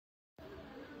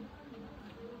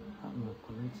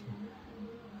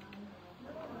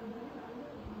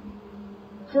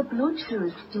The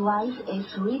Bluetooth device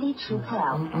is ready to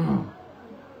pair.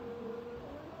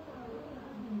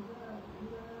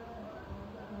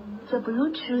 The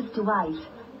Bluetooth device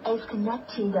is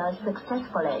connected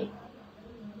successfully.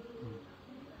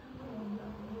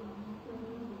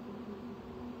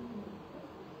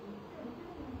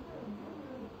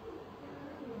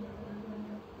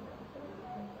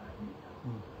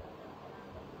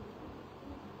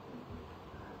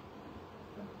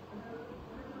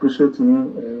 Appreciate you.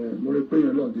 Mo rí pé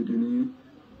yẹn náà dídí ní.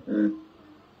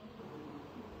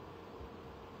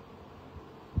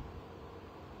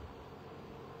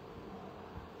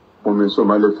 Omi sọ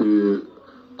máa lè fi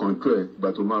control ẹ̀ gbà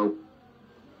tó máa.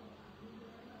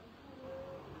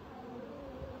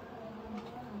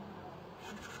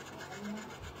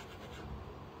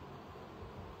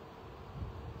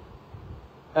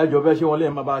 Ẹ jọ̀ọ́ bẹ́ẹ̀ ṣe wọ́n lè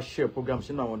máa bá share program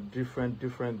sínú àwọn different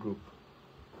group.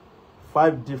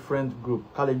 5 different group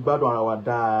ká lè gbádùn ara wa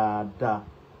dáadáa.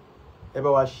 Ẹ bá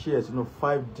wa share sínú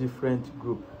 5 different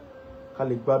group ká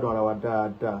lè gbádùn ara wa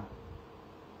dáadáa.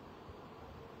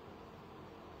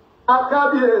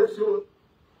 Akábíyèsí o.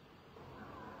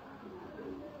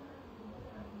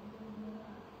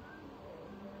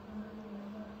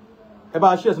 Ẹ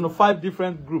bá share sínú 5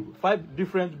 different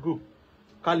group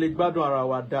ká lè gbádùn ara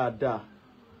wa dáadáa.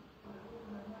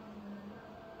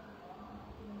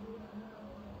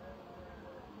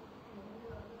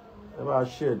 Ẹ bá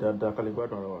share dáadáa ká lè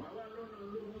gbádùn ara wa.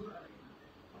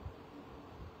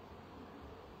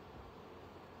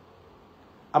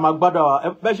 A máa gbádùn ara wa.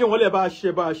 Bẹ́ẹ̀ ṣe wọ́n lè bá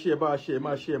share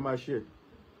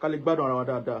ká lè gbádùn ara wa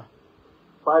dáadáa.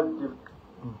 5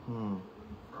 different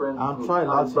I'm trying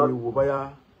láti wò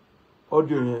báyà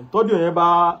audio yẹn. Audio yẹn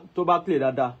tó bá clear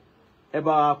dáadáa. Ẹ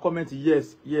bá comment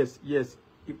yes.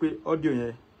 Ipe audio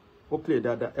yẹn ó clear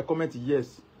dáadáa. Ẹ comment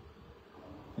yes.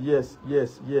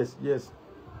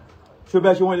 Ṣé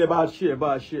bẹ́ẹ̀ ṣe wọ́n lè bá share.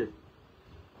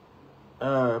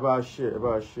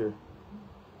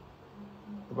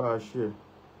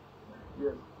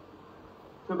 Yes.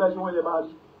 So bẹ́ẹ̀ ṣe wọ́n lè bá.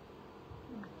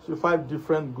 So 5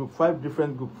 different group.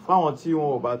 Fáwọn tí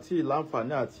wọn ò bá tí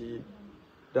láǹfààní àti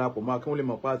darapọ̀ máa kí wọ́n lè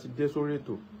mọ̀ pé a ti dé sórí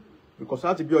ètò. Because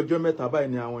láti bí ọjọ́ mẹ́ta báyìí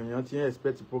ni àwọn èèyàn ti ń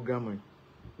expect program yìí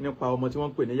nípa ọmọ tí wọ́n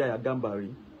ń pè ní Yahyah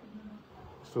Gambari.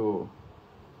 So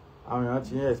àwọn èèyàn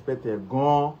ti ń expect ẹ̀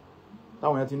gan-an.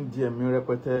 Táwọn èèyàn ti ń di ẹ̀mí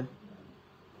rẹpẹtẹ.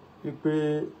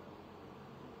 Wípé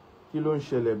kí ló ń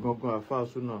ṣẹlẹ̀ gangan àfáà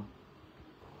súnà.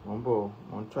 Mo ń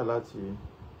try láti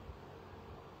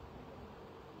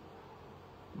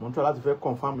fẹ́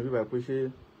confirm mi bíbá pé ṣé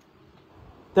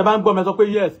tẹ́ bá ń gbọ́ mi sọ pé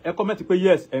yes, ẹ comment pé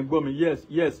yes, ẹ ń gbọ́ mi, yes.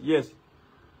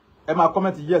 Ẹ máa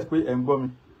comment yes pé ẹ ń gbọ́ mi.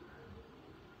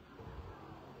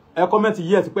 Ẹ comment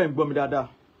yes pé ẹ ń gbọ́ mi dáadáa.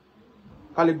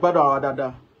 Ká lè gbádùn ara wa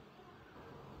dáadáa.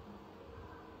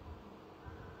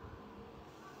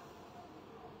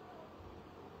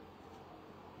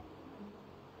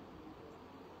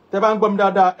 Tẹ́ bá ń gbọ́ mi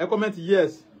dáadáa, ẹ comment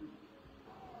yes.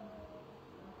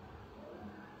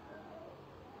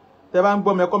 Tẹ́ bá ń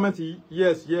gbọ́ mi, ẹ comment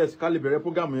yes ká lè bẹ̀rẹ̀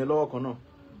program yẹn lọ́wọ́ kan náà.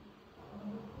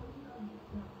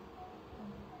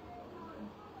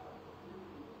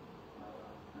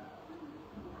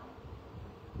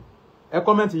 Ẹ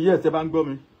comment yes tẹ́ bá ń gbọ́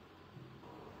mi.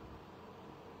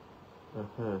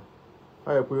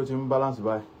 Báyọ̀ pé ó ti ń balance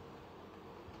báyìí.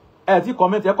 Ẹ ti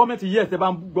comment yes tẹ́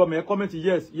bá ń gbọ́ mi, ẹ comment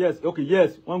yes. Okay,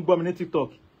 yes. Wọ́n ń gbọ́ mi ní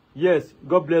TikTok. Yes,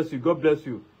 God bless you.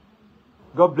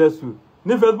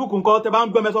 Ní Facebook ńkọ́ tẹ́ bá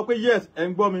ń gbọ́ mi sọ pé yes, ẹ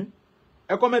ń gbọ́ mi.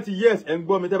 Ẹ comment yes, ẹ ń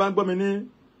gbọ́ mi. Tẹ́ bá ń gbọ́ mi ní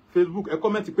Facebook, ẹ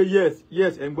comment pé yes,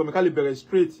 ẹ ń gbọ́ mi ká lè bẹ̀rẹ̀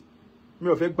straight. Mi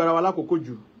ò fẹ́ gbára wa lákòókò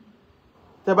jù.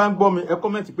 Tẹ́ bá ń gbọ́ mi, ẹ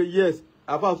comment pé yes,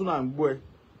 àfáà súnà ń gbọ́ ẹ.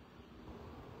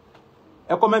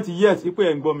 Ẹ comment yes pé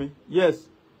ẹ ń gbọ́ mi. Yes.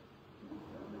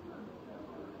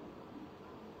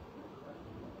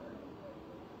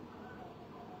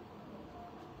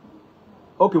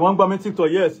 Okay, wọ́n gbọ́ mi TikTok,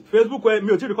 yes. Facebook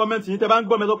mi ò tí rí comment yín. Tẹ́ bá ń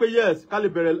gbọ́ mi sọ pé yes, ká lè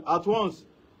bẹ̀rẹ̀ at once.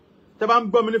 Tẹ́ bá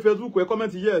ń gbọ́ mi ní Facebook, ẹ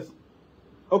comment yes.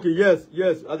 Okay, yes.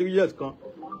 I think yes kan.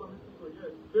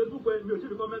 Facebook mi ò tí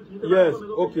rí comment yín. Yes,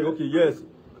 okay, yes.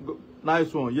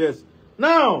 Nice one, yes.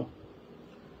 Now,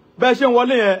 bẹ́ẹ̀ ṣe ń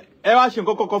wọlé yẹn, ẹ wá ṣe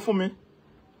nǹkan kọ́kọ́ fún mi.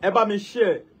 Ẹ bá mi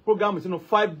share program sínú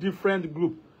 5 different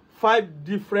group.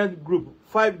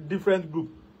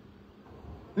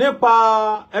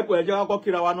 Nípa ẹ̀kọ́ ẹ̀jẹ̀ kọ́kọ́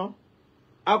kíra wa náà.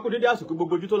 A kú dédé àsìkò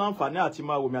gbogbo ojú tó láǹfààní àti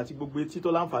máa wò mí àti gbogbo etí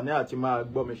tó láǹfààní àti máa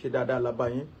gbọ́ mi ṣe dáadáa lábá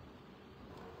yín.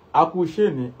 A kú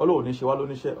iṣẹ́ ní Ọlọ́run ní ṣe wá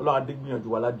lóníṣẹ́, Ọlọ́run adé gbìyànjú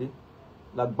wa ládé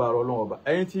lágbára Ọlọ́run ọba.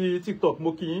 Ẹ̀yin tí TikTok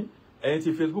mo kí yín, ẹ̀yin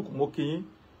tí Facebook mo kí yín,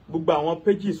 gbogbo àwọn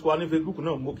pages wa ní Facebook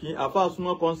náà mo kí yín, Àfáà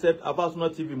Súnà Concept, Àfáà Súnà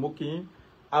TV mo kí yín,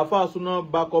 Alpha Suna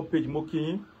backup page mo kí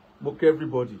yín, mo kí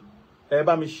everybody. Ẹ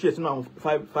bá mi share sínú àwọn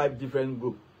five different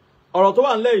group. Ọ̀rọ̀ tó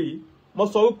wà nílẹ̀ yìí, mo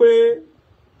sọ wípé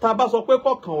tá bá sọ pé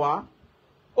kọ̀kan wá,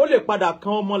 ó lè padà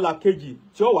kan ọmọ làkejì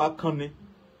tí ó wá kan ni.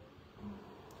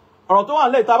 Ọ̀rọ̀ tó wà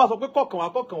nílẹ̀ tá bá sọ pé kọ̀kan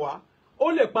wá,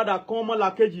 ó lè padà kan ọmọ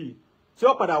làkejì tí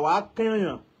ó padà wá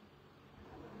kẹ́yàn.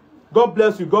 God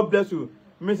bless you, God bless you.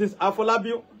 Mrs.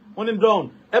 Afolabi, only down.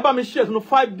 Ẹ bá mi share sínú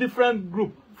 5 different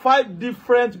group.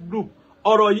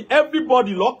 Ọ̀rọ̀ yìí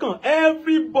everybody lọ́kàn,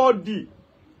 everybody.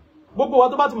 Gbogbo wa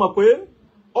tó bá ti mọ̀ pé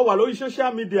ó wà lórí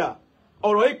social media.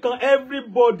 Ọ̀rọ̀ yìí kan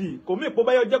everybody. Kò mí pé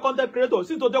báyọ̀ jẹ́ content creator.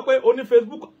 Sí tó jẹ́ pé ó ní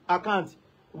Facebook account.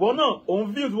 Wọ́n náà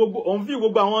òun view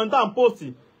gbogbo àwọn tá ń post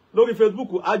lórí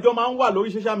Facebook. Àjọ máa ń wà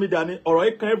lórí social media ni. Ọ̀rọ̀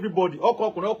yìí kan everybody. Ọkọ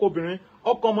ọkùnrin, ọkọ obìnrin,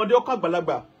 ọkọ ọmọdé, ọkọ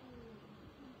àgbàlagbà.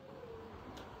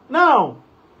 Now,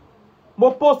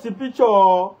 mo post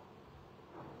picture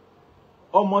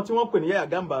ọmọ tí wọ́n pè ní Yahyah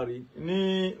Gambari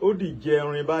ní ó di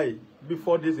jẹrin báyìí bí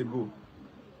 4 days ago.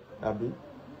 Àbí?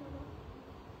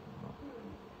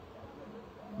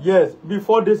 Yes, bí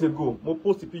 4 days ago mo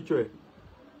post picture ẹ̀.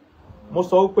 Mo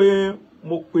sọ pé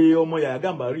mo pe ọmọ Yahyah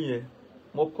Gambari yẹn,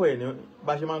 mo kọ́ ẹ̀ ní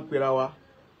bá ṣe máa ń pera wa,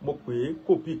 mo pè é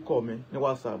kò pick call mi ní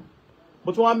WhatsApp.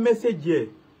 Mo tún wá message ẹ̀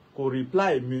kò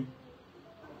reply mi.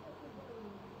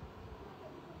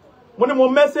 Mo ní mo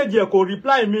message ẹ̀ kò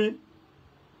reply mi.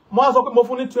 Mo sọ pé mo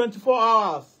fún ní 24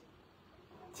 hours.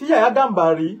 Tí Yahyah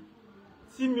Gambari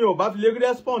tí mi ò bá fi lè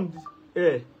respond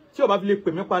tí ò bá fi lè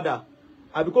pè mí padà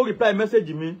àbí kó reply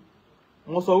message mi,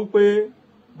 mo sọ wípé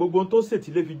gbogbo ohun tó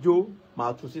ṣètì lè fi jó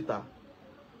màá tú síta.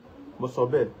 Mo sọ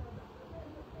bẹ́ẹ̀.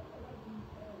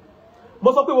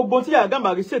 Mo sọ pé gbogbo ohun tí Yahyah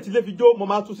Gambari ṣètì lè fi jó mo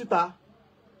máa tú síta.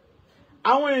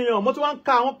 Àwọn èèyàn mo ti wá ń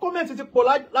ka àwọn comment ti pọ̀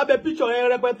lábẹ́ picture yẹn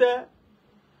rẹpẹtẹ.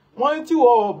 Wọ́n ní tí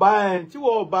wọ́n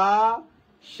bá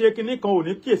ṣe kinní kan ò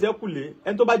ní kíyèsí kùlé,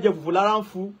 ẹni tó bá jẹ fùfú lára ń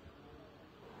fú.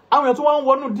 Àwọn èèyàn tó wá ń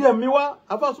wọnú díẹ̀ mi wá,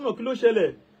 Alpha Suna kí ló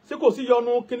ṣẹlẹ̀? Ṣé kò sí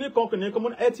yọnu kinní kan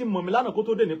ẹ ti mọ̀ mí lánàá kó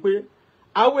tó dé ni pé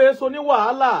àwọn èso ní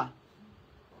wàhálà,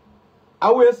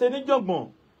 àwọn èso ní jọ̀gbọ̀n,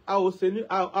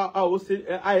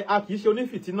 a kì í ṣe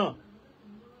onífìtínà.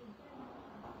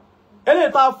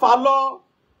 Eléyìí tá a fà lọ,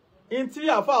 in tí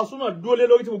Alpha Suna dúró lé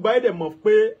lórí tí gbogbo ayé dẹ̀ mọ̀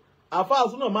pé Alpha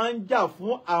Suna máa ń jà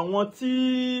fún àwọn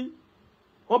tí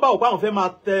wọ́n bá wò pé àwọn fẹ́ máa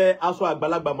tẹ aṣọ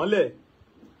àgbàlagbà mọ́lẹ̀.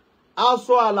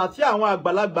 Aṣọ àlà tí àwọn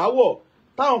àgbàlagbà wọ̀,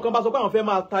 táwọn kan bá sọ pé àwọn fẹ́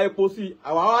máa ta epo sí,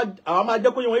 àwa máa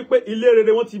jẹ́ kó yé wọn wípé ilé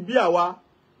rere wọ́n ti bí àwa.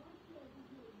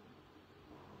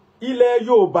 Ilẹ̀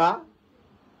Yorùbá,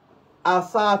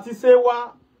 àṣà àti ṣe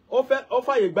wa, ó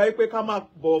fàyè gba wípé ká máa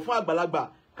bọ̀wọ̀ fún àgbàlagbà,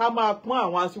 ká máa pọ́n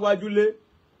àwọn aṣíwájú lé.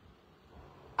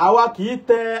 Àwa kì í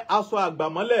tẹ aṣọ àgbà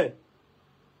mọ́lẹ̀.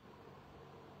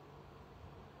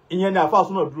 Ìyẹn ni Alpha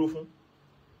Suna dúró fún.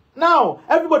 Now,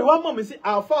 everybody wá mọ̀ mí sí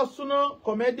Alpha Suna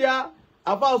comedian,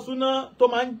 Alpha Suna tó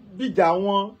máa ń bìjà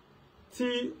wọn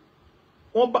tí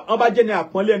wọ́n bá jẹ́ ní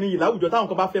àpọ́nlé ẹni yìí láwùjọ táwọn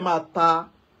kan bá fẹ́ máa ta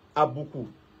àbùkù,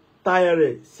 ta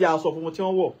ẹrẹ̀ sí aṣọ funfun tí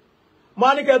wọ́n wọ̀. Mo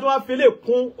á ní kẹ́ tó wá fi lè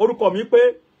kún orúkọ mi pé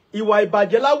ìwà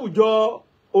ìbàjẹ́ láwùjọ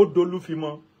odò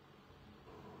lúfimọ́.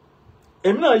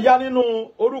 Èmi náà yá nínú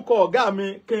orúkọ ọ̀gá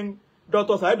mi King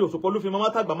Dr. Saheed Òṣùpá Olúfimọ́ má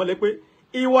tàgbà mọ́lẹ̀ pé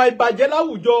ìwà ìbàjẹ́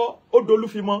láwùjọ odò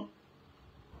lúfimọ́.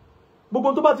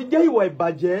 Gbogbo tó bá ti jẹ́ ìwà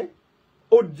ìbàjẹ́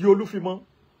ó di Olúfimọ́.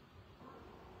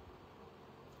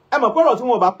 Ẹ mọ̀ pé ọ̀rọ̀ tí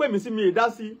wọ́n bá pè mí sí mi ìdá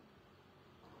sí.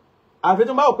 Àfi tí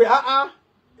wọ́n bá wò pé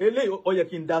eléyìí ó yẹ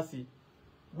kí n dá sí.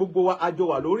 Gbogbo wa àjọ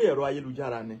wà lórí ẹ̀rọ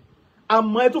ayélujára ni.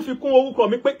 Àmọ́ ẹ tún fi kún orúkọ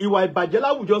mi pé ìwà ìbàjẹ́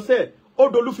láwùjọ sẹ́ ó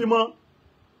di Olúfimọ́.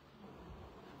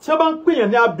 Tí wọ́n bá ń pèèyàn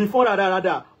ní abì fún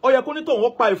rádaràdà, ó yẹ kó nítòun ó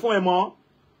pa ìfún ẹ mọ́.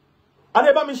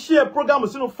 Adé bá mi share program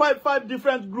sínú 5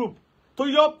 different group. Tó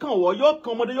yóò kàn wọ́, yóò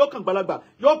kàn ọmọdé, yóò kàn gbàlagbà,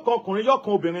 yóò kàn ọkùnrin, yóò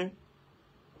kàn obìnrin.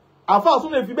 Alpha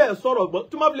Suna fi bẹ́ẹ̀ sọ̀rọ̀ gbọ́.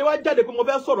 Tí wọ́n fi lè wá jáde pé mo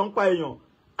fẹ́ sọ̀rọ̀ nípa èèyàn.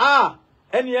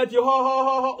 Ẹni yẹn ti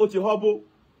họ́ ó ti họ́ bó.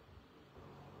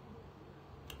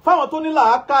 Fáwọn tó ní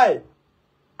làákàyè,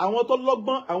 àwọn tó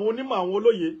lọ́gbọ́n, àwọn onímọ̀, àwọn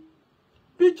olóye.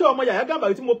 Picture ọmọ Yahyah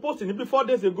Gambari tí mo post ní bí 4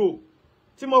 days ago.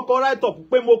 Tí mo kọ write up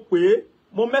pé mo pè é,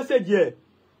 mo message ẹ̀.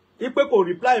 Ipe kò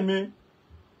reply mi,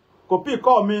 kò pick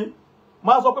call mi.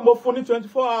 Máa sọ pé mo fún ní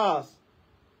 24 hours.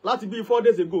 Láti bí 4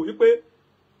 days ago, wípé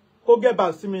kó get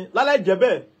back sí mi. Lálẹ́ jẹ́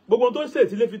bẹ́ẹ̀, gbogbo ohun tó ń ṣe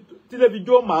tí lè fi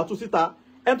jó màá tú síta.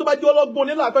 Ẹni tó bá jẹ́ ọlọ́gbọ́n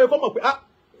nílà akọ́yẹ kó mọ̀ pé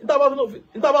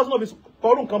Alpha Suna fi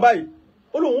kọrù nǹkan báyìí.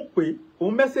 Ó lóun pè,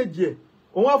 òun mẹ́sẹ̀jì ẹ̀,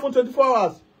 òun wá fún 24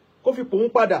 hours kó fi pòun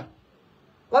padà.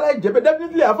 Lálẹ́ jẹ́ bẹ́ẹ̀,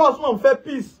 definitely Alpha Suna ń fẹ́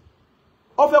peace.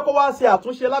 Ó fẹ́ kó wá ṣe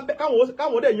àtúnṣe lábẹ́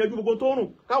káwọn dẹ̀ yanjú gbogbo tó rùn,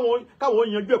 káwọn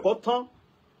yanjú ẹ̀kọ́ tán.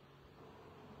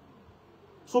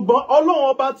 Ṣùgbọ́n Ọlọ́run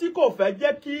ọba tí kò fẹ́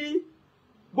jẹ́ kí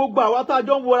gbogbo àwa tá a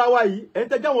jọ ń wora wa yìí, ẹ̀yin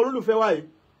tẹ́ jẹ́ àwọn olólùfẹ́ wa yìí,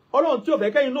 Ọlọ́run tí ò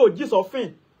fẹ́ kẹ́yìn náà jí sọ́fìn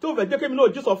tí ò fẹ́ jẹ́ kẹ́yìn náà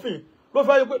jí sọ́fìn ló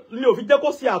fẹ́ pé ní òfin jẹ́ kó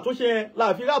ṣe àtúnṣe yẹn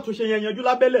láàfin àtúnṣe yẹn yanjú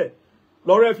lábẹ́lẹ̀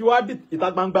lọ́rọ̀ ẹ fi wá dì ìta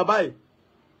gbangba báyìí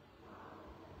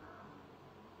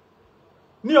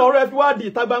ní ọ̀rọ̀ ẹ fi wá di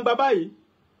ìta gbangba báyìí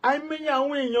àìmọye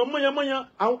àwọn èèyàn mọ́yánmọ́yán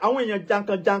àwọn èèyàn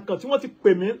jàǹkànjàǹkàn tí wọ́n ti pè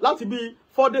mí láti bíi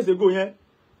 4 days ago yẹn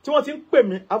tí wọ́n ti ń pè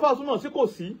mí àfáàsùn náà sí kò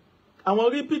sí àwọn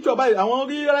rí picture báyìí àwọn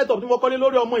rí write up tí mo kọ́lé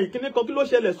lórí ọmọ yìí kíní kan kí ló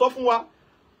ṣẹlẹ̀ sọ fún wa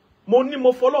mo ní mo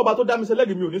fọlọ́ ọba tó dá mi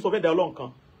sẹ́lẹ̀dì mi ò ní sọ fẹ́ dá ọlọ́run kan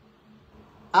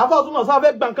àfáàsùn náà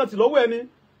sáfẹ́ gba nǹkan tì lọ́wọ́ ẹni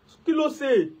kí ló ṣe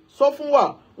sọ fún wa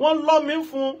wọ́n lọ́ mi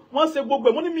fún wọ́n ṣe gbogbo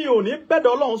ẹ̀ mo ní mi ò ní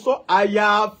bẹ̀dẹ̀ ọlọ́run sọ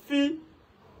àyàfi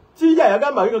tí Yahyah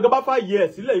Gambari gangan bá fàyè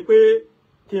ẹ̀ sílẹ̀ pé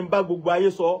kí n bá gbogbo ayé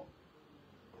sọ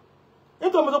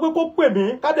nítorí mo sọ pé kó pè mí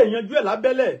kádẹ̀ yanjú ẹ̀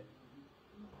lábẹ́lẹ̀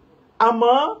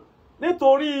àmọ́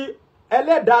nítorí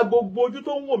ẹlẹ́dàá gbogbo ojú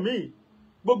tó ń wò mí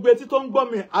gbogbo etí tó ń gbọ́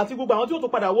mi àti gbogbo àwọn tí ó tó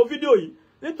padà wo fídíò yìí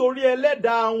nítorí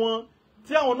ẹlẹ́dàá wọn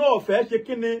tí àwọn náà fẹ́ ṣe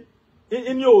kí ni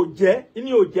ìní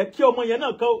ò jẹ́ kí ọmọ yẹn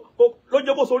náà ló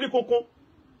jẹ́ kó sorí kunkun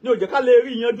ní ò jẹ́ ká lè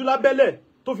rí ìyanjú lábẹ́lẹ̀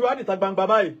tó fi wá dìta gbangba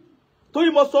báyìí torí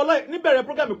mo sọ níbẹ̀rẹ̀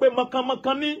program pé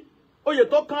mọ̀kànmọ̀kàn ní oyè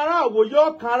tó kan ara àwòyé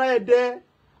ọ̀kan ara ẹ̀dẹ́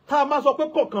tá a máa sọ pé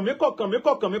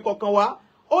kọ̀kàn wá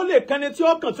ó lè kẹni tí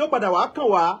ó kàn tí ó padà wá kàn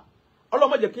wá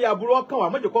ọlọ́mọ jẹ́ kí aburú ọkàn wá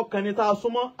mọ̀jẹ̀ kọ́ kẹni tá a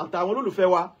súnmọ́ àtàwọn olólùfẹ́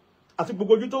wa àti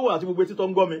gbogbo ojú tó wà àti gbogbo etí tó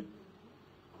ń gbọ́ mi.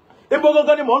 ibo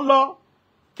gangan ni mò ń lọ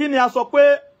kí ni a sọ pé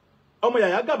ọmọ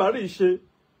Yahyah Gambari ṣe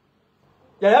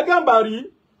Yahyah Gambari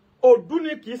òdú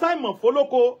ni kì í sáìmọ̀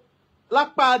fólóko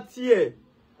lápá tiẹ̀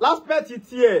láspẹ̀tì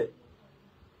tiẹ̀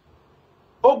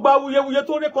ó gba wuyewuye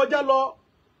tó rí kọjá lọ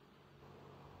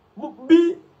bí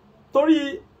torí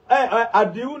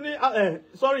àdìrú ní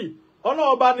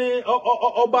ọlọ́ọba ni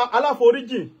ọba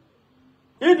aláforíjì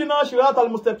ìdínà shiratal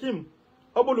mustaqim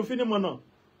ọba olùfinimọ̀nà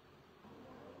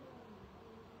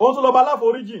òun tó lọ́ba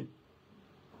aláforíjì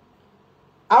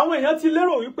àwọn èèyàn ti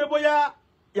lérò wípé bóyá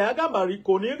Yahyah Gambari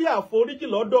kò ní rí àforíjì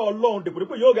lọ́dọ̀ Ọlọ́run dèpò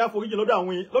dípò yóò rí àforíjì lọ́dọ̀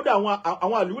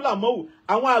àwọn àlùwúlà mọ́wù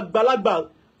àwọn àgbàlagbà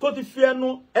tó ti fi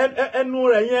ẹnu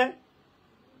rẹ̀ yẹn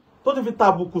tó ti fi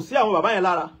tàbùkù sí àwọn bàbá yẹn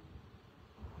lára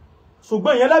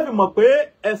ṣùgbọ́n ìyẹn lẹ́fì mọ̀ pé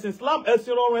ẹ̀sìn Islam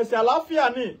ẹ̀sìn rọrùn ẹ̀sìn àlàáfíà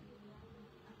ni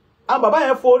àwọn bàbá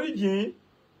yẹn forí jìn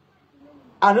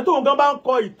àní tóun gan bá ń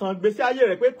kọ ìtàn gbèsè ayé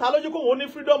rẹ̀ pé ta lójú kóun ní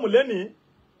freedom lénìí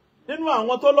nínú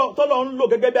àwọn tó lọ ń lò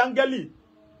gẹ́gẹ́ bí áńgẹ́lì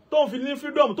tóun fi ní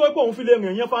freedom tó pé òun fi lè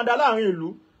rìn yẹn fanda láàrin ìlú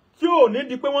tí ò ní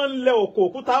di pé wọ́n ń lẹ òkò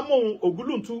òkúta mọ́ òun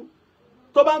ògúlùntú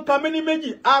tó bá ń ka méní méjì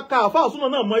a ka àfáàsúnà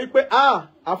náà mọ̀ pé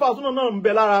àfáàsúnà náà ń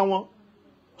bẹ lára wọn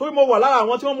torí mo wà lára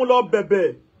àwọn tí wọ́n mú lọ bẹ̀bẹ̀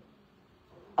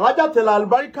alájà tẹ̀lá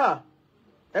àlùbáríkà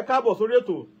ẹ káàbọ̀ sórí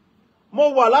ètò mo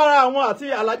wà lára àwọn àti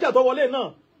alájà tó wọlé náà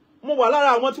mo wà lára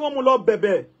àwọn tí wọ́n mú lọ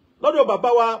bẹ̀bẹ̀ lọ́dọ̀ bàbá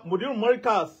wa Mudiru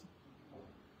Morikas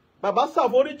bàbá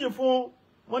ṣàforíjì fún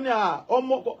wọn ní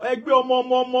ẹgbẹ́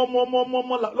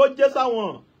ọmọ ló jẹ́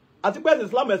sáwọn àti pé ẹ̀sìn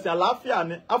Islam ẹ̀sìn àlàáfíà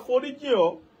ni àforíjì ọ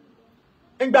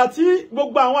ìgbà tí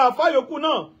gbogbo àwọn àfáyòkú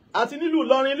náà àti nílùú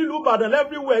Ìlọrin nílùú Ìbàdàn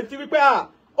everywhere ti rí pé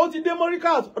ó ti dé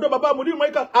Morikas ọ̀dọ̀ bàbá Mudiru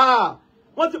Morikas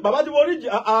wọ́n ti bàbá ti foríjì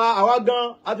àwa gan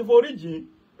àti foríjì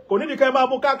kò nídìí kẹ́ máa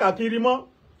mú káàkiri mọ́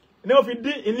ní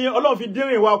Ọlọ́run fi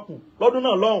dínrìn wa kù lọ́dún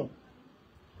náà lọ́hùn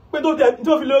pé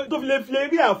tó fi lè fi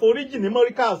rí àforíjì ní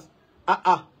Morikas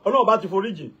Ọlọ́run bá ti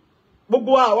foríjì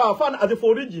gbogbo àwa àfáàní àti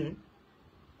foríjì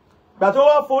gbà tó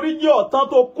wá foríjì ọ̀tán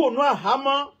tó kónú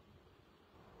àhámọ́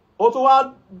ó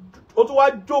tún wá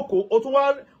jókòó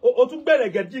ó tún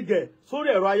gbẹ̀rẹ̀gẹ̀dígẹ̀ sórí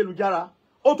ẹ̀rọ ayélujára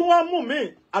ó tún wá mú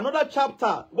mi another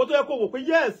chapter bó tó yẹ kó wò pé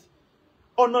yes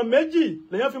ọ̀nà méjì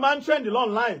lèyàn fi máa ń trend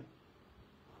online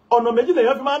ọ̀nà méjì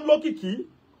lèyàn fi máa ń lókìkí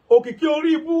òkìkí orí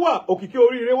ibú wà òkìkí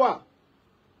orí ire wà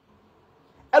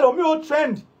ẹlòmíì ó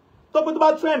trend tó pé tó bá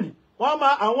trend wọ́n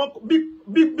máa àwọn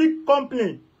big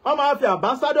company wọ́n máa fi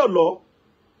ambassador lọ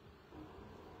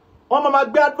wọ́n máa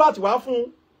gbé advert wá fún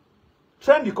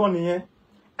trend kan nìyẹn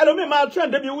ẹlòmíì máa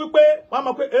trend débi wípé wọ́n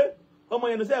máa pé ọmọ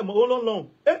yẹn ní sẹ́yìn mọ́ ó lọ́nlọ́hùn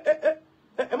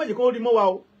ẹ má jẹ́ kó rí mọ́ wa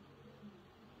o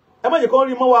ẹ má jẹ́ kó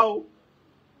rí mọ́ wa o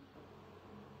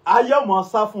ayé ọmọ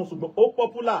sá fún ṣùgbọ́n ó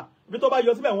popular bí tó bá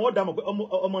yọ síbẹ̀ wọ́n dá mọ̀ pé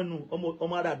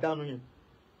ọmọ ara dánú yẹn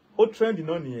ó trend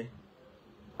náà nìyẹn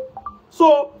so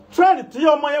trend tí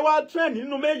ọmọ yẹn wá trend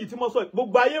nínú méjì tí mo sọ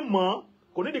gbogbo ayé mọ̀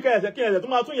kò nídìí kẹ́ kí ẹ̀sẹ̀ tó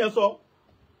máa tún yẹn sọ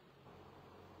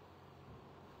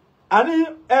àní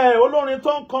olórin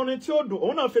tó ń kọrin tí ó dùn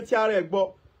òun náà fetí ara ẹ̀ gbọ́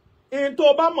ìyẹn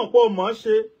tó bá mọ̀ pé o mọ̀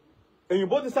ṣe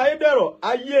èyìnbó ti sáyé dẹ̀rọ̀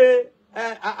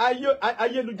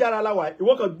ayélujára láwà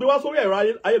ìwọ kan gbé wá sórí ẹ̀rọ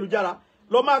ayélujára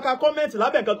lọ máa ka kọ́mẹ́ǹtì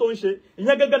lábẹ́ nǹkan tó ń ṣe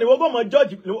ìyẹn gẹ́gẹ́ ni ìwọ gbọ́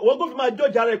fi máa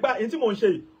jọ́ọ̀jì ara ẹ̀ pé èyí tí mò ń ṣe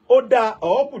yìí ó dáa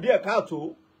ọ̀ọ́ kù díẹ̀ káàtó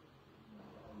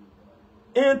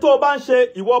ìyẹn tó bá ń ṣe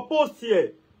ìwọ post ẹ̀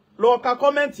lọ ka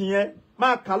kọ́mẹ́ǹtì yẹn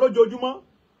máa kà lójoojúmọ́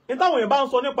ní táwọn èèyàn bá ń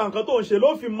sọ nípa nǹkan tó ń ṣe ló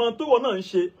fi mọ tó wọ́n náà ń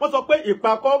ṣe wọ́n sọ pé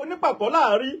ìpàkọ́ nípàkọ́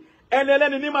láàárín ẹni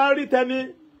ẹlẹ́ni ní máa ń rí tẹni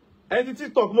ẹni tí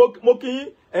TikTok mo kí yín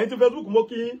ẹni tí Facebook mo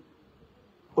kí yín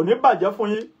kò ní bàjẹ́ fún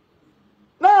yín.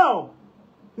 Now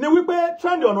ni wípé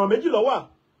trend ọ̀nà méjì ló wà,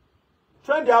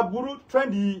 trend aburú,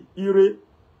 trend ire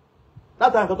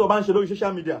látara nǹkan tó bá ń ṣe lórí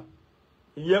social media.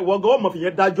 Ìyẹn wọ́gọ́ ọmọ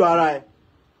fìyẹn dájọ́ ara ẹ̀.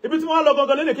 Ibi tí wọ́n lọ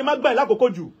gangan lélẹ̀ kí n má gbà yín lákòókò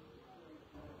jù.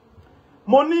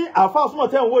 Mo ní àáfàá súnmọ̀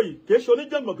tẹ́ ń wò yìí kì í ṣe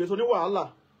oníjàngbọ̀n kì í ṣe oní wàhálà.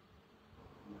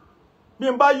 Bí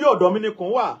n bá yí ọ̀dọ̀ mi ni kò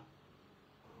wà.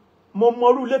 Mo mọ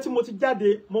irú ilé tí mo ti jáde,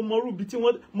 mo mọ ibi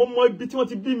tí wọ́n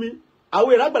ti bí mi.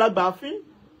 Àwọn èrè àgbàlagbà fín,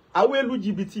 àwọn èlú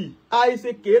jìbìtì,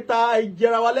 àìṣe kéta,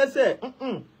 àìjẹra wa lẹ́sẹ̀.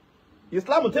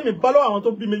 Islam tẹ́mi bá lọ́wọ́ àwọn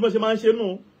tó bí mi bí wọ́n ṣe máa ń ṣe nù.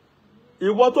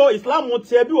 Ìwọ tó Islam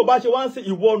tiẹ̀ bí wọ́n bá ṣe wá ń ṣe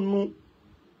ìwọ nu.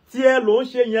 Tí ẹ ló ń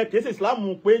ṣe yẹn kìí ṣe Islam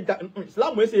pé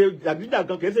Islam ẹ ṣe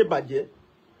jàgídíjàgan kìí ṣe bàjẹ́.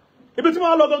 Ibi tí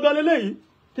wọ́n lọ gangan lélẹ́yìí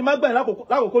tí má gbà yín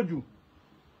lákòókò jù.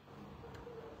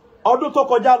 Ọdún tó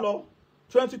kọjá lọ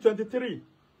 2023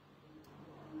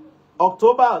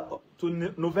 October to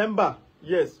November,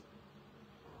 yes.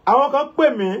 Àwọn kan pè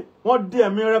mí wọ́n dí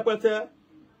ẹ̀mí rẹpẹtẹ.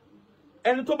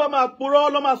 Ẹni tó bá máa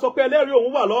purọ́ ló máa sọ pé ẹlẹ́rìí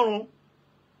òun wà lọ́run.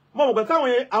 Mo mọ̀ pé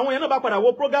àwọn yẹn náà bá padà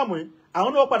wo prógámù yìí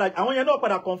àwọn yẹn náà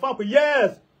padà confirm pé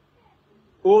yes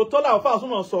òótọ́ làwọn fáwọn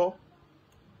súnmọ̀ sọ.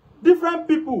 Different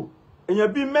people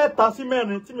èèyàn bíi 3 sí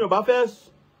 4 tí mi ò bá fẹ́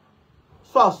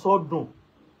sọ àsọdùn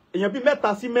èèyàn bíi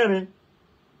 3 sí 4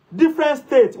 different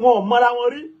states wọn ò mọra wọn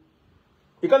rí.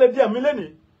 Ìkan lè di ẹ̀mí lẹ́nìí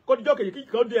kó di jọ́kejì kí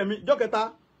kan di ẹ̀mí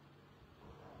jọ́kẹta.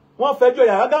 Wọ́n fẹjọ́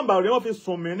Yahyah Gambari wọ́n fi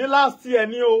sùn mí ní last year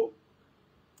ní o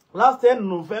last year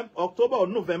October or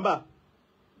November.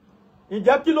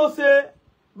 Ǹjẹ́ kí ló ṣe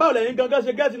báwo lẹ́yìn gangan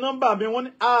ṣe gẹ́ẹ̀tì nọ́mbà mi wọ́n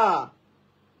ní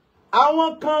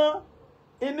àwọn kan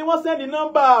ni wọ́n sẹ́ni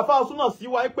nọ́mbà àfáàsúnà sí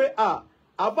wa pé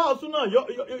àfáàsúnà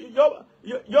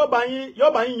yóò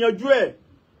bá yín yanjú ẹ̀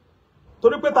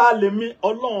torí pé ta lè mi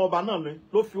ọlọ́run ọba náà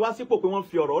ló fi wá sípò pé wọ́n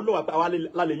fi ọ̀rọ̀ ọlọ́wà pé àwa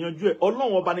la lè yanjú ẹ̀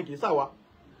ọlọ́run ọba ni kì í ṣàwa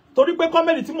torí pé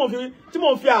kọ́mẹ́dì tí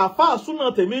mò ń fi àfáàsúnà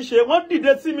tèmi ṣe wọ́n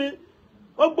dìde sí mi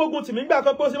wọ́n gbógun tì mí gbà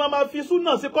kan pé ó ṣe máa fi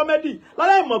súnà sí kọ́mẹ́dì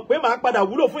láláì mọ̀ pé màá padà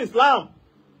wúlò fún Islam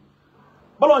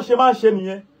bọ́lọ̀ ṣe máa ń ṣe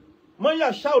nìyẹn mọ́ yà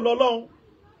ṣáò lọ́lọ́run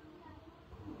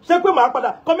ṣé pé màá padà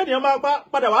kọ́mẹ́dì yẹn máa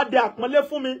padà wá dé àpọ́nlé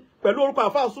fún mi pẹ̀lú orúkọ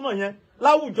àfáàsúnà yẹn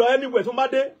láwùjọ anywhere tó bá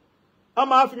dé wọ́n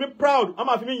máa fi mí proud wọ́n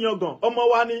máa fi mí yangàn ọmọ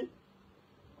wa ni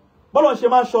bọ́lọ̀ ṣe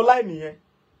máa ń ṣọ láì nìyẹn.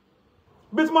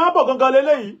 Bí tí mo máa bọ̀ gangan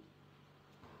lélẹ́yìí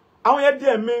àwọn yẹn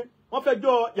díẹ̀ mi wọ́n fẹ́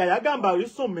jọ Yahyah Gambari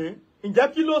sùn mí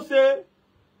ǹjẹ́ kí ló ṣe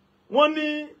wọ́n ní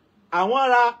àwọn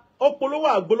ará ó polówó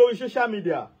àgbo lórí social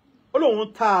media ó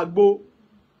lóun ta àgbo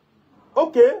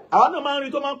ok àwa náà máa ń rí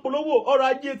tó máa ń polówó ọrọ̀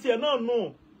ajé tiẹ̀ náà nù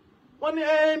wọ́n ní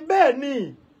bẹ́ẹ̀ ni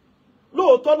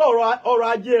lóòótọ́ ọrọ̀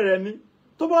ajé rẹ̀ ni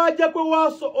tó bá wá jẹ́ pé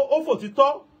ó fò títọ́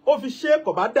ó fi ṣe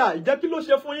kò bá dà ìjẹ́ kí ló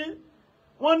ṣe fún yín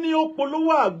wọ́n ní ó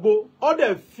polówó àgbo ó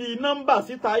dẹ̀ fi nọ́mbà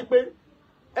síta pé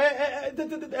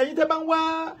ẹ̀yin tẹ́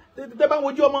bá ń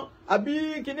wojú ọmọ àbí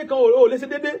kinní kan ò lè ṣe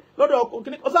déédéé lọ́dọ̀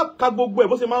kinní ó sá ka gbogbo ẹ̀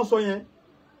bó ṣe máa ń sọ yẹn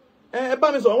ẹ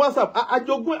bá mi sọ̀rọ̀ WhatsApp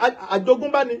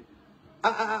àjogúnbá ni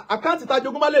àkáǹtì tá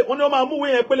àjogúnbá lè wọ́n ní wọ́n máa mú ìwé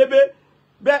yẹn pélébé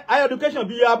bẹ́ẹ̀ higher education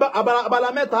bíi abala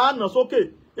 3 àná sókè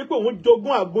ipò òun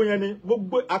jogún àgbo yẹn ni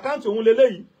gbogbo àkáǹtì òun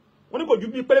lélẹ́yìí wọ́n ní kò ju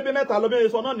bíi pélébé 3 lọ bí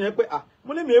wọ́n sọ náà nìyẹn pé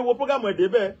mo lè mi wo program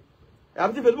ẹ̀dẹ́ bẹ́ẹ̀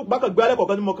àbí tí Facebook bá kàn gbé alẹ́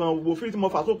kọ̀ọ̀kan tí mo kàn wò fírí tí mo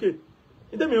fà sókè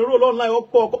ìdẹ́mi ń rò online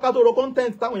ọ̀pọ̀ ká tó ro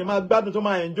content táwọn èèyàn máa gbádùn tó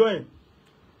máa enjoy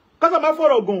kásà máa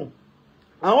fọ̀rọ̀ gùn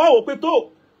àwọn àwò pé tó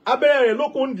abẹ́rẹ́ rẹ̀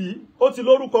lókun dì í ó ti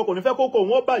lórúkọ kò ní fẹ́ kókó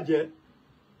wọn bàjẹ́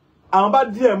àwọn bá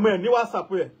DM ẹ̀ ní WhatsApp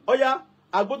ẹ̀ ọ̀yá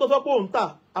àgbo tó sọ pé òun tà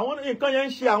àwọn nǹkan yẹn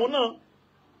ń ṣe àwọn náà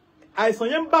àìsàn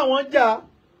yẹn ń bá wọn jà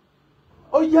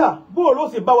ọ̀yá bó ló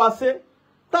sì bá wa ṣe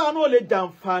táwọn náà lè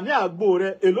jàǹfààní àgbo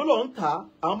rẹ̀ èló ló ń tà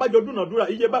àwọn bá jọ dúnàdúrà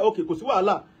iye bá òkè kò sí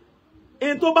wàhálà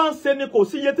in tó bá ń ṣe ni kò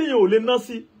sí iye téèyàn ò lè ná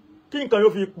sí kí nǹkan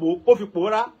yóò fi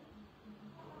pòórá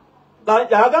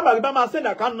Yahyah Gambari bá máa send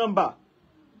account number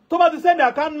tó bá ti send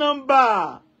account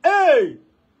number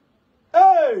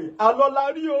àlọ́lá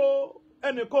rí o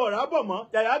ẹnìkan ọ̀rá bọ̀ mọ́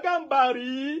Yahyah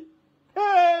Gambari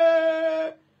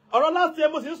ọ̀rọ̀ last year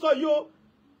mo sì ń sọ yìí o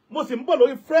mo sì ń bọ̀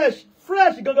lórí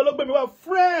fresh gangan ló gbé mi wá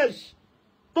fresh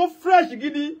tó fresh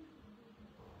gidi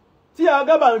tí Yahyah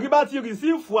Gambari bá ti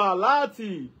receive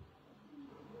àláàtì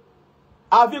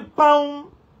àfi pàun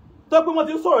tó pé wọ́n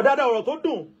ti ń sọ̀rọ̀ dáadáa ọ̀rọ̀ tó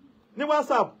dùn ní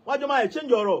WhatsApp wọ́n jọ máa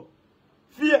exchange ọ̀rọ̀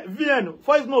VN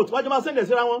voice note wọ́n jọ máa send ẹ̀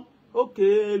síra wọn ok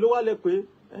ló wá lẹ pé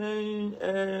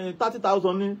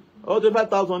 30,000 ní or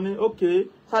 25,000 ní ok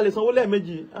sá lè sanwó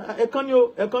lẹ́ẹ̀mejì ẹ̀kan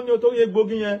ní o tó yẹ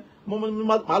gbógi yẹn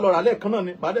máa lọ rà lẹ́ẹ̀kan náà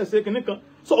ni màá dẹ̀ ṣe kinní kan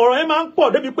so ọ̀rọ̀ yẹn máa ń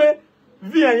pọ̀ débi pé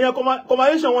VN yẹn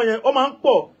conversation wọn yẹn ó máa ń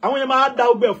pọ̀ àwọn yẹn máa da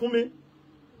ogbẹ̀ fún mi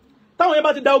táwọn yẹn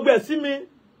bá ti da ogbẹ̀ sí mi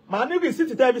màá ní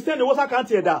receipt tẹ́ fi send owó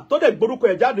sákàǹtì ẹ̀dà tó dẹ̀ gbórúkọ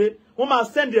ẹ̀ jáde wọ́n máa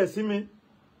send ẹ̀ sí mi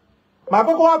màá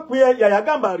kọ́kọ́ wá pe Yahyah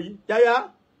Gambari Yahyah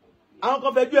àwọn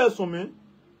kan fẹjọ́ ẹ̀sùn mi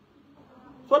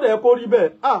sọ́dọ̀ ẹ̀ kó rí bẹ́ẹ̀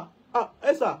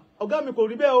ẹ̀sà ọ̀gá mi kò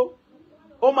rí bẹ́ẹ̀ o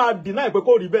ó máa deny pé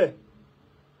kò rí bẹ́ẹ̀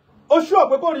ó ṣúọ̀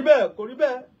pé kò rí bẹ́ẹ̀ kò rí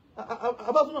bẹ́ẹ̀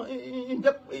abásúná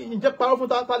ìjẹ́ parọ́ fún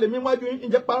ta lè mí wájú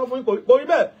ìjẹ́ parọ́ fún kò rí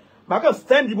bẹ́ẹ̀ màá kàn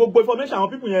send gbogbo information àwọn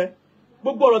people yẹn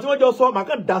gbogbo ọ̀rọ̀ tí wọ́n jọ sọ màá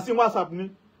kàn dá sí WhatsApp ni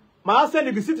màá send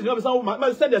receipt ní ọ̀bí sanwó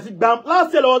màá send ẹ̀ sí gbàm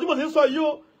láti ẹ̀ lọ́wọ́ tí mo ti ń sọ yìí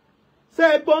ó ṣe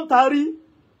é gbọ́n tarí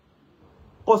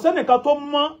kò sẹ́nìkan tó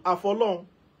mọ́ àfọlọ́hun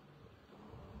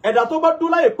ẹ̀dá tó bá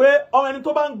dúró láyè pé ọmọ ẹni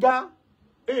tó bá ń ga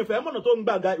èyí fẹ́ mọ̀nà tó ń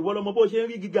gbàga ìwọ lọmọ bó ṣe ń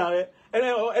rí gíga rẹ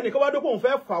ẹnìkan wá dé pé òun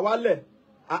fẹ́ fà wálẹ̀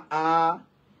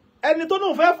ẹni tó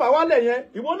náà fẹ́ fà wálẹ̀ yẹn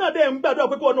ìwọ náà dẹ̀ ń gbàdúrà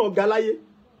pé kí wọn náà ga láyé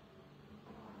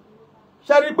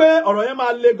ṣe rí pé ọ̀rọ̀ yẹn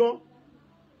máa le gan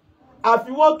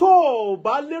àfiwọ́ tó o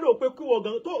bá lérò pé kí wọ́n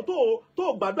gan tó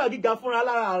o gbàdúrà gíga fúnra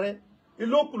lára rẹ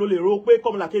ìlókù ló lè ro pé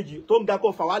kọ́mọlà kejì tó ń ga kó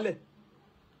fà wálẹ̀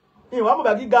ìwà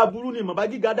mọ̀bà gíga burú ni mọ̀bà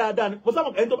gíga dáadáa ni mo sábà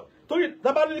ẹni tó torí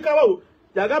tabaníkà wò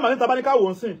Yahyah Gambari tabaníkà wò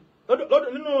ń sìn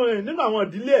nínú àwọn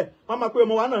ìdílé ẹ̀ wọ́n máa pé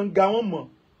ọmọ wa náà ń ga wọ́n mọ̀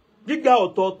gíga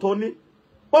ọ̀tọ̀ọ̀tọ̀ ni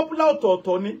popular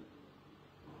ọ̀tọ̀ọ̀tọ̀ ni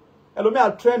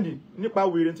ẹlòmíà trendy nípa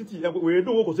wèrè títì wèrè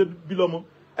dùn owó kò sí bí lọ́mọ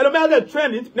ẹlòmíà lè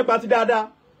trendy nípa ti dáadáa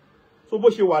so bó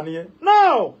ṣe wà nìyẹn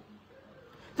now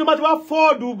tí wọ́n ti wá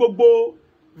fọ́ọ̀dù gbogbo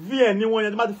VN ní wọ́n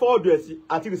yẹn tí wọ́n ti fọ́ọ̀dù ẹ̀ sí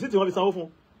àti rìsíìtì wọ́n fi sanwó fún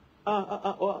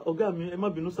ọ̀gá mi ẹ má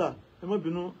bínú sà ẹ má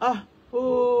bínú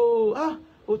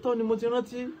òótọ́ ni mo ti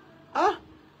rántí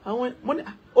àwọn mo ní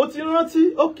o ti rántí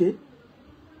okay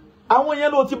àwọn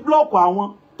yẹn ló ti blọ́ọ̀kù àwọn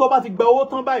tó bá ti gba owó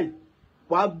tán báyìí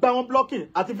wàá gbá wọn blocking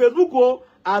àti Facebook o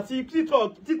àti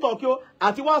TikTok o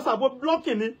àti WhatsApp o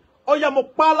blocking ni ó yẹ mo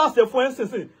pa láṣẹ fún ẹ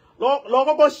sísìn lọ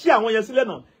kọ́kọ́ ṣí àwọn yẹn sílẹ̀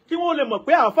náà kí wọ́n lè mọ̀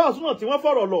pé àáfàá súnà tí wọ́n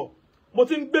fọ̀rọ̀ lọ mo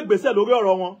ti ń gbégbèsè lórí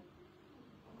ọ̀rọ̀ wọn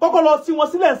kọ́kọ́ lọ sí wọn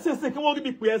sílẹ̀ sísìn kí wọ́n rí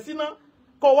bí pè é síná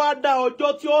kọ́ wá dá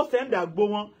ọjọ́ tí ó sẹ́ndì àgbo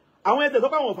wọn àwọn ẹ̀sẹ̀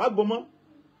sọ́kọ́ àwọn ò fà gbó mọ́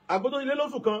àgbo tó ilé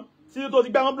lóṣù kan tí tó ti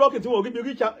gbá wọn blocking tí wọ́n ò rí bí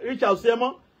reach out sí ẹ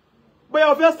mọ́ bóyá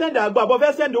o fẹ́ sẹ́ndì àgbo àbọ̀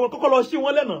fẹ́ sẹ́ndì wọn kọ́kọ́ lọ sí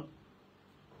wọn lẹ́nà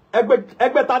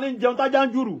ẹgbẹ́ ta ní jẹun tájá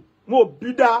ń jùrù wọn ò bí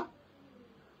dáa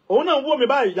òun náà ń wò mí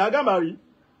báyìí Yahyah Gambari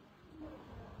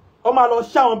ó máa lọ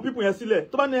ṣá àwọn pípù yẹn sílẹ̀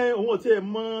tó bá ní òun ò tiẹ̀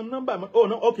mọ nọ́mbà oh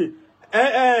no okay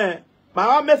màá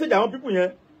wá mẹ́sẹ̀gì àwọn pípù yẹn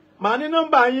màá ní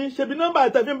nọ́mbà yín ṣebí nọ́mbà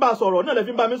tẹ́ fi ń bá sọ̀rọ̀ náà lẹ́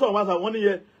fi ń bá mi sọ̀rọ̀ wáṣà wọ́n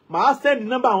níyẹn màá sẹ́ndì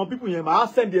nọ́mbà àwọn pípù yẹn màá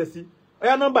sẹ́ndì ẹ̀ sí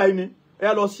ẹ̀yà nọ́mbà yìí ni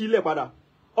ẹ̀yà lọ sílẹ̀ padà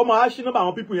ọmọ á ṣí nọ́mbà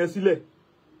àwọn pípù yẹn sílẹ̀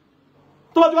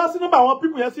tó bá ti wá sí nọ́mbà àwọn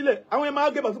pípù yẹn sílẹ̀ àwọn yẹn máa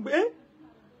gé bàtú pé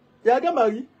Yahyah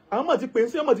Gambari àwọn mọ̀ ti pè é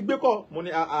sí ọmọ ti gbé kọ́ mo ní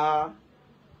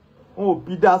wọn ò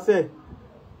bí dá sẹ́ẹ̀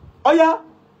ọ̀yá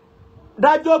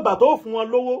dájọ́ ọgbà tó fún wọn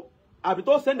lówó àbí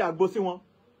tó sẹ́ndì àgbo sí wọn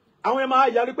àwọn yẹn máa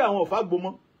yarí pé àwọn ò fà gbó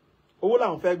mọ́ owó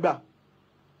làwọn fẹ́ gbà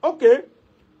ok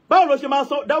báwo ló ṣe máa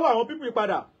sọ dáwọ́ àwọn pípì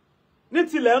padà ní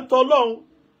tilẹ̀ ń tọ́ lọ́hùn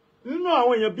nínú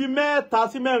àwọn èèyàn bíi 3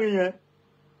 sí 4 yẹn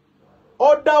ó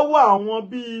dáwọ́ àwọn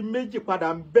bíi 2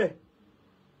 padà ń bẹ̀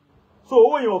so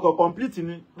owó yẹn ọkọ̀ complete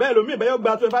ni bẹ́ẹ̀ lómi ìbẹ́yọ̀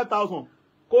gba 25,000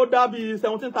 kó dá bíi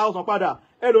 17,000 padà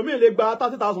ẹlòmíì lè gba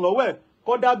 30,000 lọ́wọ́ ẹ̀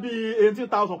kó dá bíi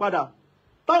 18,000 padà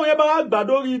táwọn yẹn bá wá gbà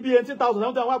dórí bíi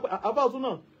 18,000 àwọn àfáàsùn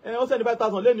náà ó sẹ́ni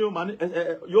 5,000 lẹ́ni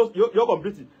yóò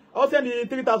complete ó sẹ́ni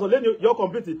 3,000 lẹ́ni yóò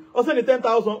complete ó sẹ́ni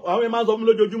 10,000 àwọn yẹn máa ń sọ fún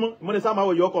lójoojúmọ́ ìmọ̀ni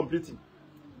sáàmáwò yóò complete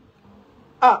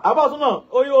àfáàsùn náà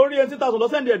orí 18,000 lọ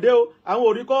sẹ́ni ẹ̀dẹ́ o àwọn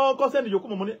òrí kọ́ sẹ́ni yòókù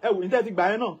mọ̀ ní ẹ̀wù níta ti gbà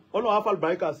yẹn náà ọlọ́run á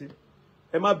fàlùbáríkà sí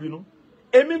ẹ má bínú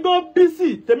èmi gan bísì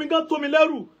tèmi gan tó mi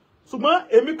lẹ́rù ṣùgbọ́n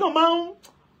èmi kan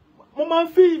mo máa ń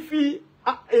fi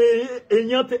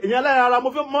èèyàn lára ara mo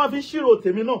máa fi ṣírò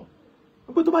tèmi náà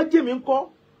pé tó bá jẹ́ mi ń kọ́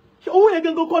owó yẹn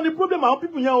gangan kọ́ ni problem àwọn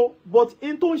people yẹn o but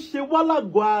in tó ń ṣe wá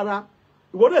lágọ̀ọ́ ara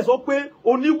ìwọ́dẹ̀ sọ pé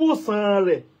oníwòsàn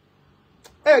rẹ̀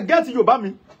gẹ́ẹ̀tì Yorùbá mi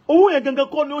owó yẹn gangan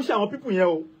kọ́ ni ó ń ṣe àwọn people yẹn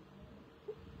o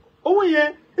owó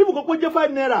yẹn ibùkún kó jẹ́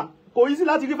 5 naira kò easy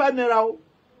láti rí 5 naira o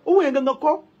owó yẹn gangan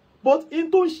kọ́ but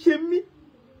in tó ń ṣe mí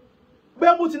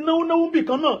bẹ́ẹ̀ mo ti náwó bì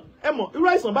kan náà ẹ mọ̀ irú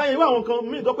àìsàn báyẹn irú àwọn kan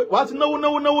míì tó pé wàá ti náwó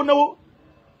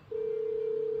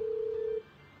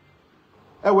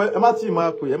ẹ má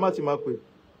ti máa pè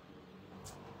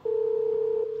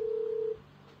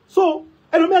so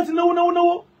ẹlòmíà ti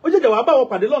náwó ó jẹjẹ wàá bá wọn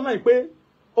pàdé lọ́nà yìí pé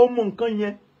ó mọ nǹkan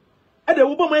yẹn ẹdẹ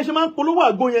wo bọ́mọ yẹn ṣe máa ń polówó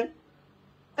àgbo yẹn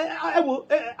ẹ wo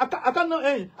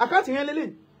àkáǹtì yẹn lélẹ̀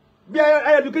bí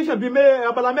education bíi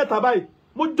abala 3 báyìí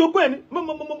mo jogún ẹ ní mo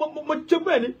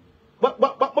jogún ẹ ní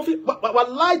mo fi wà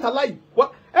láìtàláì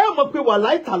ẹ mọ̀ pé wà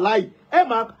láìtàláì ẹ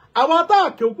máa àwọn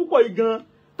atáàkè púpọ̀ yìí gan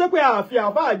tó pé àfi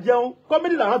àbá jẹun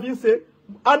kọ́mẹ́dì làwọn fi ń ṣe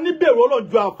a ní bẹ̀rù Ọlọ́run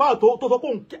ju àfáà tó sọ pé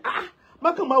òun má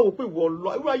kàn máa wò pé ìwọ lọ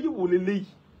irú ayé wò leléyìí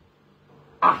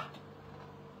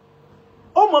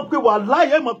ó mọ̀ pé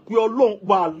wàláhì ẹ mọ̀ pé Ọlọ́run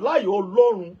wàláhì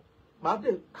Ọlọ́run máa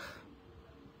dé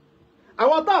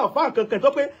àwọn tá àfáà kankan tó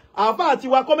pé àfáà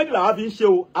tiwa kọ́mẹ́dì làwa fi ń ṣe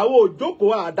o àwọn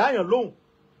òjókòó àdáyàn lóhùn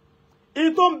ìyí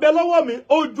tó ń bẹ lọ́wọ́ mi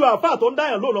ó ju àfáà tó ń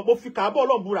dáyàn lóhùn lọ mo fi kàábọ̀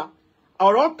Ọlọ́run búra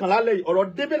ọ̀rọ̀ kan lálẹ́ yìí ọ̀rọ̀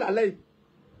débẹ̀ lálẹ́ yìí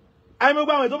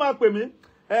àìmọ̀gbà àwọn ètò máa pè mí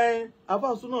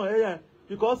àfáà súnà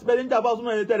because bẹ́ẹ̀ ní jà àfáà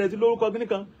súnà tẹ̀rẹ̀ sí lórúkọ kíní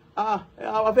kan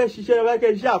àwọn afẹ́ ṣiṣẹ́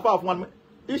ẹ̀kẹ́ iṣẹ́ àfáà fún wa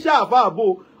iṣẹ́ àfáà bò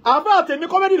àfáà tèmi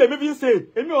kọ́mẹ́dì lèmi fi ń ṣe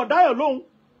èmi ò dáyàn lóhùn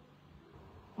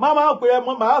máa pè ẹ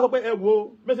máa sọ pé ẹ wo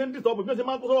mẹ́sẹ̀ ń dìtọ́ bò mẹ́sẹ̀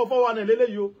máa ń kó sọ́wọ́ fọ́wọ́ wa náà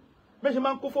lélẹ́yìí o mẹ́sẹ̀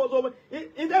máa ń kó fọ́wọ́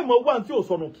ilé ìmọ̀ wà tí ò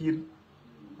sọnù kiri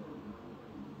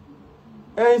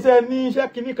iṣẹ́ ní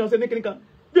iṣẹ́ kíní kan ṣe ní kíní kan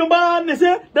bí o bá ní ṣe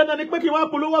dandan ni pé kí n wá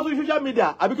polówó wá sórí social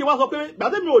media àbí kí n wá sọ pé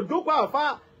gbàtẹ́ mi ò jókòó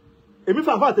àfáà èmi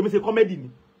fà àfáà tèmi ṣe kọ́mẹ́dì ni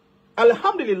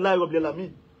alhamdulilayi rabbil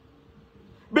alamin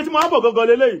bí tí mo á bọ̀ gangan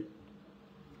lélẹ́yìí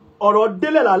ọ̀rọ̀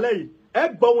délẹ̀ lálẹ́ yìí ẹ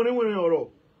gbọ́ wìnrìnwìnrìn ọ̀rọ̀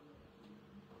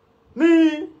ní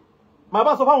màá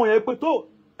bá sọ fáwọn yẹn pé tó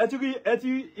ẹ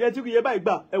ti rí iye báyìí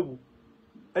gbà ẹ wò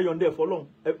ẹ yọ̀ǹda ẹ̀ fọlọ́run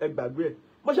ẹ gbàgbé ẹ̀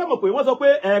mo ṣe mọ̀ pé wọ́n sọ pé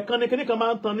ẹ̀ẹ̀kan ni kíní kan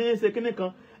máa ń tan ní ṣe kíní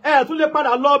kan ẹ tún lè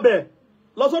padà lọ́bẹ̀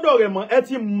lọ́sọ́dọ̀ rẹ̀ mọ́ ẹ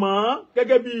ti mọ̀ ọ́n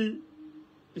gẹ́gẹ́ bí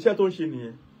iṣẹ́ tó ń ṣe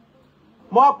nìyẹn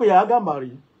mo á pe Yahyah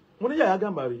Gambari mo ní Yahyah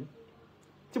Gambari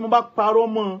tí mo bá parọ́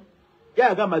mọ́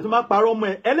Yahyah Gambari tí mo bá parọ́ mọ́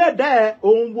ẹ ẹlẹ́dàá ẹ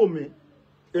òun wò mí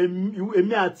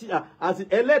èmi àti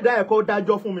ẹlẹ́dàá ẹ kó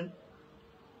dájọ́ fún mi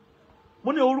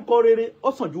mo ní orúkọ rere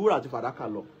ó sàn ju wúrà àti fàdákà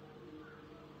lọ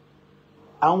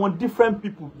àwọn different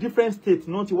people different states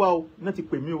náà ti wá o náà ti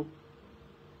pè mí o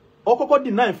ó kọ́kọ́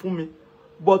deny fún mi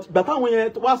but gbà táwọn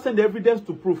yẹn wá send evidence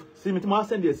to proof sí mi tí mo wá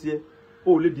send ẹ̀ sí ẹ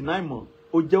o lè deny mọ́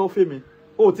o jẹ́ ó fẹ́ mi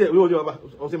o tí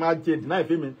o ti máa jẹ deny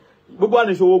fẹ́ mi gbogbo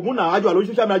àníṣòwò ogun náà àjọ àlóyún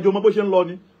social media ọmọ bó ṣe ń lọ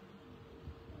ni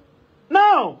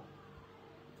now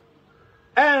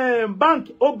bank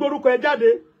ó gbórúkọ ẹ jáde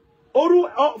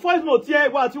voice note tí ẹ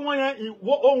wá tí wọ́n yẹn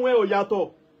ohun ẹ ò yàtọ̀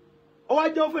ó wá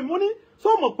jẹ́ ó fẹ́ mi mo ní sọ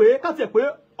mọ̀ pé káti ẹ̀ pé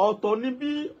ọ̀tọ̀ ni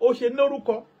bí ó ṣe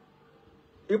lórúkọ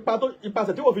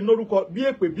ìpasẹ̀ tí wọ́n fi lórúkọ bí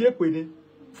èpè ni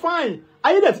fine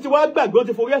ayédè títí wá gbàgbé wọ́n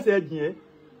ti forí ẹ̀sẹ̀ ẹ̀jìn ẹ̀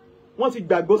wọ́n ti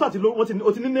gbàgbé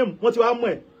ó ti ní name wọ́n ti wá mọ̀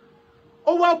ẹ̀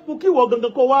ó wá kú kí ìwọ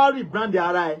gangan kó wá rebrand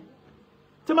ara ẹ̀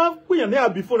tí máa ń pèèyàn ní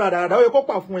àbí fúnra dáadáa ó yẹ kó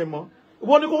pà fún ẹ mọ́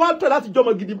ìwọ ni kó wá tẹ̀ láti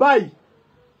jọmọ gidi báyìí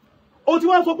ó ti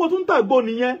wá sọ pé ó tún tàgbó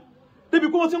nìyẹn débi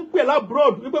kó wọ́n ti ń pè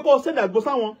lábroad wípé kó send àgbo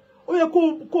sáwọn ó yẹ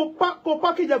kó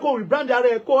package kó rebrand ara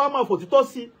ẹ kó wá máa fòtítọ́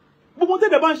sí gbogbo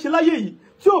tẹ́lẹ̀ bá ń ṣe láyé yìí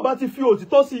tí ò bá ti fi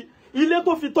òtítọ́ sí ilé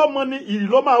tó fi tọ́ mọ ni ìrì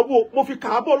ló máa wò mo fi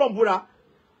kàábọ̀ lọ́nbúra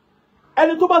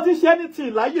ẹni tó bá ti ṣe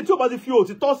anything láyé tí ò bá ti fi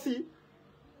òtítọ́ sí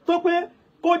tó pé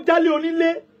kó jálé onílé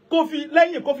kó fi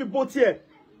lẹ́yìn kó fi bó tiẹ̀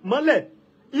mọ́lẹ̀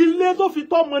ilé tó fi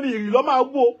tọ́ mọ ni ìrì ló máa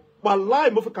wò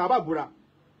wàláì mo fi kàábà búra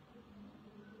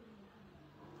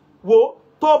wo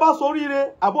tó bá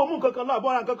soríire àbọ̀ mú nǹkan kan náà àbọ̀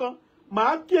ara nǹkan kan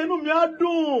màá kí inú mi á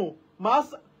dùn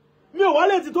mi ò wá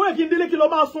lè ti tó yẹ kí n délé kí lọ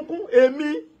máa sunkún èmi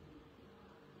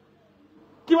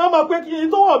kí wọ́n máa pé kí n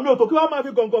tó wọ̀ mi ò tó kí wọ́n máa fi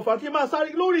gọ̀ǹgọ̀ fà kí n máa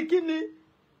sáré lórí kí ni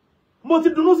mo ti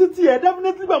dùnnú sí tiẹ̀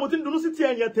definitely gbà mo ti dùnnú sí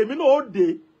tiẹ̀ yẹn tèmi náà ó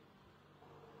dé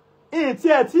ìtì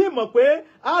ẹ̀ tí mọ̀ pé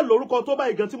á lórúkọ tó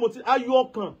báyìí gan tí mo ti ayọ̀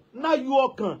ọkàn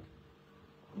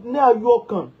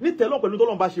ní tẹ́lọ̀ pẹ̀lú tó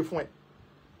lọ́n bá ṣe fún ẹ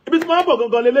ibi tí mo máa bọ̀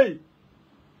gangan lélẹ́yìí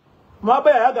mo máa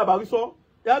bá Yahyah Gambari sọ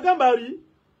Yahyah Gambari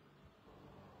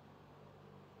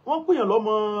wọ́n pèèyàn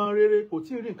lọ́mọ rere kò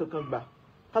tí ì rí nǹkan kan gbà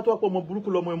ká tó wá pọ̀ ọmọ burúkú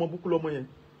lọ́mọ yẹn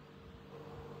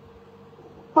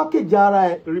pákéjì ara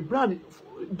ẹ̀ rebrand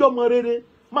jọmọ rere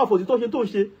máa fòsí tó ṣe tó ń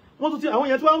ṣe wọ́n tún ti àwọn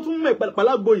yẹn tí wọ́n tún mẹ̀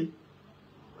pàlágbó yìí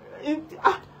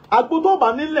àgbo tó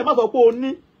bá nílẹ̀ má sọ pé o ní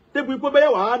débi pé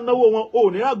bẹ́ẹ̀ wàá náwó wọn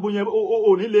ò ní àgbo yẹn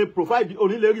ò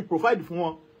ní lè rí provide fún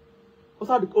wọn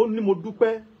ó ní mo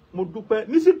dúpẹ́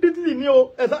ní secretly ní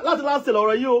o láti láǹṣẹ̀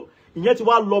lọ́rọ̀ yìí o ìyẹn ti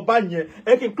wá lọ bá yẹn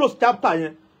ẹ kí n close chapter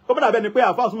yẹn kó bẹ́ẹ̀ dàbẹ́ ni pé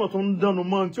àfáà súnmọ̀ tó ń dánu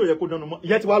mọ́ tí ò yẹ kó dánu mọ́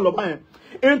ìyẹn ti wá lọ bá yẹn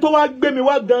èyí tó wá gbé mi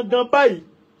wá gangan báyìí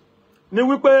ni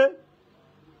wípé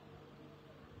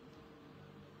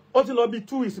ó ti lọ bí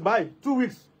 2 weeks báyìí 2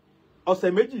 weeks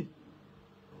ọ̀sẹ̀ méjì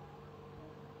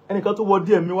ẹnìkan tó wọ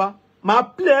díẹ̀ mi wá máa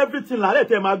play everything lálẹ́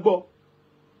tẹ́ máa gbọ́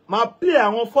máa play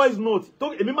àwọn voice note tó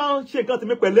èmi máa ń ṣe nǹkan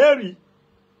tèmi pẹ̀lẹ́rì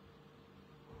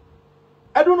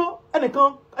ẹdúnú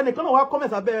ẹnìkan náà wá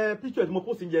comment abẹ́ picture tí mo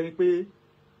post ń jẹrin pé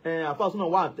àfáàsùn náà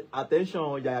wá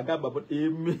attention Yahyah Gambari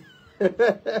èmi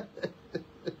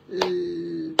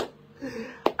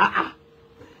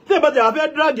tí ìbá ti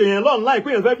àfẹ́ drag èèyàn lọ́n láì pé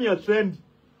èèyàn fẹ́ fi hàn trend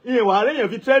ìyẹn wà rẹ̀ èèyàn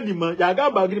fi trend mọ́ Yahyah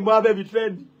Gambari ni mo wá fẹ́ fi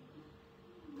trend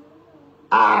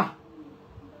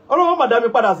Ọlọ́run má dá mi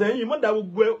padà sẹ́yìn má dá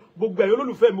gbogbo ẹ̀yin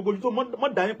olólùfẹ́ mi gojú tó má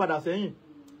dá yín padà sẹ́yìn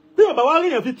tí ó bá wá rí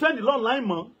yẹn fi trend online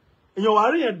mọ́ èèyàn wá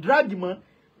rí yẹn drag mọ́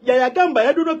Yahyah Gambari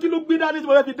yẹn dúró kí ló gbé dání tí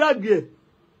mo fẹ́ fi drag ẹ̀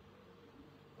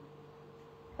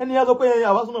ẹni yá sọ pé ẹ̀yin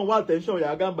àwa súnmọ́ wá attention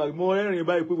Yahyah Gambari mo rẹ́rìn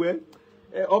báyìí pé wẹ́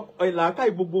ìlàkà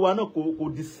gbogbo wa náà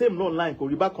kò the same online kò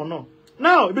rí bákan náà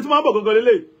now ibi tí mo máa ń bọ̀ gangan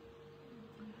lélẹ̀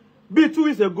bíi 2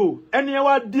 weeks ago ẹni yẹn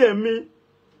wá DM mi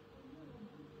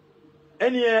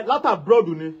ẹni yẹn látà broad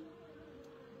ni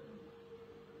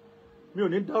mi ò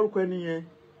ní dárúkọ ẹni yẹn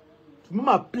mo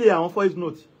máa play àwọn voice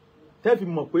note tẹ́ fi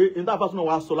mọ̀ pé interface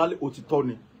wa sọ lálẹ́ òtítọ́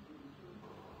ni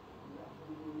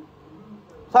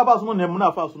sábà súnmọ́ ni ẹ̀mú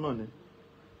náà fà súnmọ́ ni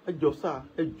ẹjọ́ sáà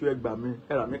ẹjọ́ ẹgbà mi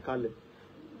ẹ̀rà mi kalẹ̀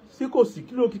sí kò sí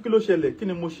kí ló ṣẹlẹ̀ kí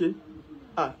ni mo ṣe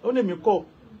ó ní mi kọ́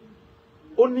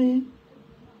ó ní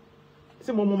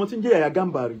sí mo tí ń jẹ́ Yahyah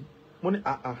Gambari mo ní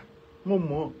mo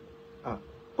mọ̀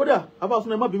kódà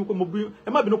abáṣúná ẹ má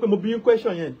bínú pé mo bí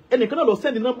question yẹn ẹnìkan náà lọ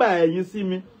send nọ́mbà ẹ̀yin sí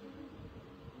mi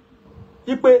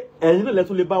ipe ẹ̀yin náà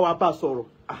lẹ́tún lè bá wa bá sọ̀rọ̀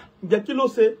ǹjẹ́ kí ló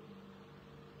ṣe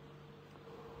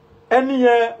ẹni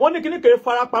yẹn wọ́n ní kíní kèé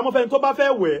fara pamọ́ fẹ́ni tó bá fẹ́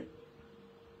wẹ̀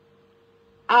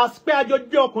àspẹ́ àjọ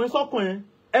jẹ́ ọkùnrin sọ́kùnrin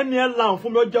ẹni yẹn là ń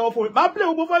fún mi ó jẹ́wọ́ fún mi máa play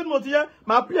gbogbo voice note yẹn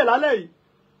máa play lálẹ́ yìí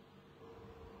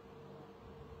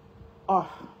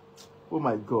oh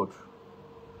my god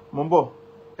mo ń bọ̀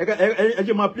ẹ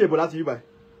jẹ́ máa play bọ̀ láti yí báyìí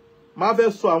máa fẹ́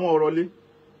sọ àwọn ọ̀rọ̀ lé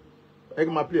ẹ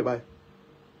jẹ́ máa play báyìí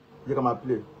jẹ́ ká máa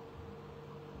play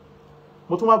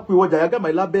mo tún wá pè wọ Yahyah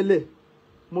Gambari lábẹ́lẹ̀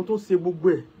mo tún ṣe gbogbo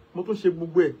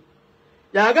ẹ̀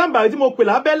Yahyah Gambari tí mo pè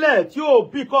lábẹ́lẹ̀ tí ó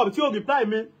pick up tí ó reply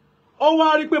mi ó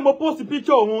wá rí pé mo post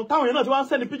picture òun táwọn èèyàn náà ti wá ń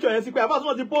send picture yẹn sí pé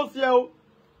àbáṣọ́ ti post yẹ o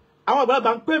àwọn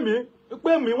àgbàlagbà ń pè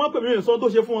mí wọ́n pè mí ìsọ́ tó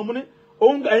ṣe fún wọn mo ní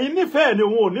òun ẹ̀yin nífẹ̀ẹ́ ni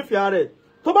òun ò nífẹ̀ẹ́ rẹ̀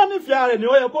tó bá nífẹ̀ẹ́ rẹ̀ ni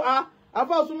ó yẹ kó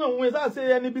àfáàsúnà òun ìsá ṣe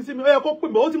ẹni bí sí mi ó yẹ kó pè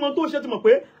mí ó ti mọ tó ṣe ti mọ̀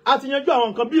pé a ti yanjú àwọn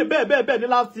nǹkan bíi bẹ́ẹ̀ ní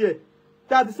last year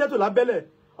tí a ti settle lábẹ́lẹ̀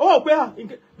ó wò pé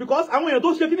because àwọn èèyàn tó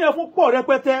ṣe kí ni ẹ fún pọ̀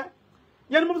rẹpẹtẹ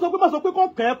yẹn ni mo sọ pé má sọ pé kọ́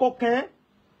kàn ẹ́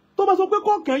tó bá sọ pé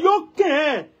kọ́ kàn ẹ́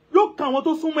yóò kàn àwọn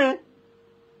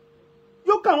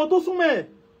tó súnmọ́ ẹ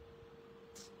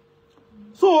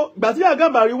so ìgbà tí Yahyah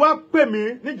Gambari wá pè mí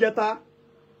níjẹta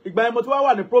ìgbà yẹn mo ti wá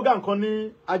wà ní program kan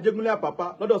ní Ajégúnlé Àpápá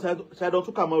lọ́dọ̀ Ṣàìdọ̀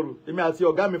tún Kàmọ́rù èmi àti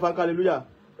ọ̀gá mi Frank Hallelujah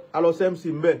alọ́sẹ̀ MC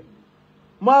ń bẹ̀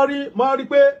mo rí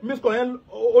pé miss kan yẹn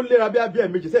ó léra bí abíyẹ̀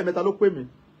méjì sẹ́yìn mẹ́ta ló pè mí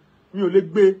mi ò lè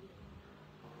gbé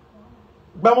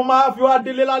gba mo máa fi wá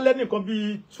délé lálẹ́ nìkan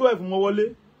bíi 12 mo wọlé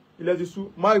ilẹ̀ ti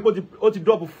sú mo rí pé ó ti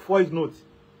drop voice note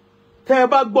tẹ́ ẹ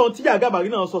bá gbọ́n tí Yahyah Gambari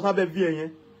náà sọ sábẹ́ bí ẹ̀yẹn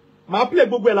màá play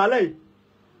gbogbo ẹ̀ lálẹ́ yìí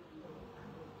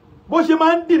bó ṣe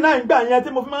máa ń deny ìgbà yẹn tí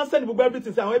mo fi máa ń send gbogbo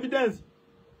everything sí àwọn evidence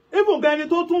even gan ẹni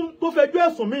tó fẹjọ́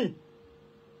ẹ̀sùn mi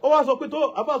ó wá sọ pé tó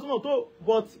àfàsúnà tó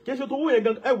but kì í ṣe tó wú yẹn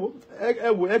gan ẹ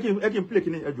wò ẹ kí n play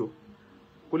kíní ẹ jọ̀ọ́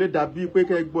kò lè dàbí pé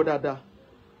kẹ́ ẹ gbọ́ dáadáa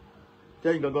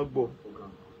kẹ́yìn gangan gbọ́.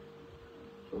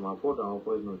 máa pọ̀ àwọn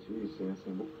voice note yìí sí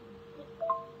ẹsẹ̀ bó.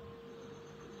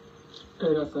 ẹ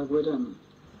ra sàgbọ́dà mi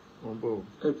mo ń bọ̀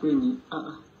ẹ pè ní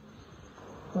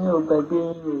mi ò gbàgbé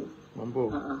yín o mo ń bọ̀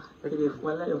èrè fún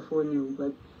aláyọ̀fọ́ ni ò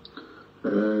gbàgbé.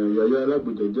 Yahyah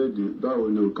alágbèdè jáde báwo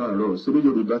ni o káàárọ̀ síbí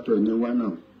Yorùbá tó ẹ̀ ní wá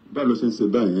náà báwo ló ṣe ń ṣe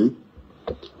báyìí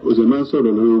o sì máa ń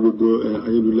sọ̀rọ̀ lórí gbogbo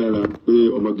ayélujára pé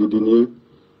ọmọ gidi ni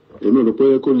èmi rò pé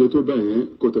kó lè tó báyìí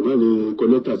kó tẹ̀ má lè kọ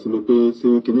lẹ́tà sí mi pé ṣé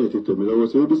kíní ẹ̀ ti tẹ̀ mí lọ́wọ́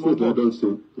ṣé business ládọ́ ń ṣe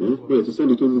pé ẹ̀ ti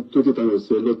sẹ́ni tó ti tayọ̀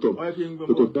sí ẹ lọ́tọ̀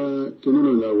pé kò tá kíní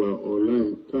náà la wà online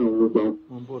káwọn gbogbo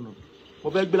àwọn. mo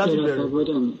fẹ́ gbé láti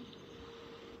bẹ̀rẹ̀.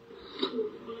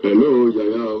 Hello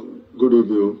Yahyah good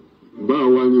evening báwo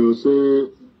wá ni o ṣé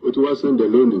o ti wá sẹ́ndẹ̀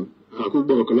lónìí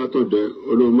àkúgbọ̀ ọ̀kan látọ̀dẹ̀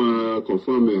olóò máa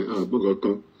confirm ẹ̀ àgbọ̀gàn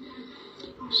kan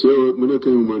ṣé mo ní kí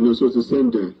n mọ̀ ní oṣù ti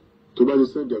sẹ́ndẹ̀ tó bá ti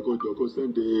sẹ́ndẹ̀ kó jọ kó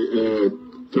sẹ́ndẹ̀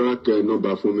track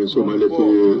number fún mi so máa lè fi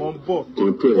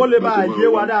control ó lè bá àyè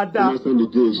wa dáadáa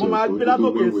mo máa gbé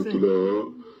látòkè sí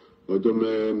ọjọ́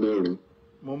mẹ́rin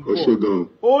ó ṣe gan-an.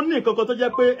 ó ní nǹkan kan tó jẹ́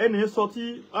pé ẹnì sọ tí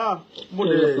mo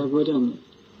lè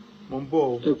mo ń bọ̀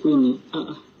ẹ pè ní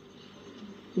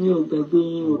mi ò gbàgbé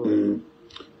yín o.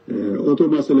 ohun tó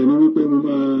máa ṣẹlẹ̀ ní wípé mo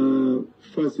máa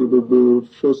fàṣẹ gbogbo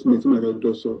first mate máa fẹ́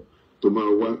dọ́sọ tó máa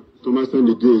wá tó máa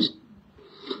sẹ́ndì díẹ̀.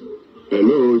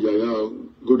 Hello Yahyah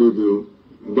good evening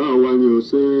báwo wá ni o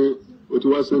ṣé o ti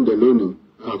wá sẹ́ndẹ̀ lónìí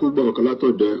àkúgbọ̀ ọ̀kan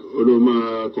látọ̀dẹ̀ olóò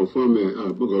máa confirm ẹ̀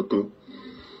àgbọ̀gàn kan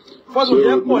fọ́ọ̀tù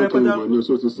jẹ́ pọ̀ rẹpẹtẹ mo ní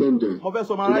oṣù ti sẹ́ndẹ̀ mo fẹ́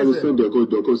sọ máa tó bá ti ráìsẹ̀ sẹ́ndẹ̀ kó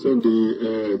jọ kó sẹ́ndì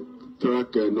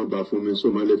track number fún mi so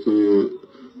máa lè fi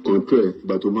control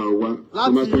ìgbà tó máa wá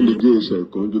tó máa sẹ́ndì díẹ̀ ìṣẹ̀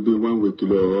kan ju bí 1 week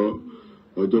lọ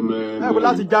ọjọ́ mẹ́rin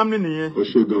láti Germany nìyẹn. ó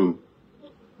ṣe gan-an.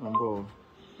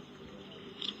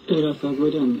 ẹ ra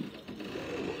sàgbọ́dà mi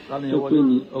ẹ pè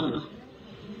ní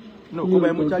No, kó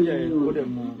bá mú charger ẹ̀ kó dẹ̀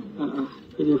mú.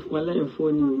 Èdè fún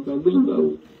aláìfọ́ ni ìgbàgbé ìgbà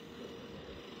wo.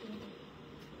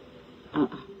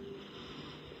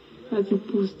 Láti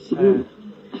post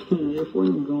ẹ̀fọ́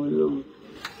nìkan ọlọ́run.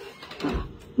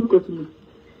 Nǹkan tí mo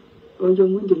ọjọ́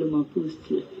Monday ló máa post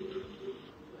ẹ̀.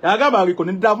 Yàyà Gambari kò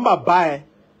ní dá fún bàbá ẹ̀.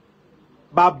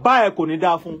 Bàbá ẹ̀ kò ní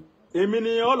dá fún. Èmi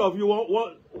ni all of you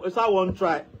one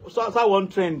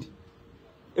trend.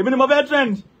 Èmi ni mo fẹ́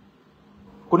trend.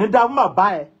 Kò ní dá fún bàbá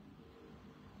ẹ̀.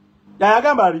 Yahyah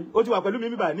Gambari ó ti wà pẹ̀lú mi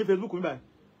mi báyìí ní Facebook mi báyìí.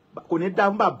 Kò ní dá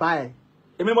fún bàbá ẹ̀.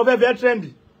 Èmi ni mo fẹ́ trend.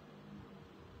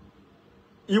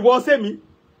 Ìwọ sẹ́mi.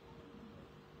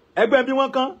 Ẹgbẹ́ bí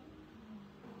wọ́n kán.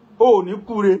 Ó ní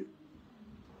kúre.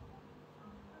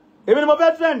 Èmi ni mo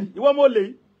fẹ́ trend. Ìwọ mo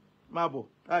lè. Máa bọ̀.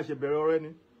 Á ṣe bẹ̀rẹ̀ ọ̀rẹ́ ni.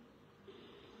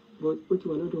 But ó ti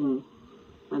wà lọ́dọ̀ wọn.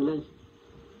 Wàláì.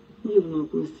 Ní ìlú máa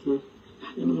post ẹ̀.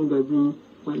 Ẹni mo gbàgbé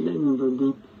wàláì mo gbàgbé.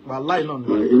 Wàláì náà ni.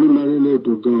 Èmi máa rí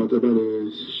lẹ́ẹ̀dùn gan-an tẹ́ bá lè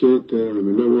ṣe tẹ ràn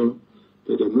mí lọ́wọ́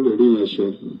tẹ̀dẹ̀ mú lè rí yẹn ṣe.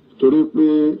 Torí pé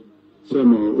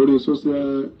sẹ́mọ̀ orí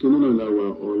social kìíní náà la wà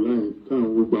online káwọn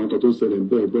gbogbo àwọn kan tó ṣẹlẹ̀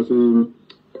bẹ́ẹ̀ gbọ́ sí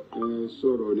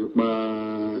sọ̀rọ̀ nípa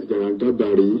Yahyah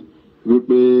Gambari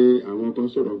wípé àwọn kan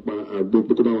sọ̀rọ̀ pa àgbo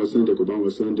pé kó bá wọn sẹ́ndẹ̀ kó bá wọn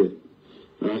sẹ́ndẹ̀.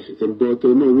 Ẹ̀bọ̀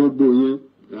tẹ̀lé owó gbò yẹn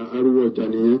arúgbó ọjà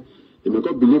nìyẹn. Èmi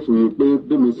kọ́ bìlífù yìí pé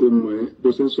bí mi ṣe mọ̀ ẹ́ bó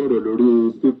ṣe ń sọ̀rọ̀ lórí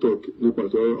TikTok nípa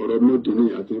ọ̀rọ̀ mọ́dínì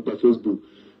àti nípa Facebook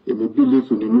èmi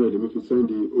bìlífù nínú ẹ̀ lèmi fi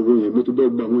sẹ́ndì owó yẹn mo tún bẹ́ẹ̀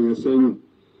gba àwọn yẹn sẹ́yìn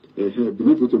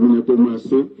bìlífù tèmi ni pé máa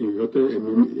ṣe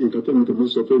nǹkan tẹ̀mí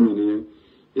sọ fún mi nìyẹn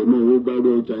èmi owó gbárò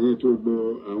ọjà yẹn tó gbọ́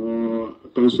àwọn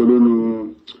kan sọ lónú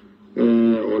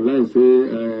online ṣe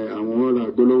àwọn ọ̀rọ̀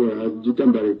àgbélọ́wọ́ Yahyah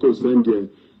Gambari kò sẹ́ndì ẹ̀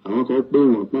àwọn kan pé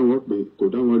wọ́n páwọn pé kò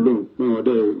dá wọn lóhùn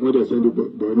páwọn dẹ̀ sẹ́ndì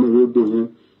bọ̀ ní owó gbò yẹn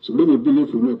ṣùgbọ́n mi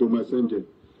bílífù náà tó máa sẹ́ndẹ̀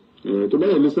tó bá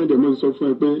yẹ ní sẹ́ndẹ̀ mo sọ fún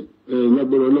ẹ pé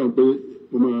lágbára Ọlọ́run pé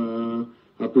mo máa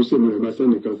appreciate mo rẹ̀ máa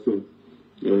sẹ́ndì kan sí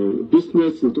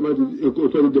business tó bá ti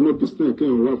fẹ́ di mọ́ business kí n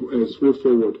wá straight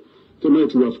forward tó máa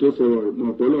ti wà straight forward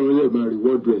mọ̀ pọ̀ Ọlọ́run yẹ máa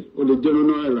reward rẹ̀ ó lè jẹ́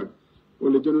nínú àìrà ó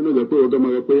lè jẹ́ nínú ìjà pé ọ̀gá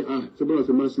máa rẹ pé ṣé bọ́lá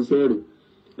ṣe máa ṣiṣẹ́ rẹ̀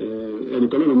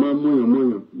ẹnìkan náà máa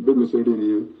mọ̀yàn bí mi ṣe rí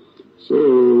nìyẹn so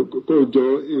kó jọ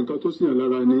nǹkan tó sì yàn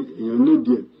lára ni èèyàn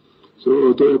nídìí ẹ̀ so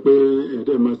tó yẹ pé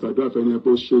ẹ̀ẹ́dẹ́ máa ṣàdúrà fẹ́ni ẹ̀ pé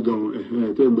ó ṣe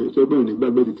gan-an tó gbọ́n ní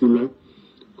gbàgbé ti ńlá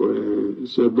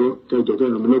ṣe gbọ́ kẹjọ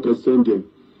kẹrin mi lọ́kẹ́ sẹ́ndì ẹ̀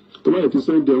tó bá yẹ ti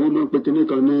sẹ́ndì ẹ̀ wọ́n máa ń pe kinní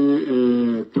kan ní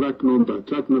track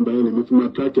number yẹn lèmi fi máa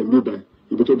track ẹ̀ níbà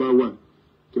ibi tó bá wà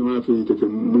kí wọ́n á fi tètè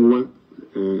mú wá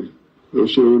lọ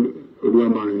ṣe olúwa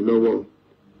máa rìn lọ́wọ́.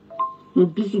 Mo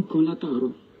bísí kan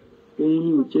látàárọ̀ òun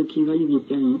ni ò jẹ́ kí n ráyè lè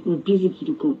gbà yẹn mo bísí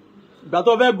gidi kan. Ìgbà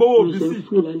tó fẹ́ gbówó bísí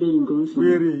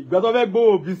wèrè ìgbà tó fẹ́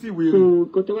gbówó bísí wèrè.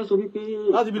 Kò tẹ́ wá sọ wípé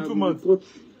láti bí 2 months.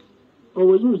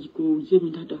 Ọ̀rọ̀ yóò kò yé mi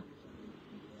dáadáa.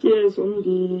 Kí ẹ sọ mí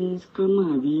di scammer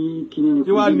àbí kìnìún.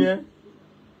 Kí wàá ní ẹ?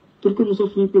 Torí pé mo sọ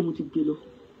fún yín pé mo ti gbé lọ.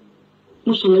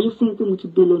 Mo ṣàlàyé fún yín pé mo ti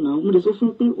gbé lọ náà. Mo lè sọ fún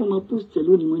yín pé wọ́n máa post ẹ̀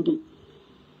lónìí Monday.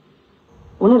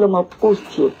 Wọ́n ní lọ máa post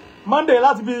ẹ̀. Monday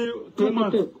láti bí 2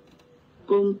 months.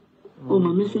 Ọmọ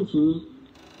mẹ́sẹ̀jì yín.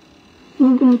 Mo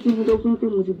gbé mo ti gbé lọ fún pé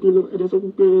mo ti gbé lọ ẹ̀dẹ̀ sọ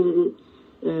fún pé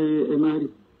ẹ máa rí.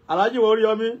 Alhaji wo orí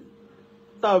ọmí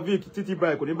Taofik títí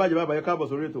báyìí kò ní bàjẹ́ bàbá yẹn káàbọ̀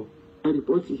sórí ètò.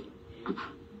 Rìpọ́tì.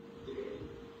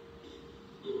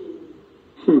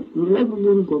 Mo lágbègbè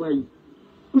orúkọ báyìí.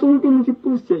 Mo sọ pé mo ti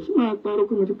post ẹ̀ ṣé máa parọ́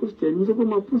pé mo ti post ẹ̀ mo sọ pé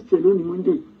mo post ẹ̀ lónìí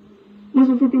Monday. Mo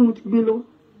sọ pé mo ti gbé lọ.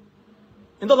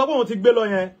 Nítorí sọ pé mo ti gbé lọ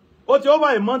yẹn ó ti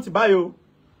over a month báyìí o.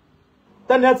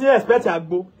 Tẹ́ni ẹ ti expect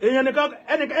àgbo.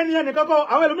 Ẹnìkan kọ́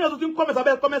àwọn ẹlòmíràn tó ti ń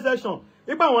comment section.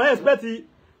 Ipa àwọn expect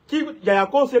kí Yahyah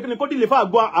kó ṣe kíni kó deliver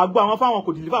àgbo àwọn fáwọn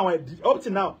kò deliver àwọn up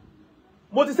till now.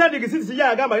 Mo ti send receipt sí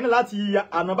Yahyah Gambari náà láti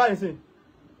àná báyìí sìn.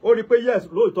 Ó rí pé yes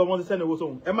lóòótọ́ wọ́n ti send owó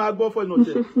sóhun. Ẹ máa gbọ́ fọ́ inú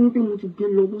tiẹ̀. Mo sọ fún pé mo ti gbé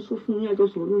lọ. Mo sọ fún yín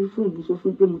àjọsọ lórí fóònù. Mo sọ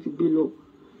fún pé mo ti gbé lọ.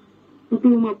 Mo pé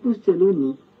mo máa post ẹ̀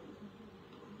lónìí.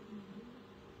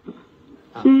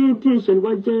 Ṣé bí ìṣẹ̀lẹ̀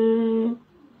wá jẹ́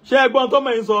ṣé ẹgbọ́n tó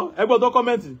mẹ́yìn sọ ẹgbọ́n tó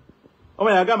kọ́mẹ́ǹtì ọmọ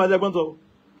Yahyah Gambari ẹgbọ́n tó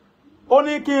ó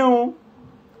ní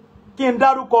kí n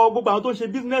dárúkọ gbogbo àwọn tó ń ṣe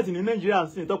bísínẹ́sì ní Nàìjíríà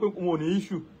sí tó pé wọn ò ní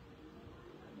issue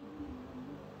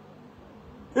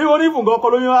ìwọ ní ìfùngàn ọkọ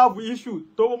lóyún have issue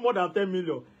tó more than 10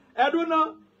 million ẹdún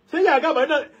náà ṣé Yahyah Gambari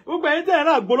náà gbogbo ẹ̀yin tẹ̀yìn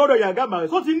náà gbó lọ́dọ̀ Yahyah Gambari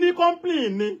tó ti ní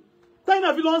complain ni tẹ̀yìn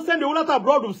náà fi lọ ń send owó látà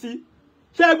abroad sí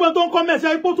ṣé ẹgbọ́n tó ń kọ́mẹ̀ntì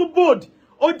ṣé ipò tún bold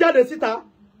ó jáde síta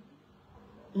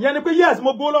ìyẹn ni pé yes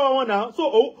mo gbó lọ́wọ́ wọn náà so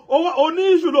o ní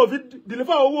issue ló fi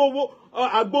deliver owó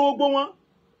àgbo gbogbo wọn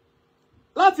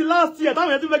láti last year táwọn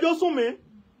yẹn ti fẹjọ́ sùn mí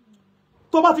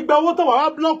tó bá ti gba owó tán wàá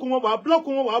block wọn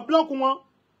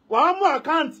wàá mú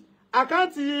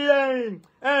àkáǹtì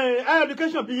higher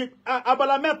education bíi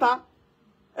abala mẹ́ta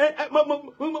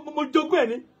mo jogún ẹ̀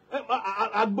ní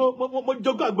àgbo mo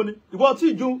jogún àgbo ni ìwọ tí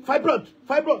ju fibroid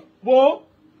wo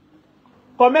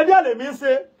comedian lèmi ń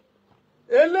ṣe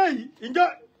eléyìí ìjọ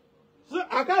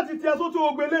àkáǹtì tí ẹ tó tó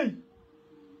gbogbo eléyìí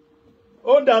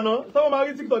ó ń dáná sọ́wọ́n máa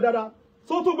rí TikTok dáadáa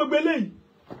tó tó gbogbo eléyìí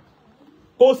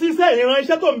kò sí iṣẹ́ ìran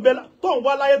iṣẹ́ tó ń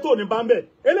wá láyé tó ní bá ń bẹ̀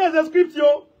eléyìí ṣe script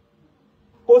o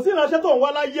kò sí ìránṣẹ́ tó ń wá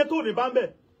láyé tó ní bá ń bẹ̀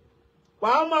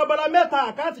wàá mú abala mẹ́ta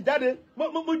àkáǹtì jáde mo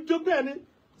jogún ẹ̀ ní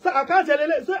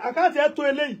àkáǹtì ẹ̀ tó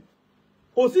eléyìí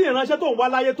kò sí ìránṣẹ́ tó ń wá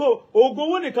láyé tó oògùn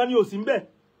owó nìkan ni ò sí ń bẹ̀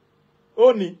ó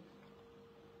ní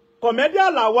kọ̀mẹ́díà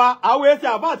làwa àwọn èsì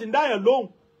àfáà ti ń dáyàn lóhùn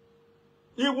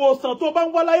ìwòsàn tó bá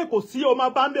ń wá láyé kò sí o máa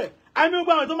bá ń bẹ̀ àmì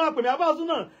gbogbo àwọn tó máa pè mí àfáà sún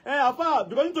náà àfáà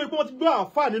bìkọ́ nítorí pé wọ́n ti gbọ́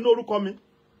àfáà nínú orúkọ mi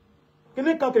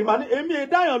kíní kan kìí máa ní èmi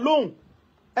ìdáyàn lóhùn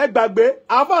ẹ gbàgbé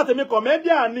àfáà tèmi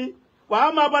kọ̀mẹ́díà ni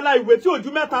wàá máa bala ìwé tí ojú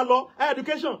mẹ́ta lọ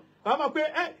education wàá máa pé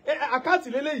àkáǹtì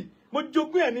lélẹ́yìí mo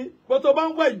jogún ẹ̀ ní bó tó bá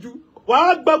ń wá ìjú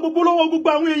wàá gba gbogbo lọ́wọ́ gbogbo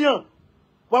àwọn èèyàn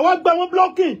wàá gba wọn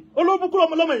blocking olóbùkún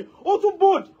ọmọlọ́mọ yìí ó tún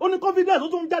bold ó ní confidence ó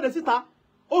tún jáde síta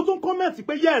ó tún comment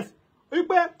pé yes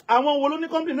wípé àwọn wo ló ní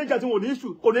company Nigeria tí wọn ò ní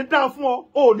issue kò ní dáa fún ọ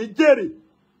ò ní jèrè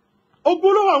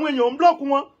ogun lọ́wọ́ àwọn èèyàn ń block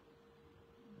wọn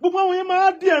gbogbo àwọn èèyàn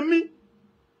máa díẹ̀ mí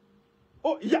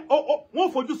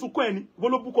wọ́n fojú sunkún ẹ̀ ní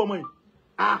olóbùkún ọmọ yìí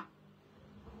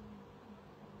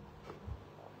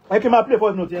ẹ kí n máa play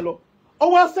voice note yẹn lọ ó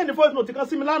wá send voice note kan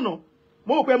sí mi lánàá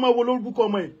mo rò pé ẹ máa wo olóbùkún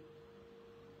ọmọ yìí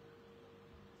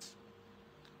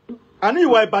àní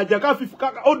ìwà ìbàjẹ́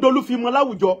ó dolú fi mọ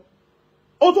láwùjọ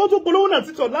ó tún polówó náà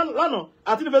títọ̀ lánàá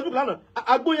àti ní Facebook lánàá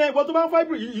àgbo yẹn ìwọ tó bá ń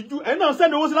fáìbù ìjú ẹni náà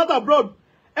send owó sí láti abroad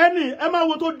ẹni ẹ máa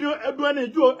wo tó dùn ẹni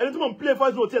ìjú o ẹni tí mò ń play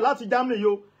voice note yẹn láti Germany yìí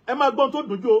o ẹ máa gbọ́n tó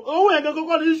dùn jù o owó yẹn gangan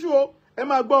kọ́ ní issue o ẹ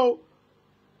máa gbọ́ o.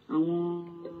 àwọn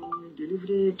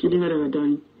delivery kìíní dáadáa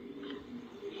ni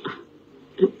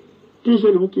kí ṣe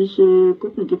lòun kì í ṣe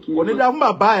kókùn kékeré. kò ní dá fún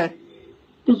bàbá ẹ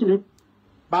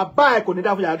bàbá ẹ kò ní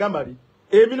dá fún Yahyah Gambari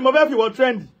èmi ni mo fẹ́ fi wọ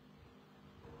trend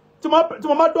tí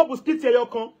mo bá dọ́pù skit ẹyọ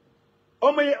kan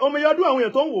ọmọ yẹn ọdún àwọn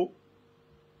èèyàn tó ń wò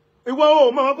ìwọ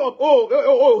o mọ ọkọ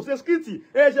o ṣe skit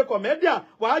ṣe kọmẹdíà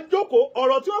wàá jókòó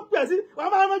ọ̀rọ̀ tí wọ́n pè sí wàá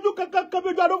máa ránjú kankan bí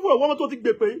ojú adófòrò wọn tó ti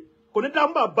gbè pé kò ní dá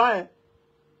fún bàbá ẹ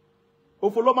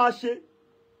òfò ló máa ṣe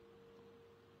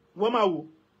wọ́n máa wò.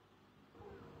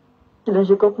 kí ló ń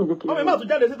ṣe kọ́kùn kékeré. ọmọ yẹn máa tún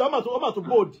jáde síta ọmọ tún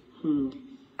bold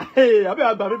àbí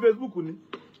àgbà mi Facebook ni.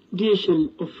 DHL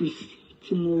office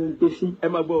tí mo gbé sí. ẹ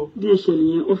máa gbọ́. DHL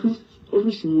yẹn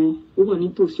ọ́fíìsì wọn ó wà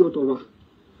nítòsí ọ̀dọ̀ wa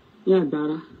ní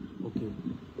Àgbàrá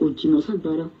kò jìnnà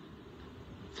sàgbàrá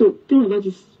so téèyàn bá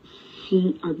ti fi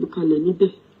àgbékalẹ̀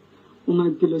níbẹ̀ wọ́n máa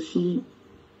gbé lọ sí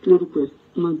lórúkọ ẹ̀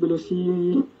wọ́n máa gbé lọ sí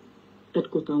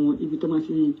headquarter wọn ibi tó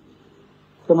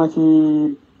máa ti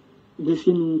gbé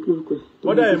sínú lórúkọ ẹ̀.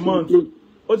 wọ́n dá ẹ̀ mọ́ǹtì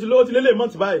ó ti lélẹ̀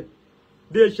mọ́ǹtì báyìí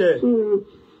DHL.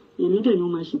 èmi dẹ̀ ni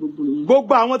wọ́n máa ṣe gbogbo yẹn.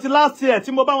 gbogbo àwọn ti last year tí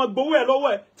mo bá wọn gbowó ẹ̀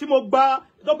lọ́wọ́ ẹ̀ tí mo gba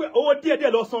dọ́pẹ́ owó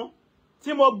díẹ̀díẹ̀ lọ san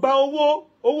tí mo gba owó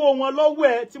wọn lọ́wọ́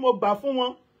ẹ̀ tí mo gbà fún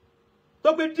wọn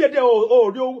dọ́pẹ́ díẹ̀díẹ̀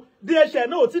ò rí owó DHL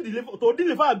náà ò tí tó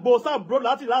deliver àgbo sáàbùrò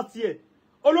láti last year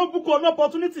olóbùkún ọ̀nà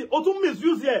opportunity ó tún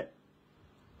misuse ẹ̀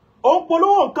òun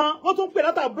polówó nǹkan wọ́n tún pè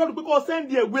láti abroad pé kó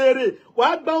send ẹ̀ wéèrè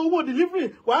wàá gba owó delivery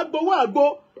wàá gba owó àgbo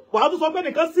wàá tún sọ pé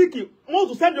nìkan síìkì wọ́n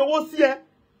tún send owó sí ẹ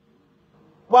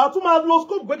wàá tún máa lo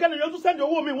scope pé kẹ́ni yóò tún send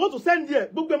owó mi wọ́n tún send ẹ̀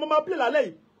gbogbo ẹ̀ mo máa play lálẹ́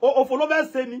yìí òfò ló fẹ́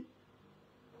ṣe ni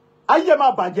ayé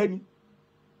máa bàjẹ́ ni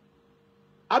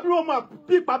àbí wọ́n máa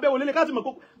bí ìpàbẹ́ wọlé lé káàtì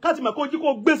mọ̀ kó jí kó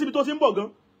gbé síbi tó ti ń bọ̀ gan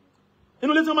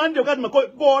inú ilé tí wọ́n máa ń dè káàtì mọ̀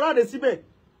kó ọ̀rá rẹ̀ síbẹ̀.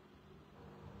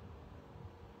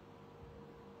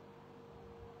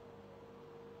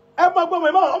 ẹ máa gbọ́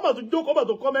ọmọ tó jókòó ọmọ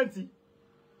tó kọ́mẹ́ǹtì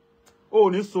ó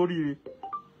ní sóríire.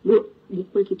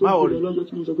 báwo rí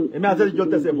èmi àti ẹjọ́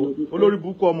tẹ̀sẹ̀ bọ̀ olórí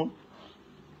burúkú ọmọ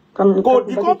kò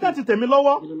di kọ́ńtẹ̀tì tèmi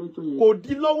lọ́wọ́ kò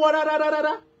di lọ́wọ́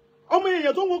rárá ọmọ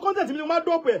èèyàn tó ń wo kọ́ńtẹ̀tì mi ni wọ́n máa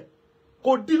dọ̀pẹ̀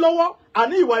kò di lọ́wọ́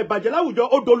àní ìwà ìbàjẹ́ láwùjọ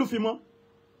ó dolú fi mọ́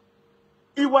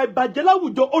ìwà ìbàjẹ́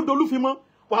láwùjọ ó dolú fi mọ́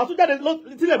wàá tún jáde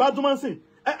tílẹ̀ bá tún máa ń sìn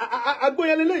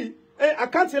agbóyan lélẹ́yìí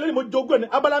àkáǹtì eléyìí mo jogún ẹ̀ ní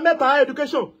abala mẹ́ta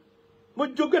education mo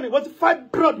jogún ẹ̀ ní wọ́n ti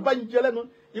fibroid bá yín jẹ lẹ́nu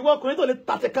ìwọ ọkùnrin tó lè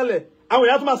tàtẹ̀ kalẹ̀ àwọn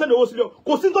èèyàn tó máa sẹ́ni owó sílẹ̀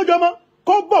kò sí tọ́jú ọmọ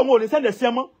kó bọ̀ wọn ò ní sẹ́ni ẹ̀sìn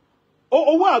ọmọ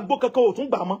owó àgbo kankan ò tún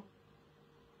gbà mọ́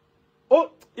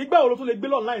ìgbà wo ló tún lè gbé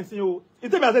online sí o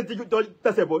ìtẹ́mi àti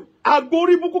tẹ̀sẹ̀ bọ̀ àgbo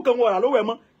orí búkú kan wọ̀ rà lówó ẹ̀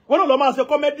mọ́ wọn náà lọ máa ṣe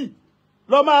kọ́mẹ́dì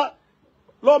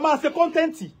lọ máa ṣe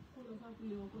kọ́ńtẹ́ǹtì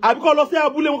àbí kọ́ lọ sí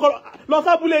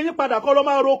abúlé yín padà kọ́ lọ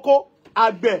máa roko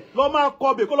àgbẹ̀ lọ máa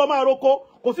kọbè kó lọ máa roko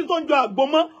kò sí tó ń jọ àgbo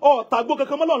mọ́ tàgbo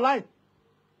kankan mọ́ online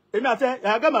èmi àti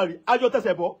Yahyah Gambari àjọ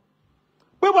tẹ̀sẹ̀ bọ̀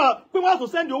pé wọ́n á tún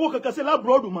sẹ́ndì owó kankan sí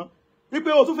lábúròdù mọ́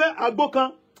wípé o tún fẹ́ àgbo kan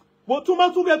mo tún máa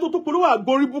tún fẹ́ tó tún polówó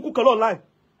àgbo orí búkú kan online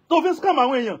tó fi scam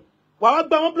àwọn èèyàn wà wá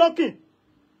gba wọn blocking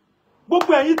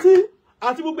gbogbo ẹ̀yin tí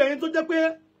àti gbogbo ẹ̀yin tó jẹ́ pé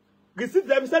receipt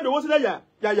ẹ fi send owó sílẹ̀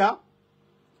Yàyà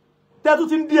tẹ́tù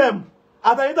ti ń DM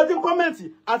àtẹ̀yin tó ti ń kọ́mẹ̀ntì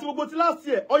àti gbogbo ti last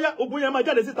year ọ̀yá ogun yẹn máa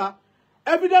jáde síta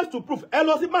evidence to proof ẹ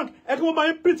lọ sí bank ẹ kí wọ́n máa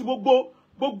ń print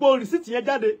gbogbo receipt yẹn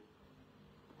jáde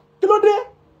kí ló dé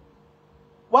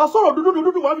wàá sọ̀rọ̀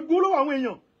dúdú wàá fi gbówó lọ́wọ́ àwọn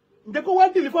èèyàn ǹjẹ́ kó wá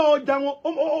dìlì fún ọjà wọn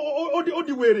ó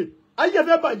di wèrè ayé ẹ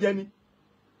fẹ́ bàjẹ́ ni.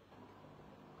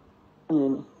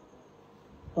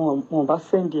 wọn bá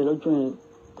sẹ́ndì ẹ lọ́jọ́ yẹn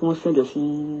kí wọ́n sẹ́ndì ẹ sí.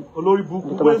 olórí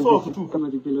burúkú pé sọ̀rọ̀ tútù. kí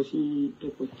wọ́n ti gbé lọ sí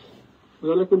airport.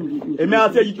 èmi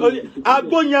àti èyí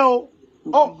agbó yẹn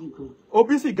o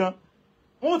òbí sì gan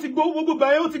wọ́n ti gbowó gbogbo gbà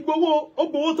yẹn ó ti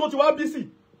gbowó tó ti wá bí sì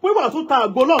pé wàá tún ta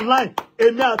àgbo online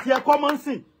èmi àti ẹ common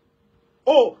sin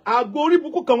o àgbo orí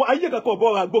burúkú kan ayé kankan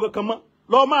ọ̀bọ̀ àgbo kankan mọ́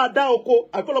lọ́ọ́ máa dá oko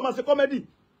àbí lọ́ọ́ máa ṣe kọ́mẹ́dì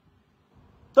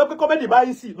tó pé kọ́mẹ́dì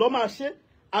báyìí sì lọ́ọ́ máa ṣe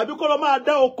àbí kọ́ lọ́ọ́ máa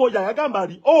dá oko Yàyà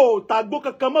Gambari o tàgbó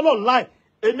kankan mọ́ online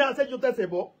èmi àti ẹjọ́ tẹ̀sẹ̀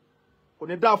bọ́ kò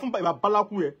ní dáa fún bàbá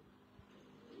bálákú yẹn.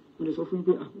 mo lè sọ fún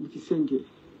pé mo ti sẹ́ǹdì ẹ̀.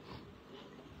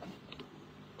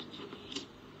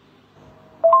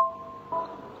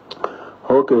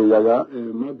 ok Yàyà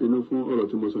má bínú fún ọ̀rọ̀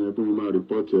tí mo sọ yẹn pé mo máa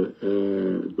report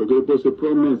gbẹgbẹ bó ṣe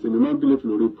promise èmi máa ń believe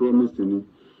lórí promise ni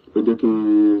ló jẹ́ kí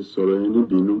n sọ̀rọ̀ yẹn ní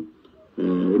bínú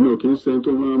èmi ò kí ń sẹ́ni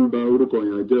tó máa ń ba orúkọ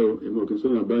yẹn jẹ́ o èmi ò kí ń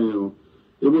sẹ́yìn àbá yẹn o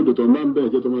ibùdó tó máa ń bẹ̀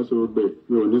jẹ́ tó máa ń sọ gbẹ̀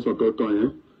mi ò ní sọ kankan yẹn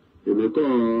èmi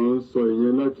kàn ń sọ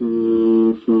ìyẹn láti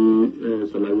fi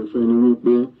ṣàlàyé fún ẹni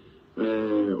wípé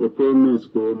o promise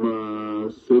kó máa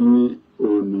ṣe ní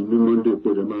òní ní Monday kó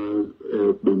dẹ̀ máa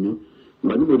pè mí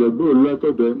gbàdí mo dẹ̀ gbóòrò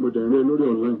látọ̀dọ̀ mo dẹ̀ rí lórí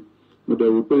online mo dẹ̀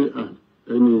wò pé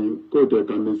ẹni kó dẹ̀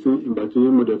kà mí sí ìgbà tí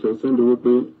mo dẹ̀ fẹ́ sẹ́ndì owó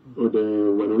pé o dẹ̀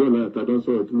wà lórí ọ̀la àtàdán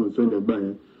sọ̀rọ̀ tí mo sẹ́ndì gbà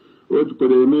yẹn ó kò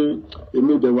dẹ̀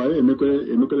èmi dẹ̀ wáyé èmi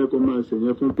kọ́lẹ́ kó máa ṣe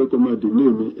yẹn fún pé kó máa dìlé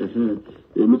mi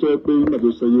èmi tó yẹ pé nígbà tó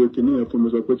sọ iye kìíní yẹn fún mi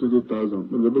sọ pé 20,000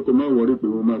 mo sọ pé kó má wọrí pé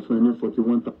mo máa fún ẹ ní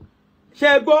 41,000. ṣe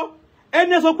é gbọ́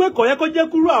ẹni sọ pé kọ̀yẹ́ kó jẹ́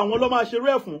kúrò àwọn ló máa ṣerú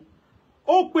ẹ̀ fún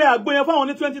ó pe àgbo yẹn fáwọn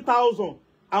ní 20,000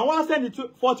 àwọn á sẹ́ni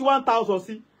 41,000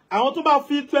 sí àwọn tó bá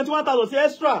fi 21,000 sí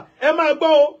extra ẹ máa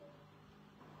gbọ́ o.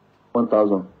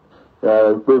 1,000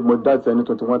 pé mo dá tẹ ní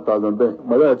 21,000 bẹ́ẹ̀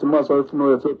mọ̀lẹ́ tí mo sọ fún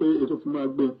mi sọ pé ètò fún máa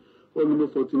gbé ó ní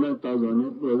 49,000 ní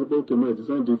mo rẹ̀ pé òkè mọ́ ẹ̀ ti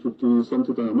sẹ́ndì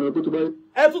 50-something mo rẹ̀ pé tó bá.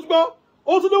 ẹ tún gbọ́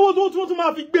ó tún lówó tó tún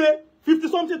máa fi gbé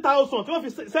 50-something thousand tí wọ́n fi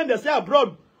sẹ́ndì sí abroad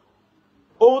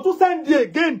òun tún sẹ́ndì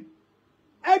again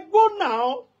ẹ gbọ́ náà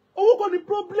owó kọ́ ni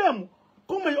problem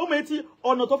ọmọ etí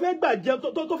ọ̀nà tó fẹ́ gbà jẹ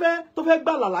tó fẹ́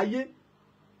gbà làlàyé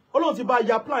Ọlọ́run ti bá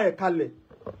ya plan ẹ̀ kalẹ̀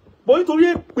bó nítorí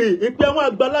èpè àwọn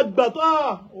àgbàlagbà tó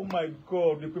oh my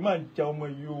god èpè máa ń ja ọmọ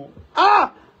yìí o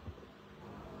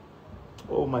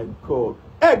oh my god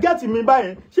ẹ gẹ́tì mi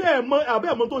báyẹn ṣé ẹ mọ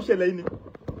àbẹ́ ẹ̀mọ tó ṣẹlẹ̀ yìí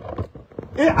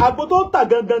ni àgbo tó ń tà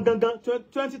gangan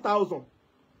 20,000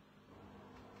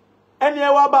 ẹni ẹ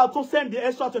wá bá a tún send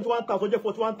extra 21,000 jẹ́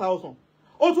 41,000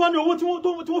 ó tún wá ní owó tí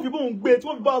wọ́n fi bóun gbé tí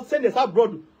wọ́n fi bá send ẹ̀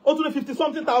sábrọ̀dù ó tún ní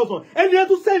 50-something thousand ẹni ẹ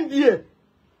tún send yẹ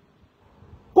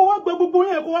kó wá gba gbogbo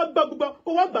yẹn kó wá gbà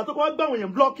tó kó wá gbà àwọn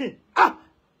èèyàn blocking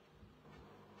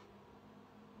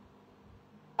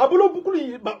abúlé búkúrú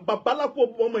yìí bàbá lápò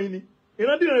ọmọ yìí ni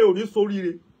ìrandíran rẹ̀ ò ní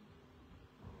soríire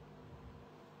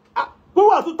kó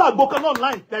wà tún tàgbó kan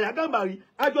online Yàyà Gambari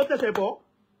àjọ tẹsẹ̀ bọ́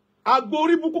àgbo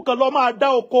orí búkú kan lọ máa dá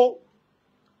oko.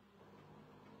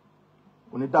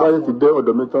 báyìí ti dé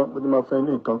ọ̀dọ̀ mi tán mo ti máa fẹ́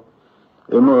ní nǹkan.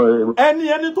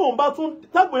 ẹni tó ń bá tún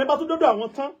tágbọ̀n yẹn bá tún dọ́dọ̀ àwọn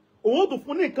tán òun ó tún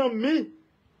fún ní nǹkan míì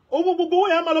owó gbogbo owó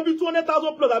yẹn máa lọ bí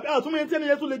 200,000 plus àbí àtúmọ̀ yẹn tí ẹni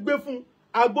yẹn tún lè gbé fún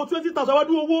àgbo 20,000 wá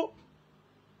dún owó.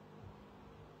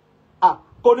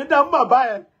 kò ní dá fún bàbá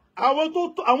ẹ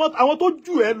àwọn tó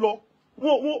jù ẹ lọ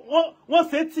wọ́n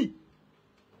ṣe tì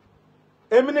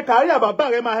èmi ni kàrí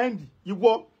àbàbà rẹ máa hẹ́ndì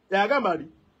ìwọ Yàyà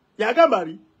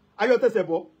Gambari ayọ̀ tẹsẹ̀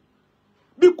bọ́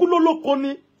bí kú lólóko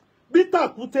ni bí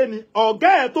tàkúté ni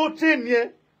ọ̀gá ẹ̀ tó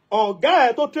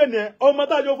tréni ẹ ọmọ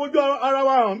tájọ fojú ara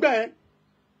wa hàn gbà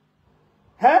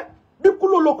ẹ́ bí kú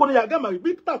lólóko ni Yàyà Gambari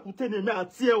bí tàkúté ni èmi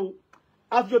àti ẹ o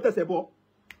àtijọ́ tẹsẹ̀ bọ́.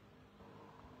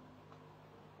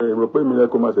 èrò pé mi lẹ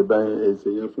kó máa ṣe bá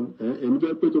ẹsẹ̀ yẹn fún èmi tó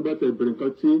pé tó bá tẹ ìbẹ̀rẹ̀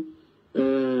nǹkan tí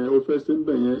o fẹ́ ṣe ń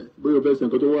bẹ̀ yẹn bóyá o fẹ́ ṣe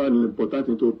nǹkan tó wà ní important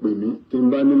tó pè mí tí n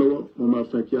bá ní lọ́wọ́ mo máa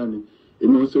fẹ́ kíá ni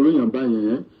èmi ò ń ṣe oríyàn báyẹn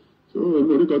yẹn so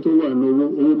èmi oníkan tó wà ní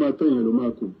owó máa tán yẹn ló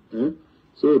máa kù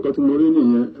so nǹkan tí mo rí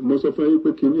nìyẹn mo sọ fún yín pé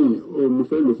kínní mo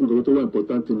fẹ́ lò fún nǹkan tó wà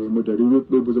important ni mo dẹ̀ rí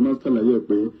wípé bó ṣe máa ń ṣàlàyé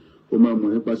pé o máa mọ̀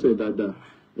nípasẹ̀ dáadáa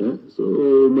so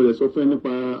mo lè sọ fún ẹ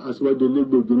nípa aṣíwájú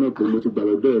elégbòogi náà pé mo ti gbà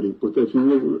lọ́dọ̀ rí kò tẹ̀ fi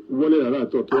wọlé rárá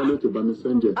àtọ̀ kí wọ́n lè tẹ̀ bá mi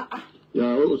sẹ́ńjẹ̀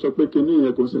ó sọ pé kínní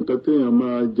yẹn kò sí nǹkan téèyàn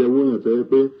máa jẹ́wọ́ yẹn fẹ́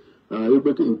pé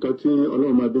wípé nǹkan tí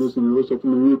Ọlọ́run máa bínú sí mi ó sọ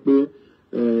fún mi wípé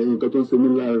nǹkan tó ń ṣe mí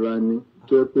lára ni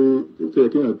tó yẹ pé tó yẹ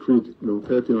kéèyàn treat ló ń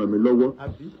fẹ́ fi ràn mí lọ́wọ́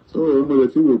so mo lè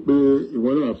ti wò pé ìwọ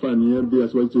náà àfa nìyẹn bí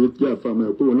aṣíwájú tó kí àfa mi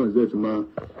pé ìwọ náà ṣe fi máa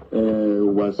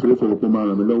wà sílé fún òpó máa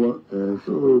ràn mí lọ́wọ́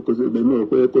so kò sí ẹgbẹ́ mi ò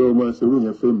pé ó máa ṣerú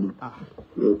yẹn fẹ́ mi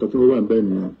nǹkan tó wà bẹ́ẹ̀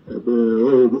nìyẹn pé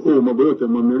ó mọ bóyá tẹ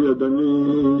mọ mi rí ẹgbẹ́ ní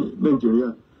Nàìjíríà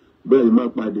bẹ́ẹ̀ yìí máa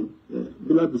pàdé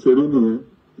bí láti ṣe rí nìyẹn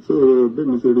so bẹ́ẹ̀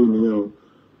mi ṣe rí nìyẹn o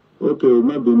ok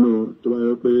má bínú tó bá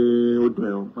yẹ pé ó dùn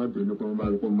ẹ̀ o má bínú pé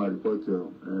wọ́n máa rìpọ́tì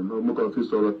ẹ̀ mo kàn fi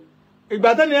sọ̀rọ̀. ìgbà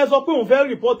tẹ́ni ẹ sọ pé òun fẹ́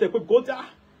rìpọ́tì ẹ̀ pé kò tí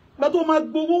ìgbà tó máa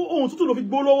gbowó ohun tútù ló fi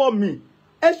gbó lọ́wọ́ mi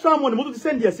extra money mo tún ti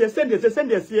sẹ́ndì ẹ̀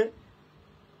sí ẹ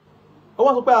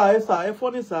ọwọ́ sọ pé ẹ sà ẹ fọ́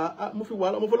ní sà mo fi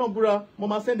lọ́n búra mo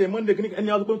máa sẹ́ndì ẹ̀ Monday kí ẹni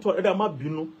àwọn tó ń tọ́ ẹ̀dá má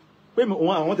bínú pé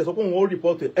àwọn tẹ̀sọ́ pé òun ó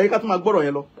rìpọ́tì ẹ̀ ká tún máa gbọ́rọ̀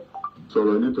yẹn lọ.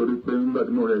 sọ̀rọ̀ nítorí pé nígbà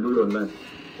tí mo rẹ̀ lórí online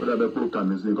ó dàbẹ́ pé ó kà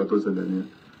mí sí nǹkan tó ṣẹlẹ̀ nìyẹn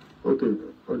ok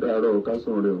ó dàárọ̀ ò ká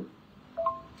sùn rẹ o.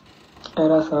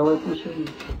 ẹ̀rọ sàwẹ́ tó ṣe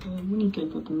mí ní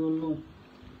kẹ̀kẹ́ tó lọ lọ́wọ́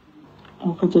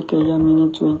wọ́n fẹ́ jẹ́ kẹ́ yá mi ní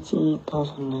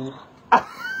 20,000 naira.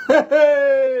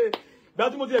 ìgbà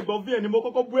tí mo ti ẹ̀gbọ́n fi ẹ̀ ni mo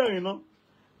kọ́kọ́ bú ẹ̀rìn náà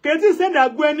kẹ́tí sẹ́ndì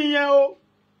àgbo ẹni yẹn o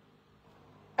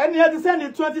ẹni yẹn ti sẹ́ndì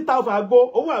 20,000 àgbo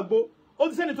owó àgbo ó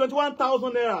ti sẹ́ndì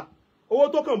 21,000 naira owó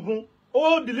tó kàn bún owó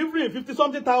delivery 50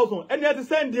 something thousand ẹni yẹn ti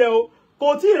sẹ́ndì ẹ o kò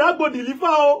tí ì rágbó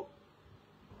deliver o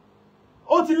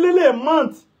ó ti lélẹ̀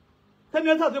month tẹ́ni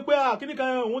ẹ sàti pé kíní kan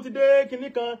òun ti dé kíní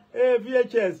kan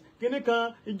VHS kíní kan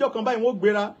ìjọ kan báyìí wọ́n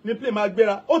gbéra ní plane máa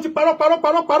gbéra ó ti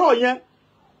parọ́ yẹn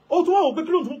ó tún wà wò pé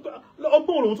kí lóun tún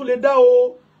ọgbọ́n òun tún lè dá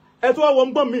o ẹ tún wà wọ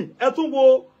ọgbọ́n mi ẹ tún wo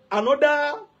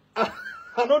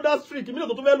another street mílíọ̀nù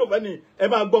tó tún fẹ́ lò fẹ́ ni ẹ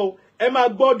máa gbọ́ o ẹ máa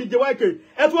gbọ́ DJ YK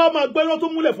ẹ tún wà máa gbọ́ irọ́ tó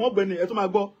múlẹ̀ fún ọ̀gbẹ́ni ẹ tún máa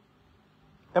gbọ́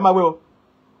ẹ máa wẹ́ o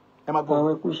ẹ máa gbọ́.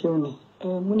 àwọn ẹkú iṣẹ́ òní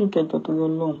mú ní kẹjọ tó yọ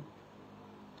lọ́hùn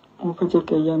wọ́n fẹ́ jẹ́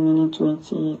kẹ́ yá mi ní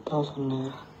 20,000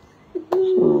 naira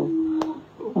so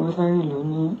wọ́n sáré lò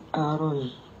ní àárọ̀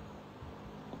yìí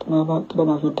tó bá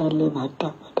máa fi dálé máa dá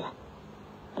padà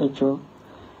ẹjọ́.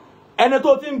 ẹni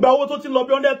tó ti ń gba owó tó ti lọ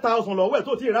bí 100,000 lọ́wọ́ ẹ̀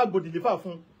tó ti rà gbòdì nífà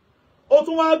fún ó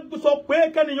tún wá sọ pé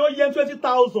kẹ́niyàn yẹ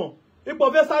 20,000 ipò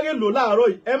fẹ́ sáré lò láàárọ̀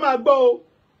yìí ẹ máa gbọ́ o.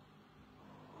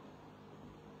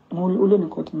 ó lé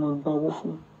nìkan tí mo gba owó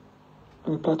fún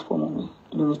lórí platform mi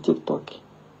lórí TikTok.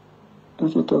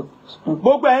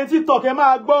 gbogbo ẹ̀yin TikTok ẹ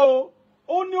máa gbọ́ o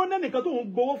ó ní ó nẹ́nìkan tó ń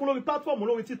gbowó fún lórí platform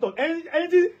lórí TikTok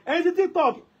ẹ̀yin tí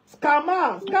TikTok scam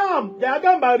Yahyah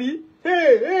Gambari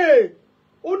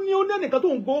ó ní ó nẹ́nìkan tó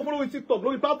ń gbowó fún lórí TikTok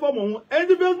lórí platform ọ̀hún ẹ̀yin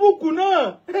tí Facebook náà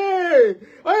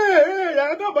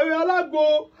Yahyah Gambari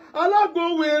alágbo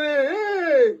wèrè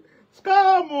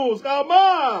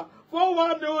scammer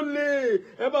 419 olè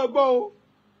ẹ máa gbọ́ o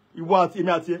ìwọ àti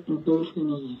èmi àti ẹ.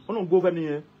 wọn náà gbowó fẹ́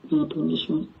nìyẹn.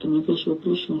 donation ẹni fẹ́ ṣe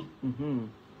operation.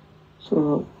 so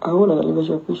àwọn ọ̀làdà ló fẹ́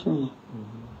ṣe operation yẹn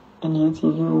ẹni yẹn ti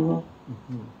rí owó.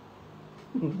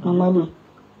 normally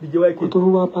kò tó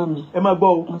wá bá mi. ẹ máa gbọ́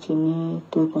o. wọ́n ti ní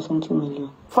 3.2 million.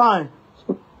 fine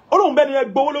ó lóun bẹ́ẹ̀ ni ẹ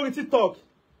gbowó lórí TikTok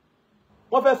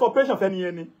wọ́n fẹ́ sọ operation fẹ́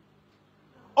nìyẹn ni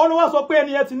ọ̀nà wa sọ pé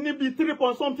ẹni yẹn ti ní bíi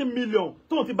 3.something million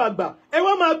tóun ti bá gbà ẹ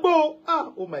wá máa gbọ́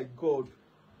o oh my God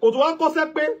kò tó wá kọ́sẹ́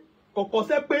pé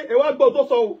kọ̀kọ́sẹ́ pé ẹ wá gbọ́ tó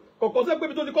sọ o kọ̀kọ́sẹ́ pé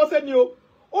bí tó ti kọ́sẹ́ ni o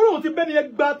ó lóun ti bẹ́ẹ̀ ni yẹn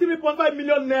gba 3.5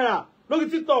 million naira lórí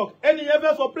TikTok ẹni yẹn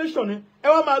fẹ́ sọ operation ni ẹ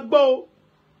wá máa gbọ́ o.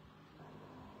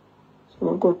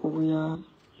 wọ́n kọ̀ pé bóyá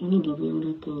wọ́n ní ìdílé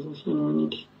 100,000 ṣé ni wọ́n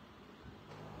nídìí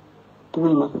tó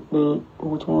wọ́n máa fi pé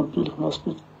owó tí wọ́n bíi fún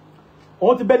hospital.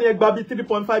 òun ti bẹ́ẹ̀ ni yẹn gba bíi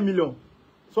 3.5 million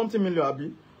something million àbí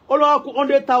ó lọ́wọ́ kù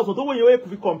 100,000 tó wọ́n yẹn wọ́n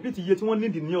fi complete iye tí wọ́n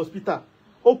nídìí ní hospital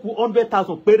ó kù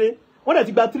 100,000 péré wọ́n dẹ̀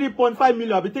ti gba 3.5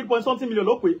 million àbí 3.something million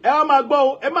ló pé ẹ wá máa gbọ́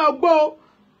o ẹ máa gbọ́ o.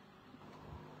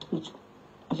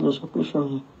 a ti lè sọ pé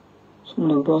ṣọ́ọ̀yìn sún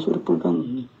lè gbọ́ sórí program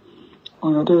yìí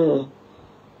àwọn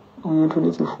èèyàn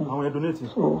donate fún àwọn èèyàn donate.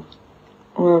 so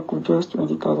ó wá kù just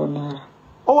 20,000 naira.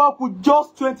 ó wá kù just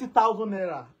 20,000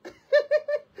 naira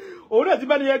òun dẹ̀ ti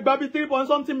bẹ́ẹ̀ ni ẹ gba bí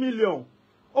 3.something million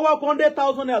ó wá kù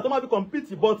 100,000 naira tó máa fi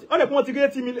compete but ó dẹ̀ kí wọ́n ti gé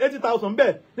 80,000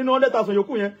 bẹ́ẹ̀ nínú 100,000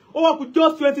 yòókù yẹn ó wá kù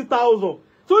just 20,000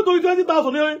 tó nítorí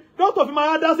 20,000 ní dókítà fi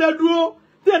máa dáṣẹ́ dúró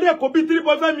tí ẹ̀dẹ́ kò bí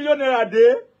 3.5 million naira dé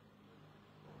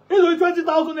nítorí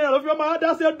 20,000 naira ló fi máa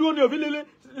dáṣẹ́ dúró ní òfin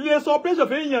lè sọ operation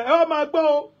fi yàn ẹ wá máa gbọ́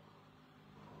o.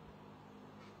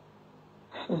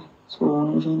 so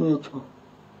wọn ṣe ilé ẹjọ́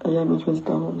ẹyá mi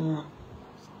 20,000 naira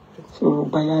so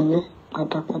gbayalẹ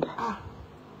padà.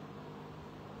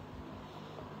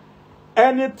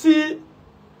 ẹni tí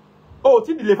o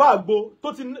ti dìlè fún àgbo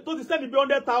tó ti sẹ́ni bí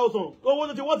 100,000 owó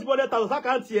tó ti wọ́n ti bí 100,000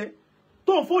 sákàntì ẹ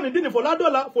tó ń fóònù dínì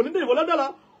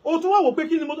fọládọ́là o tún wá wò pé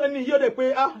kí ni ẹni yìí ọ̀dẹ̀ pé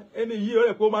ẹni yìí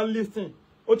ọ̀dẹ̀ pé ó máa ń listen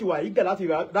ó ti wà yígà láti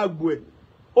rágbó ẹ̀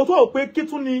o tún wá wò pé kí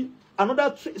tún ni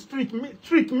another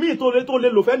trick me tó lè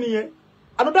lò fẹ́ nìyẹn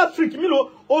another trick mi lo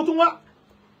ó tún wá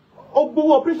ó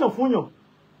gbowó operation fún yàn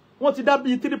wọ́n ti dá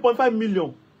bí 3.5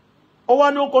 million ó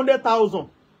wá ní 100,000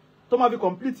 tó máa fi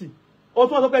complete ó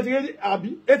tún wá sọ pé ti rí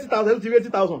àbí 80,000 ti rí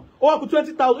 80,000 ó wá kù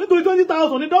 20,000 nítorí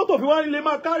 20,000 ní doctor fi wá lè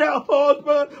máa carry out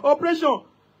operation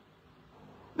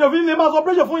ní òfin lè máa sọ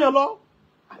operation fún yàn lọ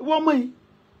wọ́n mọ̀ yìí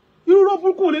irú rọ́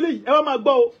burúkú lélẹ́yìí ẹ wá máa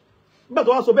gbọ́ o nígbà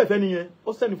tó wá sọ bẹ́ẹ̀ fẹ́ nìyẹn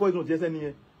ó sẹ́ni fọ́ ìdùnnú tí ẹ sẹ́ni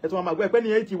yẹn ẹ tún máa gbọ́ ẹ̀pẹ́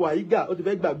nìyẹn ti wà ìgà ó ti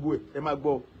fẹ́ gbàgbó ẹ máa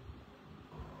gbọ́.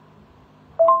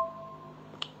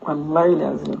 wàláì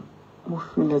làzìm mo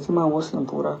fi ilẹ̀ tí máa wọ́ sí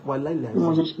ìtura wàláì làzìm bí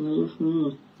mo ṣe ṣe ní fún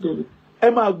yín bẹ́ẹ̀. ẹ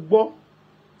máa gbọ́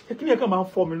kí ni ẹ kàn máa ń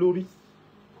fọ́ mi lórí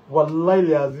wàláì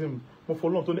làzìm mo fọ́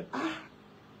lọ́n tó ní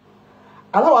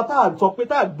aláwa tá a sọ pé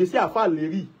tá a gbé sí àáfàá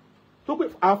lérí tó pé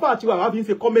àáfàá tiwa àwa fi ń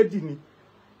ṣe kọ́mẹ́dì ni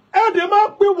ẹ̀ẹ́dẹ̀ máa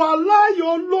pé wàláì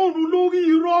Ọlọ́run lórí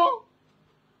irọ́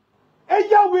ẹ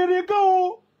yá wèrè gan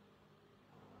o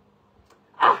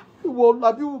ìwọ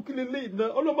làbí kí lè lé ìná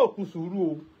ọlọ́mọ kù sùúrù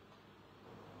o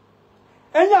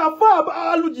ẹ̀yin àfáà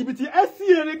alùjìbìtì ẹ sí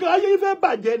èrè gan ayé fẹ́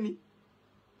bàjẹ́ ni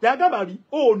Yahyah Gambari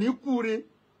ò ní kúre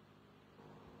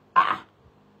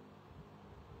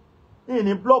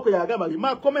ìní blọọkù Yahyah Gambari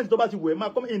máa kọ́mẹ̀ntì tó bá ti wẹ̀ máa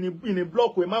kọ́mẹ̀ntì ìní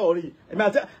blọọkù ẹ̀ máa ọ̀rẹ́ ẹ̀mí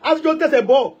àti àtijọ́ tẹ̀sẹ̀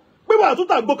bọ̀ pé wàá tún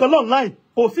tàgbó kan online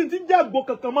kò sí ti jẹ́ àgbo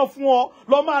kankan mọ́ fún ọ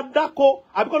lọ máa dáko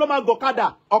àbíkọ́ lọ máa gọ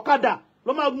ọ̀kadà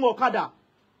lọ máa gun ọ̀kadà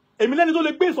èmi lẹ́ni tó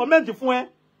lè gbé ìsọ̀mẹ́ǹtì fún ẹ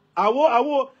àwo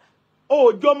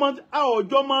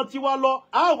òòjọ́ mọ́ tiwa lọ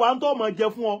àwa ń tọ́ ọmọ jẹ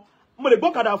fún ọ mo lè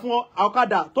gbọ́kadà fún ọ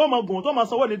ọ̀kadà tó ọmọ gùn tó ọmọ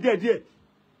sanwó ní díẹ̀díẹ̀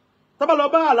tábà lọ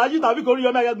bá aláàjì tàbí kò rí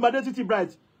ọmọ Agbadé City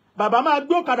Bright bàbá máa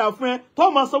gbé ọ̀kadà fún ẹ tó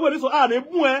ọmọ sanwó ní sọ àní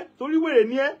bùn ẹ torí wèrè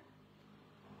ní ẹ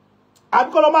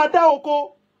àbíkọ́ lọ máa dá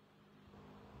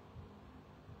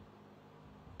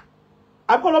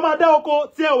oko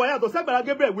tí ẹ wọ̀ yàtọ̀ sí Àgbàlá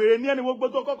Gabriel wèrè ní ẹni gbogbo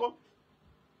tó kọ́kọ́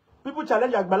people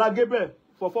challenge Àgbàlá Gabriel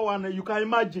for 419 you can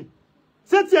imagine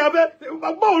ṣé tí ẹ fẹ́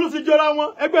báwo ló ti jọra wọn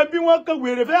ẹgbẹ́ bí wọ́n kan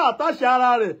wèrè fẹ́ àtàṣe ara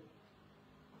rẹ̀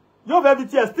yóò fẹ́ fi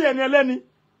tiẹ̀ sí ẹni ẹlẹ́ni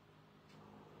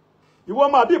ìwọ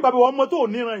máa bí ìpàbí wọn mọ tó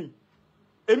níran yìí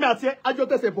èmi àti ajọ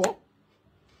tẹsẹ̀ bọ́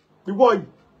ìwọ yìí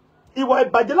ìwọ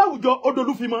ìbàjẹ́ láwùjọ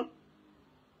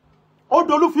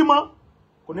odolúfimọ́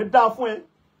kò ní dáa fún ẹ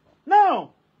now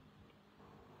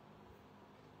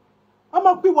a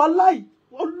máa pè wá láì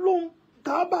Ọlọ́run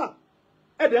Káàbà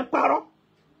ẹ̀dẹ̀ ń parọ́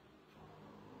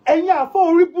ẹ̀yin àfọ́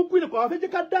orí búkú nìkan àwọn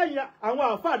afẹ́jẹ́ ká dá ìyá àwọn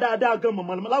àfáà dáadáa gan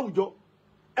mọ̀mọ́ láwùjọ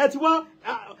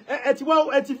ẹ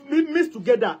ti mix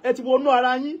together ẹ ti wọnú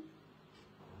ara yín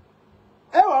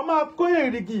ẹ wà máa kó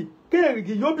èrìgì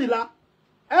yóò bì la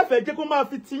ẹ fẹ́ jẹ́ kó máa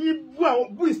fi tiyín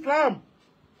bú Islam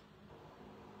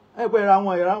ẹ pẹ́ ra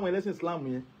àwọn ẹlẹ́sìn Islam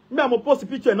yẹn nígbà mo post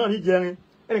picture náà níjẹrin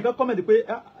ẹnìkan comment pé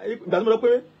ìgbà tí mo lọ pé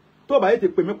tó bá yẹ ti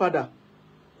pè mí padà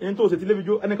ẹni tó ṣe ti lébi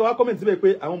jó ẹnìkan wá comment síbẹ̀ pé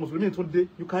àwọn mùsùlùmí tún dé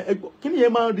kí ni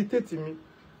yẹn máa ń irritate mi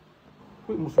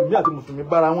pé mùsùlùmí àti mùsùlùmí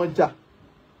bára wọn jà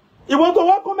ìwọ tó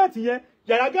wá comment yẹn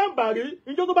Yahyah Gambari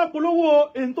ìjọ tó bá polówó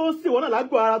ẹni tó ń sìn wọn náà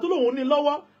lágbo ara tó lòun ní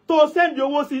lọ́wọ́ tó send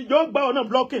owó sí yóò gbá ọ̀nà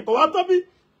blocking kò wá tó bí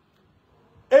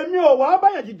èmi ò wá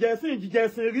báyàn jíjẹ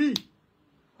ẹ̀sìn rí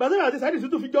gbàtẹ́rì àti Saheed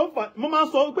Shittu fi jọ ń fà mo máa ń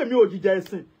sọ pé mi ò jíjẹ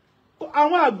ẹ̀sìn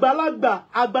àwọn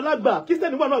àgbàlagbà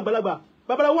Christian wà náà àgbàlagbà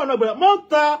babaláwo wà náà àgbàlagbà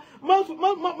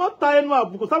mọ́ ta ẹnu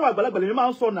àbùkù sáwọn àgbàlagbà lèmi máa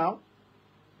ń sọ náà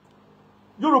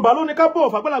Yorùbá ló ní ká bọ̀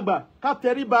fàgbàlagbà ká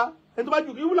tẹríba ẹni tó bá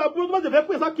ju ìwúlà bí wọ́n ti fẹ́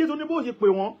pè sákìsì ní bó ṣe pè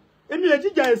wọ́n èmi ẹ̀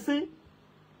jíjà ẹ̀sìn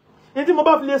ní tí mo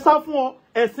bá fi lè sá fún ọ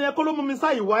ẹ̀sìn ẹ̀kọ́ ló mú mi sá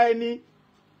ìwà ẹni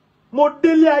mo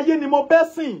délé ayé ni mo bẹ́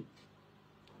sìn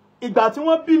ìgbà tí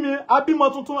wọ́n bí mi abímọ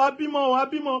tuntun abímọ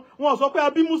wọn sọ pé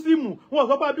abí Mùsùlùmù wọn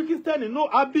sọ pé abí Kírísítẹ́nì no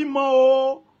abímọ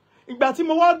o ìgbà tí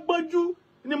mo wá gbọ́njú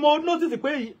ni mo notice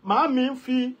pé màá mi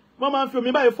wọ́n máa ń fi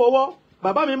omi báyìí fọwọ́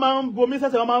bàbá mi máa ń bu omi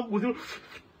sẹ́sẹ̀ wọ́n máa ń bù sí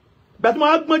ìgbà tí mo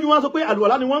wá gbọ́njú wọn sọ pé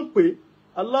àlùwàlá ni wọ́n ń pè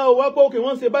Allahu wa pé òkè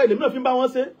wọ́n ṣe báyìí lèmi náà fi ń bá wọn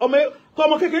ṣe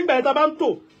ọmọ kékeré gbà yẹn tá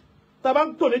bá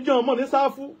ń tò ní jẹun mọ́ ní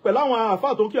sáfù pẹ̀lú àwọn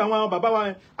àfáà tó ń kí àwọn bàbá wa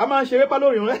yẹn a máa ń ṣeré pa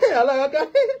lórí wọn alága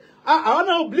àwọn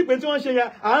náà bìlí pé tí wọ́n ṣe yẹn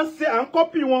à ń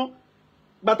kọ́pì wọn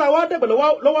bàtà wa dẹ̀gbẹ̀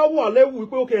lọ́wọ́ wọ̀ lẹ́wù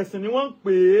pé òkè ẹ̀sìn ni wọ́n ń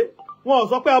pè é wọn ò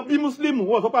sọ pé abí Mùsùlùmù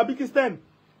wọn ò sọ pé abí Kírísítẹ́nì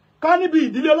ká níbi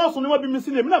ìdílé Ọlọ́sùn ni wọ́n bí mi sí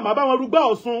ni èmi náà máa bá wọn rúgbà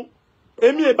Ọ̀ṣun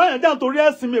èmi ìbáyàn jà nítorí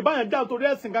ẹ̀sìn mi ìbáyàn jà nítorí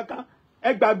ẹ̀sìn kankan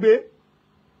ẹ gbàgbé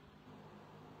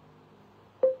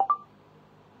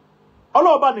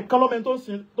ọlọ́ọ̀bá nìkan lọ́mọ tó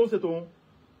ń ṣe tòun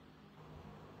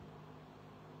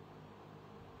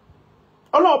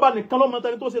ọlọ́ọ̀bá nìkan lọ́mọ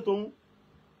tẹni tó ṣe tòun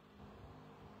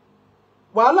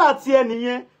wàhálà àti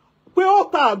ẹnìyẹn pé ó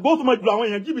ta àgbo tó mọ jùlọ àwọn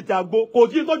èèyàn jìbìtì àgbo kò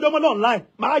jí tọ́jú ọmọdé online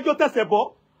máa jọ tẹ̀sẹ̀ bọ́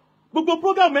gbogbo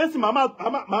program ẹ̀sìn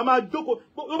màá máa jókòó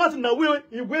bó bá ti nàwé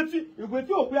ìwé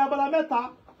tí ò pé abala mẹ́ta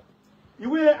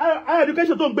ìwé higher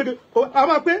education tó ń gbé a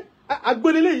máa pé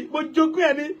àgbélé lẹ́yìn mo jogún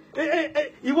ẹ̀ ní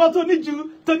ìwọ tó ní ju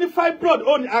tó ní fibroid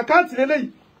ó ní àkáǹtì lẹ́yìn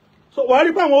so wàá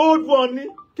rí pé àwọn old one ní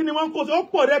kí ni wọ́n ń kó sí ó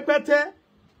pọ̀ rẹpẹtẹ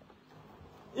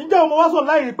ǹjẹ́ ọmọ wá sọ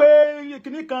láì pé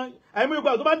kìnnì kan àìmọ́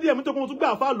ìgbà tó bá díẹ̀ mú tó kún tún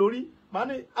gbà fà lórí màá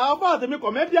ní àwọn àtẹ̀mí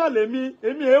kọ̀mẹ́díà lèmi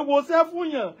èmi èèwo sẹ́ fún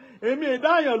yàn èmi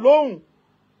ìdáyàn lóhùn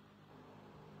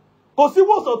kò sí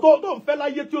wòsàn tó ń fẹ́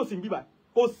láyé tí ó sì ń bíbà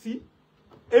kò sí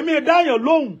èmi ìdáyàn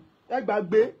lóhùn ẹ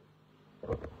gbàgbé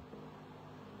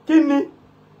kí ni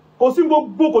kò sí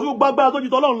gbogbo agbára tó ju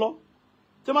tọ́lọ́run lọ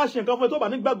tí máa ṣe nǹkan fún ẹ tó bá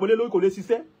ní gbàgbọ́ lé lórí kò lè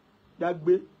ṣiṣẹ́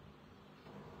gbàgbé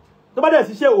tó bá dẹ̀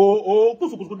ṣiṣẹ́ o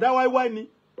kùsùkùsù dá wáíwáí ni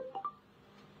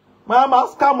máa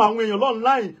scam àwọn èèyàn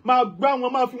online máa gbá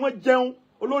wọn máa fi wọ́n jẹun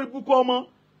olórí púpọ̀ ọmọ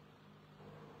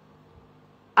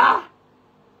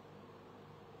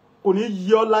kò ní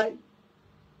yí ọ láì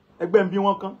ẹgbẹ́ ń bí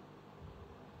wọn kan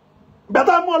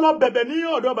gbàtà mú ọ lọ bẹ̀bẹ̀ ní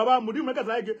ọ̀dọ̀ bàbá mùdí mẹ́kàtà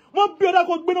láìgé wọ́n bí ọdá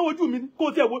kó gbéná wojú mi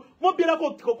kó tiẹ̀ wo wọ́n bí ọdá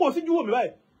kó síjú wò mí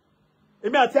báyìí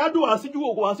èmi àti adùn àsíjú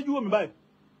wò mí báyìí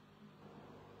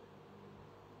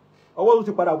ọwọ́ tún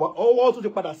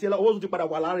ti padà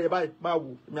wà lára ẹ báyìí máa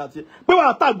wò èmi àti pé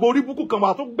wàá tàgbò orí búkú kan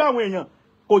wà tó gbá àwọn èèyàn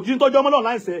kò jí ń tọ́jú ọmọ náà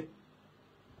láìsẹ̀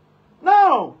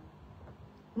now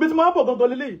bí ti máa bọ̀ gangan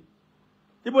lélẹ́yìí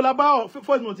ibo la bá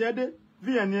voice note yẹn dé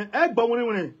vn yẹn ẹ gbọ́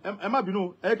wínrìn ẹ má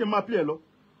bínú ẹ kí n máa pè ẹ lọ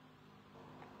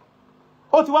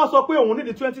ó ti wá sọ pé òun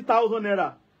nídìí 20,000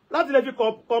 naira láti lè fi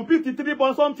complete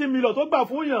 3.something million tó gbà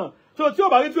fún yàn tí ò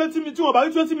bá rí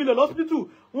 20 million lọ́sípítù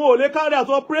wọn ò lè carry out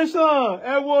operation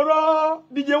ẹ wo rọ́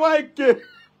DJ YK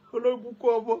olóògùnkú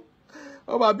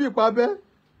ọmọ àbí ìpabẹ́.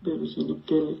 bẹ́ẹ̀ ṣe lè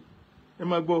kẹ́lẹ̀. ẹ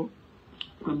máa gbọ́.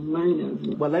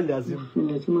 wàláìlẹ̀ azim.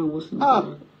 ìfìlẹ̀ tí màá wọ́ sí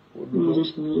i. mo ṣe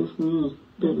ṣàlàyé fún yàn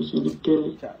bẹ́ẹ̀ ṣe lè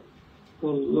kẹ́lẹ̀.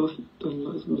 wàláhì tọ́lá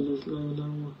ìsìnlẹ̀ ìsìláyé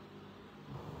láwọn.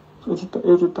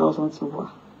 80,000 ti wà.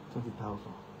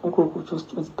 20,000. Just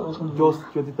 20,000. Just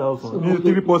 20,000. Ní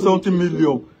 3.something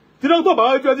million. Tí náà tó bá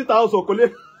wá 20,000 kò lè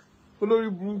olórí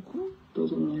burúkú.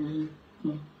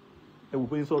 Ẹ wò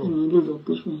pé ń sọ̀rọ̀.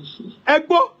 Ẹ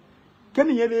gbọ́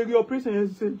kẹ́nìyàn lè rí operation yẹn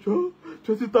ṣe jọ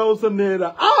 20,000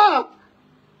 naira.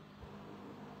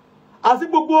 Àti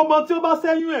gbogbo ọmọ tí ó bá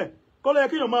sẹ́yìn ẹ̀ kọ́ ló yẹ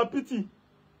kéèyàn máa pìtì.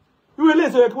 Irú ilé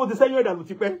ìṣòro yẹ kí wọ́n ti sẹ́yìn ẹ̀dà lù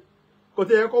ti pẹ́. Kò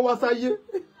tẹ̀ yẹ kó wá sáyé.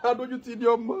 Adójú ti di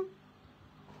ọmọ.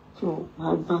 So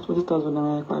máa gbá 20,000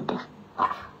 naira padà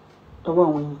lọ́wọ́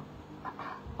àwọn èèyàn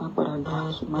máa padà gbá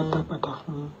máa dá padà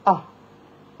fún yín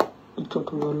ìjọ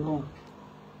tó yọ lọ́hùn.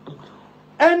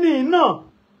 ẹni náà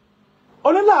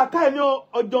onílàáká ẹni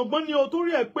ọ̀jọ̀gbọ́n ni o tó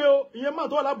rí ẹ̀ pé o ìyẹn máa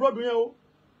tó wà lábúrọ̀dù yẹn o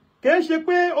kìí ṣe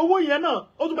pé owó yẹn náà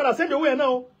ó tún padà sẹ́ndì owó yẹn náà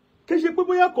o kìí ṣe pé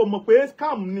bóyá kò mọ̀ pé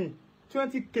scam ni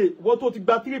 20k wọ́n tó ti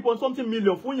gba 3.something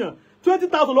million fún yàn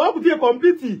 20,000 lọ́wọ́ kù tí ẹ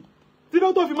kọ̀m̀pìtì tí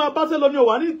ló tó fi máa bá sẹ́lọ ní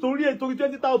ọ̀wà nítorí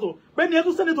 20,000 bẹ́ẹ̀ ni ẹ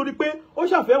tún sẹ́ni torí pé ó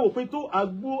ṣàfẹ́ wò pé tó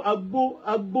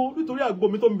àgbo nítorí àgbo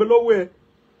mi tó ń bẹ lọ́wọ́ ẹ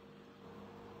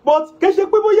but kìí ṣe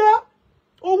pé bóyá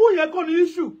owó yẹn kọ́ ni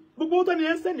issue gbogbo owó tẹ́ni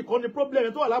ẹ sẹ́ni kọ́ ni problem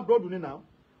ẹ tó wà lábúrọ̀dù ní náà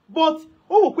but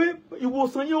ó wò pé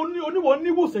ìwòsàn yẹn oníwọ̀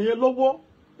níwòsàn yẹn lọ́wọ́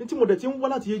ní tí mo dẹ̀ ti ń wá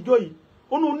láti ẹjọ́ yìí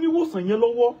ó ní oníwòsàn yẹn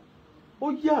lọ́wọ́ ó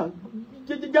yà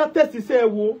jẹjẹjẹ tẹ̀sí sẹ́ ẹ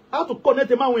wo á tún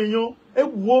connect máwọn èèyàn ẹ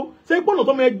wo ṣé gbọ́nà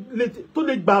tó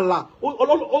lè gbàlà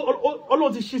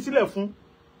ọlọ́run ti ṣí sílẹ̀ fún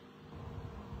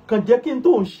kàn jẹ́ kí n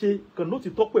tó ń ṣe kàn ló ti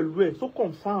tọ́ pẹ̀lú ẹ̀ tó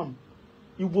confam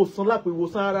ìwòsàn lápò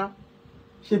ìwòsàn ara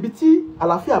ṣèbí tí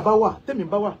àlàáfíà bá wà tẹ̀mí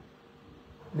bá wà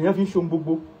nìyẹn fi ń ṣohun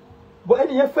gbogbo bọ́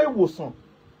ẹni yẹn fẹ́ ìwòsàn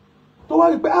tó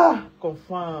wá rí pé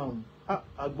confam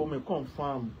agbọ́mọ̀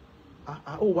confam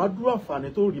ó wàá dúró àǹfààní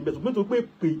tó rí bẹ́ẹ̀ ṣùgbọ́n tó pé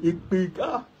èpè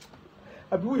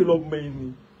àbí wòye lọ mọ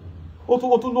ẹni ó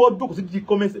tún lọ́wọ́ jókòó sí di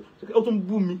kọ́mẹ́sì ó tún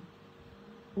bú mi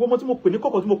wọ́n mọ tí mo pè ní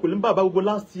kọ̀kọ̀ tí mo pè ní bàbá gbogbo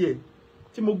last year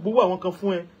tí mo gbowó àwọn kan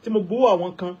fún ẹ tí mo gbowó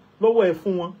àwọn kan lọ́wọ́ ẹ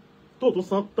fún wọn tó tún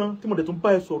san tán tí mo dẹ̀ tún bá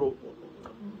ẹ sọ̀rọ̀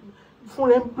fún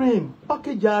rẹ̀ ń brain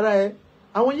pákéjì ara ẹ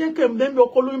àwọn yẹn kẹ́ ń bẹ́ẹ̀ mi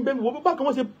ọkọ lóyún bẹ́ẹ̀ mi wọ́n bá kan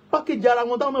wọ́n ṣe pákéjì ara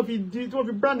wọn táwọn náà fi di tí wọ́n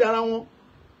fi brand ara wọn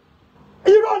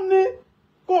irọ́ ni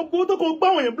kò gbó tó kò gbá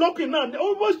àwọn èèyàn blọ́ọ̀kì náà ni ó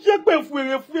ṣe pé fún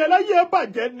ẹ láyé ẹ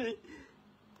bàjẹ́ ni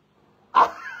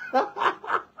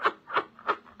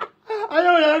ayé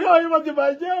òyìnbó ní ọyún wọn ti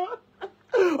bàjẹ́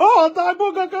wọn ọ̀tá agbó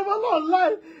kankan mọ́ lọ́ọ̀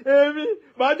láì èmi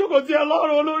màá jókòó tí ẹ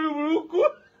lọ́rùn olórí burúkú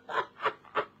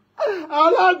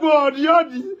alágbó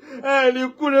ọ̀dí ní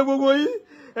kúre gbogbo yìí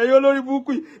ẹ̀yin olórí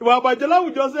burúkú yìí ìwà àbàjẹ́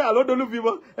láwùjọ sẹ́ àlódolú fi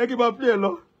mọ́ ẹ kí n máa pè é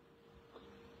lọ.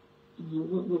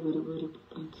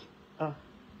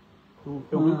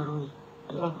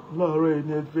 láàárọ̀ ẹ̀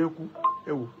ni ẹ fẹ́ kú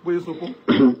ẹ wò bóyá sunkún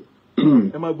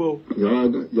ẹ máa gbọ́.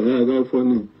 yàrá àgá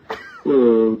fọ́nì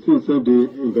tí ìsẹ́de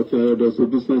nǹkan tí a lọ sí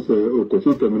bísíǹsì kò sí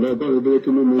tẹ̀mí náà báwo bẹ́ẹ̀ kí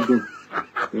ló mú dùn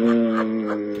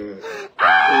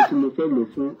tí mo fẹ́ lò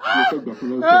fún ló fẹ́ gbà fún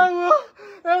lọ́sẹ̀.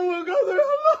 ẹ̀wọ̀n kan sọ̀rọ̀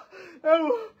ọlọ́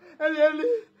ẹ̀wọ̀n ẹni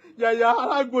Yahyah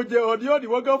alágbòjẹ ọ̀dí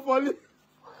wọ́n kan fọ́lé.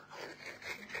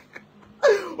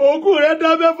 Ògùn rẹ̀ dá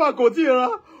mẹ́fà kò tí ì ra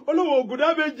olówó ògùn dá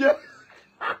méje.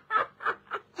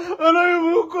 Olórí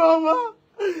mú kọ́ ọmọ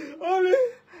orí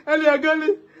ẹni ẹ̀gẹ́ ni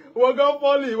wọ́n kan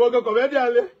fọ́lé wọ́n kan kọ̀mẹ́dì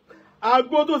alẹ́.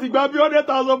 Àgbo tó sì gba bí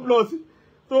 100,000 plus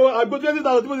so àgbo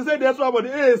 20,000 tí mo ti sẹ́ndì extra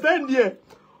money sẹ́ndì ẹ̀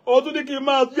o tún ní kí n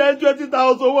máa jẹ́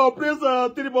 20,000 owó operation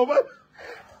 3.5.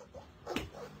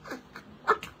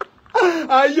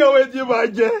 Ayé òwe tí máa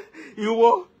jẹ ìwọ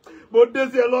mo dé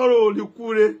sí ẹ lọ́rùn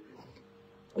olùkúre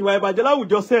ìwà ìbàjẹ́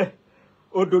láwùjọ sẹ́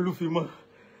odolúfimọ́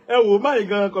ẹ wò máyì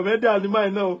gan kọ̀mẹ́díà ní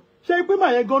máyì náà o ṣé pé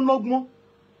máyì gan lọ́gbọ́n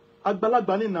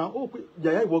àgbàlagbà nínà ó pé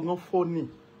Yahyah ìwọ gan fọ́nì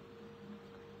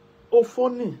ó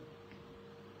fọ́nì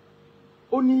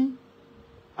ó ní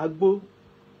àgbo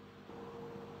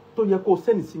tó yẹ kó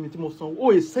sẹ́ndì sí mi tí mo san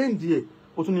ó yẹ sẹ́ndì ẹ̀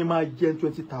ó tún ní máa jẹ́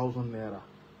 20,000 naira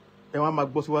ẹ wọ́n á máa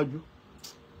gbọ́ síwájú.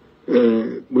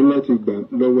 Mo láti gbà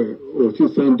lọ́wọ́ ẹ̀ o ti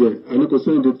sẹ́ndì ẹ̀ àní kò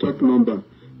sẹ́ndì track number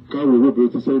káwé owó bí o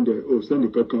ti sẹ́ndì ẹ̀ o sẹ́ndì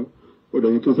kankan o dẹ̀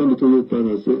yín kí sẹ́ndì tó yẹ tàn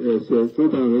ẹ̀sẹ̀ tó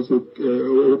tàn ẹ̀sẹ̀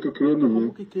owó kékeré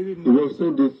nìyẹn ìwọ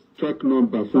sẹ́ndì track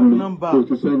number fún mi o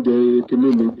ti sẹ́ndì kíní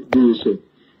mi bí iṣẹ́.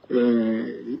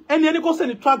 ẹni kò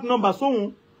sẹ́ndì track number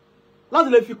sóhun láti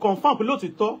lè fi confam pé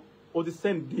lóòtítọ́ o ti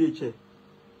send DHL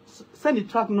send the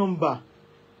track number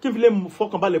kí n fi lè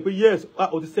fọkànbalẹ̀ pé yes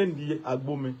o ti send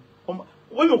àgbo mi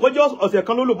wọ́n yóò kọjá ọ̀sẹ̀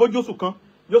kan ló lò bójú oṣù kan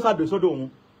yóò sábẹ̀ sọ́dọ̀ òun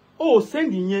o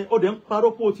send yẹn o dẹ̀ ń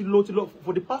parọ́ pé o ti lọ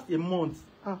for the past a month.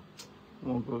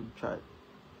 Oh God, child.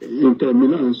 Nǹkan ẹ̀mí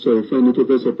náà ń sọ ìfẹ́ ni tó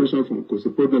fẹ́ separation fún kò sí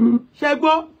problem. Ṣé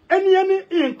gbọ́ ẹni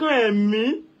nǹkan ẹ̀mí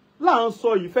là ń sọ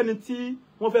ìfẹ́ ni tí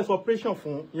wọ́n fẹ́ separation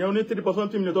fún ìyẹn oní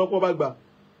 3% million tó kọ́ bá gbà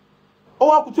ó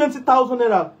wá kù 20,000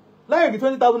 naira láyé kí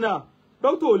 20,000 naira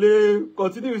dókítà ò lè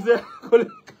continue iṣẹ́ kò lè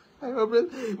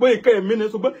bó ìkẹ́ ẹ̀mí ni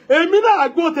ṣùgbọ́n èmi náà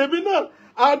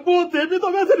àgbo tèmi tó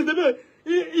fẹ́ sẹ́ni tèmi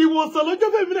ìwòsàn lọ́jọ́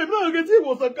fẹ́mi náà èmi náà retí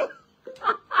ìwòsàn kan.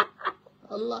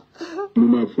 Mo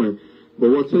máa fún ẹ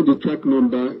bọ̀wọ́ send track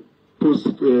number post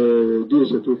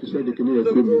DHL tó fi sẹ́ni kìíní ẹ̀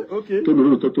sí mi tó mi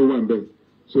lóòótọ́ tó wà ń bẹ̀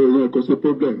so ìyẹn kò sí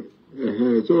problem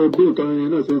so bí nǹkan yẹn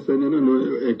náà ṣe ń sẹ́ni náà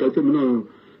ẹ̀ka tèmi náà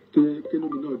kíni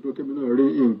mi náà dúró kíni náà rí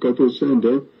nǹkan tó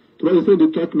ṣẹ́ǹdẹ́ tó bá yẹ sẹ́ndì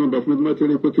track number fún mi tó bá ti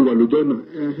rí pé ti wà lójọ́ náà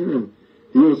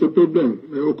ìyẹn ò sí problem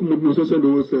okùn mo bí mo ṣe sẹ́ndì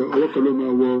owó sẹ ọwọ́ kan ló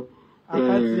máa wọ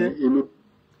inú.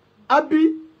 Àbí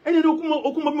ẹni ní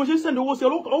okùn mo bí mo ṣe sẹ́ndì owó sẹ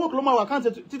ọwọ́ kan ló máa wọ àkáǹtì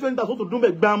tí 20,000 tó dún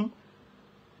bẹ̀ gbám.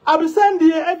 Àbí sẹ́ndì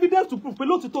evidence to prove pé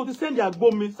lóòtítọ́ ti sẹ́ndì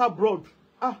àgbo mi sábrọ̀d.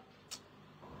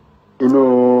 inú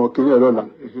kiri ẹ̀rọ là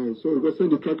so ìgbà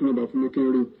sẹ́ndì track number fún mi kí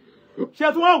n rí. Ṣé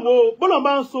tí wọ́n wo bọ́lọ̀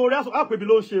bá ń so orí àpèbí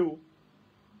ló ń ṣe o.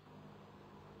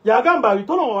 Yahyah Gambari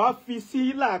tó náà wá fi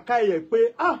sí làákàyè pé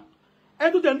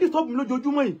ẹ tó tẹ̀ ń disturb mi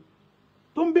lójoojúmọ́ yìí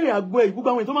tó ń béèrè àgbo ẹ̀ gbogbo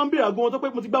àwọn èèyàn tó máa ń béèrè àgbo wọn tó pé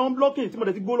mo ti gbá wọn blocking tí mo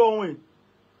dẹ̀ ti gbó lọ́wọ́ wọn yìí.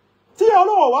 Tí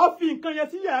ọlọ́wọ́ wá fi nǹkan yẹn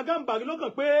sí Yahyah Gambari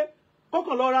lọ́kàn pé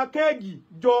kọ́kàn lọ ra kẹ́ẹ̀gì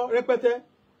jọ rẹpẹtẹ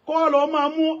kọ́ lọ máa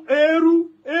mú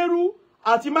eérú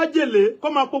àti májèlé kọ́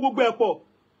máa po gbogbo ẹ̀ pọ̀.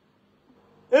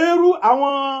 Eérú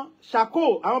àwọn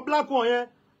ṣàkó àwọn black one yẹn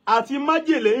àti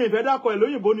májèlé yìí ìfẹ́ dákọ̀ ẹ̀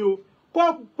lóyìnbó ni o kọ́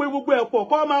pé gbogbo ẹ̀ pọ̀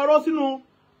kọ́ máa rọ́ sínú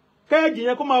kẹ́ẹ̀gì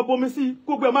yẹn kó máa bomi sí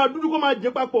gbogbo ẹ̀ máa dúdú kó máa jẹ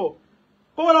papọ̀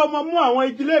kó wọ́n lọ máa mú àwọn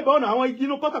igi lẹ́ẹ̀bẹ̀ ọ̀nà àwọn igi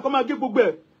inú kọ́kà kó máa gé gbogbo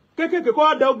ẹ̀ kéékèèké kó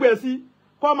wá da gbogbo ẹ̀ sí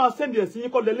kó máa sẹ́ndì ẹ̀ sí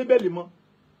kó lẹ lébẹ̀lì mọ́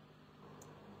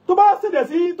tó bá sẹ́ndì ẹ̀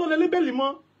sí tó lẹ lébẹ̀lì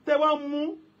mọ́ tẹ́ wá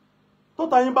mú tó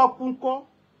ta yín bá kú ńkọ́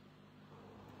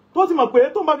tó ti mọ̀ pé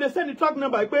tó ń bá fi lè sẹ́ndì track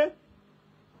number pé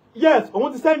yes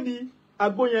òun ti sẹ́ndì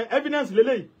àgbo yẹn evidence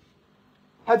lélẹ́yìí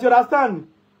àti understand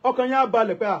ọkàn yẹn á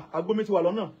balẹ̀ pé àgbo mi ti wà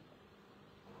lọ́nà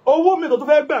owó mi tó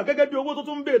fẹ́ gbà gẹ́gẹ́ bí owó tó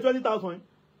tún ń béèrè 20,000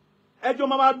 ẹjọ́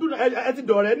máa dùn ẹ ti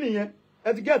dọ̀rẹ́ nìyẹn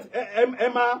ẹ ti get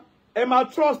ẹ máa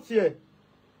trust yẹ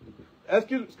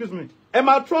excuse me ẹ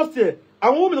máa trust yẹ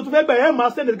àwọn owó mi tó fẹ́ gbà ẹ máa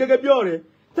send gẹ́gẹ́ bí ọ̀rẹ́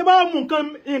tẹ́ bá mú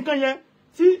nǹkan yẹn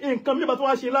tí nǹkan mi bá tó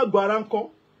wá ṣe lágọ̀ọ́ ara ńkọ́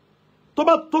tó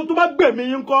bá gbẹ̀mí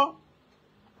yín ńkọ́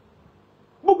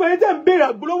gbogbo ẹni tẹ́ ń béèrè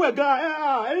àgbólówó ẹ̀ gan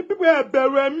ẹni pípẹ́ ẹ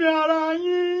bẹ̀rù ẹ̀mí ara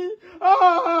yín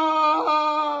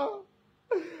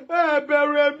ẹ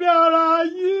bẹ̀rù ẹ̀mí ara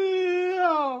yín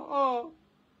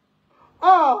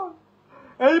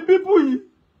ẹ̀yin pípù yìí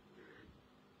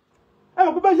ẹ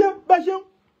mọ̀ pé bá ṣe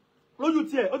lójú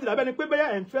tiẹ̀ ó ti dàbẹ́ ni pé bẹ́yà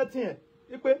ẹ̀ ń fẹ́ tiẹ̀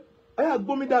wípé ẹ̀yà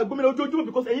gbómìdá ojoojúmọ́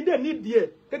because ẹ̀yin dẹ̀ nídìí ẹ̀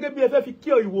gẹ́gẹ́ bí ẹ fẹ́ fi kí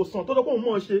ìwòsàn tó tọ́kọ̀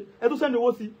mọ́ ọ ṣe ẹ tó sẹ́ni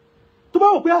owó sí tó bá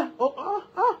wò pé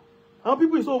àwọn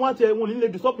pípù ìṣòwò wọn àti ẹ̀wọ̀n nílé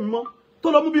disturb mi mọ́ tó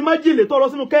lọ mú bí májèlé tó lọ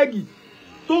sínú kẹ́ẹ̀gì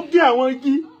tó gé àwọn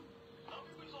igi.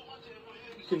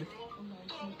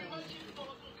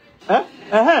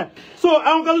 So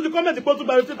àwọn kan tó ti kọ́mẹ̀tì pọ̀ tún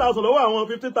gba 50,000 lọ́wọ́ àwọn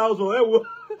 50,000 ẹ wo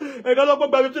ẹ̀ka lọ́pọ̀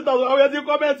gba 50,000 àwọn ẹ̀sìn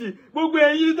kọ́mẹ́ǹtì gbogbo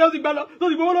ẹ̀yìn tó ti gbà lọ tó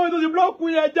ti gbowó lọ́wọ́ tó ti blọ́ọ̀kù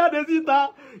yẹn jáde síta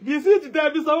rìsíìtì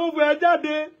tẹ́ fi sanwó fún ẹ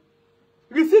jáde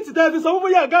rìsíìtì tẹ́ fi sanwó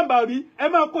fún Yahyah Gambari ẹ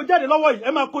máa kó jáde lọ́wọ́ yìí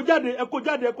ẹ máa kó jáde ẹ kó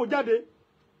jáde ẹ kó jáde.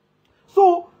 So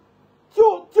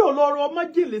tí ò lọ rọ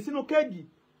májèlé sínú kẹ́ẹ̀gì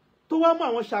tó wá mú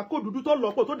àwọn ṣàkó dúdú tó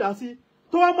lọ́pọ̀ tó dá sí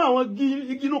tó wá mú àwọn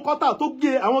igi inú kọ́tà tó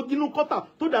gé àwọn igi inú kọ́tà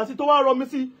tó dá sí tó wá rọmi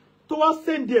sí tó wá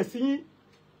sẹ́ǹdì ẹ̀ sí yín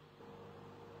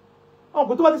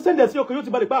ọkùnrin tó bá ti sẹ́ǹdì ẹ̀ sí ọkùnrin yóò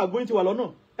ti balẹ̀ pé àgbo yín ti wà lọ́nà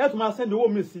ẹ̀ tún máa sẹ́ǹdì owó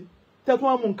mi sí tẹ́ tún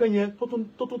wá mú nǹkan yẹn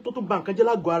tó tún ba nǹkan jẹ́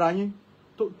lágọ̀ọ́ ara yín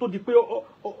tó di pé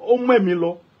ó mú ẹ̀mí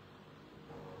lọ.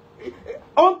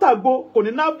 ó ń tàgbo kò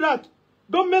ní NAFDAC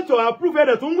gọ́ọ̀mẹ̀ntì ọ̀ approve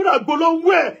ẹ̀rẹ̀ tó ń múra gbo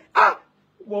lọ́wọ́ ẹ̀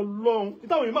wọ́n lọ́hùn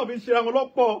ìtàwọn yìí máa fi ń ṣe àwọn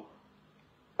lọ́pọ̀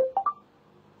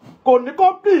kò ní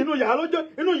kọ́pì inú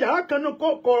yàrá kan ní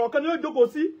kọ̀ọ̀rọ̀ kan ní ó jókòó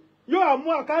sí yóò àmú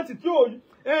àkáǹtì tí ó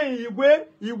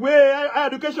ìwé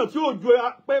education tí ó ju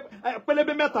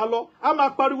pélébé mẹ́ta lọ a máa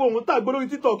pariwo òun tàgbó lórí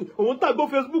TikTok òun tàgbó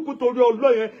Facebook torí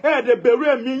ọlọ́yẹn ẹ̀ẹ́dẹ̀ bẹ̀rù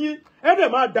ẹ̀mí yín ẹ̀ẹ́dẹ̀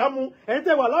máa dààmú ẹ̀yin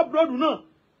tẹ́ wà lábúrọ́dù náà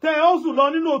tẹ́ ẹ ó sùn lọ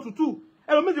nínú òtútù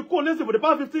ẹlòmíì ti kó lẹ́sìn for the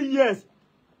past 15 years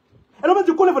ẹlòmíì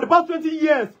ti kó lẹ́sìn for the past 20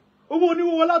 years owó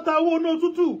oníwọ́wọ́ láta owó ní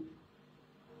òtútù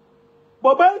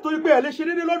bọ̀bá nítorí pé ẹ̀ lè ṣe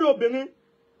déédéé lọ́dọ̀ obìnrin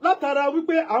látara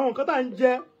wípé àwọn nǹkan tá à ń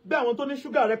jẹ bí àwọn tó ní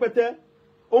ṣúgà rẹpẹtẹ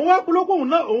òun wá polówó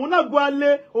òun náà gbọ́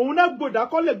alẹ́ òun náà gbọ́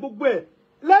ìdákọ́lẹ̀ gbogbo ẹ̀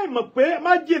láì mọ̀ pé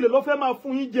májèlé ló fẹ́ máa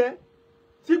fún yín jẹ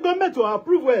tí gọ́ọ̀mẹ̀ntì ò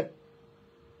approve ẹ̀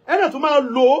ẹ̀rẹ̀ tó máa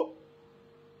lò ó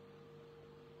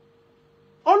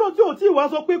ọlọ́run tí ò tí ì wá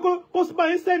sọ pé kó sì bá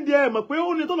yín sẹ́ndì ẹ̀ mọ̀ pé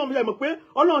ó ní tó lọ́n fi ẹ̀ mọ̀ pé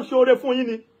ọlọ́run ṣe oore fún yín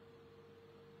ni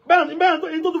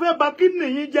bẹ́ẹ̀ tó tún fẹ́ ba kídìnì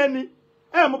yín jẹ́ ni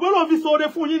ẹ̀ mọ̀ pé ọlọ́run fi ṣe oore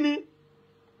fún yín ni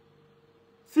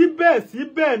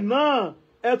síbẹ̀ náà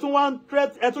ẹ tún wá ń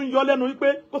threat ẹ tún yọ lẹ́nu wípé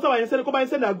kó sábà yín sẹ́ni kó bá yín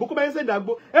sẹ́ni àgbo kó bá yín sẹ́ni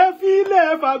àgbo ẹ fi ilẹ̀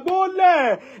ẹ fàgbó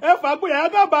lẹ̀ ẹ fàgbó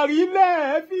Yahyah Gambari lẹ̀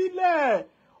ẹ fi ilẹ̀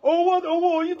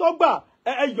owó yín tó gbà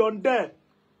ẹ yọ̀ǹdẹ̀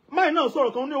máì náà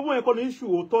sọ̀rọ̀ kan ní owó yẹn kọ́ ní iṣu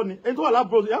òótọ́ ni ẹni tó wà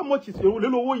lábúrò yà mọ̀ tì sí òun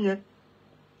lélo owó yẹn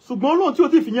ṣùgbọ́n Ọlọ́run tí ó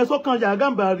ti fi yẹn sọ́kàn Yahyah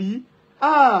Gambari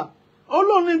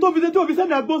Ọlọ́run ní tó fi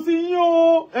sẹ́ni àgbo sí yín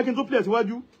o ẹ kí n tó pilẹ̀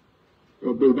síwájú.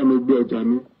 ọgbẹ́ ìbá mi gbé ọjà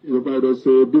mi ìjọba ẹ̀rọ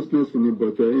ṣe bísínẹ́sì ni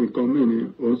bọ̀tẹ̀ nǹkan mi ni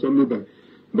òun sọ mí báyìí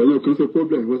bẹ̀rẹ̀ kì í ṣe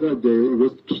problem ìwọ sáà jẹ ìwọ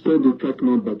send the track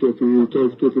number tó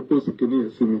fi post kìíní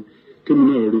yẹn sí mi kí mi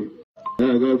náà rí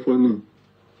ẹ̀rọ fọ́nì.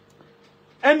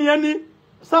 ẹni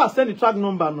sáà send the track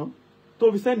number náà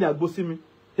tó fi send àgbo sí mi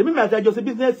èmi mi àti àjọṣe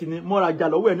bísínẹ́sì ni mo rajà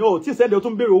lọ́wọ́ ẹ̀ ní ọ̀ tí send ẹ̀ tó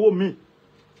ń béèrè owó mi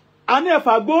àní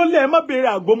ẹ̀fà àgbo lẹ̀ má béèrè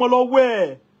àgbo mọ́ lọ́wọ́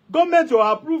ẹ̀ gọ́ọ̀mẹ̀ntì ò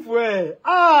approve ẹ̀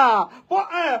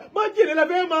mọ́jìlẹ̀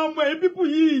lẹ́fẹ̀ẹ́ máa mọ ẹ̀ pípù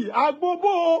yìí àgbo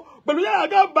bò pẹ̀lú Yahyah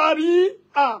Gambari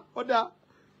ọ̀dà.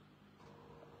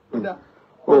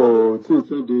 tí ì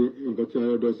sẹ́ndì nǹkan tí a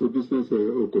yọ dọ̀ ṣe bísínẹ́sì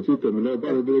kò tí ì tẹ̀mí náà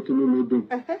báyìí bẹ́ẹ̀ kí ló mi dùn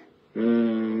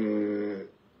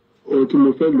ohun tí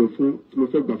mo fẹ́ lò fún tí mo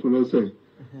fẹ́ gbà fún lọ́sẹ̀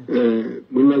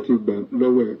mo ní láti gbà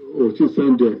lọ́wọ́ ẹ̀ ò tí ì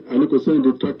sẹ́ndì ẹ̀ àní kò sẹ́ndì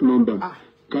track number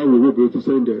káwé owó bí o ti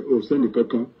sẹ́ndì ẹ̀ ò sẹ́ndì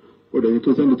kankan ó dẹ̀ yín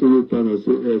tó sẹ́ndì tó yẹ tànà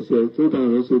sí ẹ̀sẹ̀ tó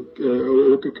tànà sí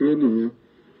owó kékeré nìyẹn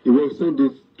ìwọ sẹ́ndì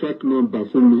track number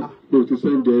fún mi bí o ti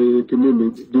sẹ́ndì kíní mi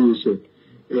bí iṣẹ́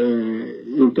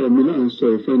nǹkan mi náà ń sọ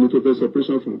ìfẹ́ ni tó fẹ́ sọ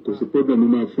operation fún kò sí problem mo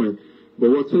máa fún ẹ but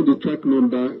wọ́n sẹ́ndì track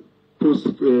number post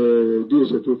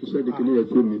díẹ̀ṣẹ̀ tó fi sẹ́ndì kíní yẹn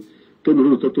sí mi kí mi rí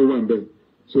nǹkan tó wà ń bẹ̀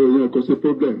so yẹn kò sí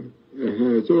problem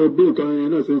so bí nǹkan yẹn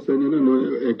náà ṣe ń sẹ́ni náà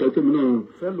ẹ̀ka kí mi náà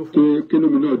kí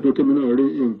mi náà dún kí mi náà rí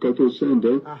nǹkan tó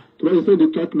sẹ́ndẹ̀ tó bá yẹ sẹ́ndì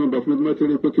track number fún mi tó bá ti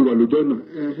rí pé kí wà lójọ́ náà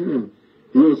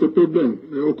ìyẹn ò sí problem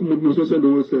okùn mo sọ sẹ́ndì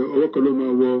owó sẹ́ ọwọ́ kan ló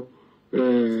máa wọ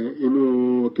inú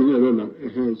kìnìún ẹ̀rọ náà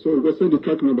so ìgbà sẹ́ndì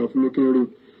track number fún mi kí n rí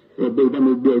ọgbẹ́ ìbá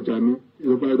mi gbé ọjà mi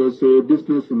ìjọba ẹ̀rọ ṣe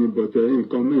business ni but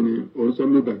nǹkan mi ni òun sọ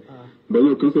mí báyìí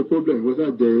bẹ̀rẹ̀ kì í ṣe problem ìwọ sáà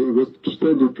jẹ ìwọ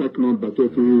sẹ́ndì track number tó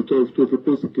fi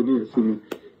post kìnìún yẹn sí mi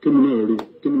kí mi náà rí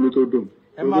kí ni mi tó dùn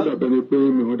ó dàbẹ̀ ni pé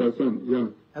mi understand yá.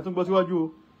 ẹ tún gbọ́ síwájú o.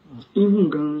 ihun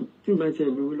gan tí n bá tiẹ̀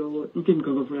lówó lọ́wọ́ nítorí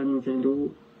nǹkan kan fúnra mi ò tiẹ̀ lówó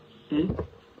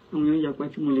àwọn èèyàn yapa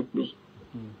tí mo lè pè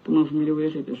tó máa fún mi lówó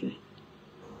lẹ́sẹ̀kẹsẹ̀.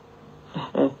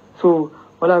 so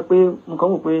wọ́n dà pé nǹkan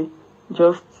mọ̀ pé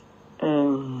just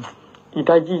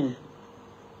ìdájí yìí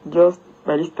just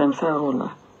by this time sáà ọ̀la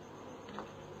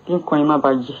kí nǹkan yẹn má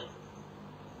bàjẹ́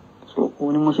so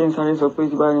òun ni mo ṣe ń sáré sọ pé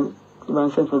tí bá ń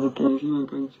sẹ́fọ̀ tó kẹ́yìn sí máa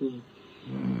kàn ṣe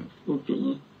òbí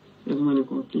yẹn lẹ́tọ́ máa lè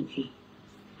kọ̀ǹpìtì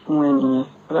fún ẹnìyẹn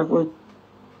wọ́n dà pé.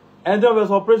 ẹni tí wọ́n fẹ́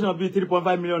sọ operation bíi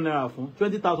 3.5 million naira fún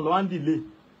 20,000 lọ́wọ́ ń dìlé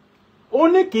ó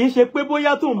ní kì í ṣe pé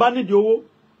bóyá tóun bá nídìí owó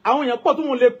àwọn èèyàn pọ̀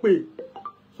tóun lè pè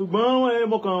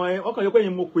ṣùgbọ́n ọkàn yẹ pé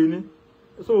yẹn mo pè ní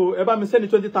so ẹ bá mi sẹ́ni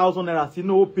 20,000 naira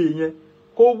sínú ó pè yẹn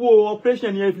kó wo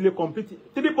operation yẹn fi lè complete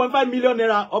 3.5 million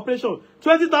naira operation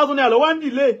 20,000 naira lọ́wọ́ ń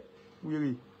dìlé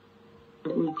wíìrì. ó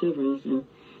jẹ́ ìfẹ̀yìntì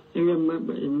ẹgbẹ́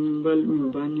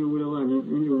mi bá ní owó lọ́wọ́ àbí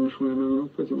mi ò fún ẹ náà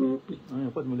pọ̀ tí mo lè pè.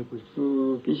 Pọ̀ tí mo lè pè.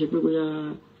 Kì í ṣe pé bóyá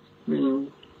bẹ́ẹ̀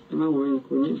ẹ má wọrí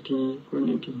kò ní ìdí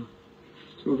mọ́.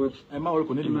 So but ẹ má wọrí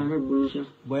kò ní ìdí mọ́. ẹ máa rẹ̀ gbóyún ṣá.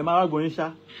 Bọ̀ ẹ máa rẹ̀ gbóyún ṣá.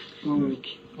 1 week.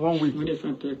 1 week. Mo dẹ̀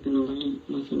sàn tẹ́ pé nọ́mbà yín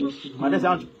máa ṣe lọ́sí.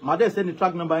 Màá dẹ̀ send the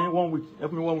track number yín 1 week. Ẹ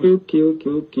fún mi 1 week.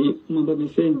 Okay. Mo bá mi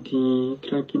send the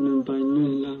tracking number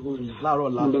náà láàárọ̀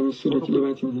ọ̀la. Mo bá mi sọ̀rọ̀ tí lè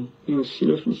bá ti mọ̀. Mi ò sí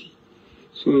lọ́fíìsì.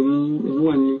 So èmi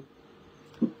wà ní.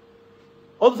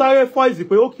 Ó tún sáré voice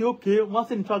pé okay wọ́n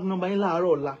send the track number yín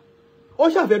láàárọ̀ ọ̀la. Ó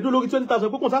ṣàfẹ́ dúró lórí 20,000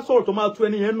 pé kò sá sọ̀rọ̀ tó máa tú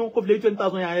ẹni yẹn nú kó fi lé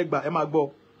 20,000 yẹn ẹ gbà ẹ máa gbọ́.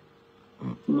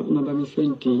 Mo bá mi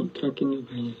send the tracking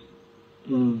number yẹn.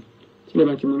 Tí lè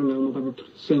bá ti mọ̀ lọ́la mo bá mi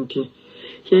send ẹ̀.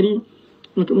 Ṣé rí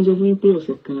mo sọ fún yín pé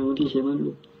ọ̀sẹ̀ kan làwọn tí ìṣe máa ń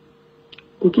lò.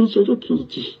 Kò kí ń ṣe ọjọ́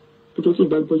kejì ọjọ́ tí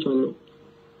ìgbà gbọ́jọ lọ.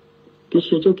 Kì í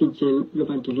ṣe ọjọ́ kejì ẹ ló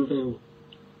bá deliver o.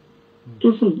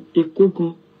 Even Èkó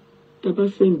gan tá a bá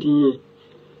send ẹ̀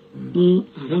ní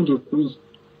around Èkó yìí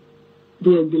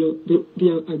bí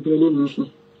agbèrè lè ní sí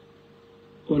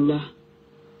ọ̀la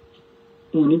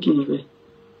wọn ò ní deliver.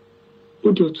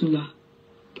 Ó di ọ̀túnla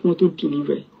kí wọ́n tó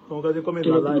deliver. Àwọn kan ti comment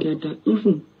láì. Dáadáa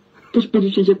even tó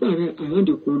ṣe jẹ́ pé around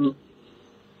Èkó ni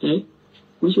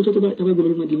kò ń ṣe ọjọ́ tó bá gbèrè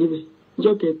ló máa deliver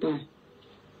ọjọ́ kẹta ẹ̀.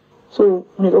 So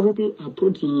mo lè sọ fún pé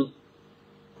abroad yẹn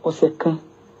ọ̀sẹ̀ kan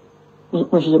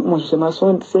mo ṣẹ̀ṣẹ̀ máa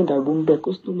send àgbo ń bẹ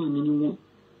customer mi ni wọ́n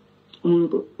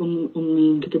ọmọ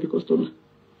mi gẹ́gẹ́ bí customer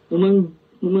mo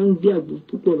máa ń gbé àgbo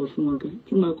púpọ̀ lọ fún wọn gan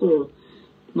tí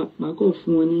màá kọ́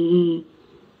fún wọn ní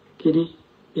kéde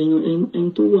ẹni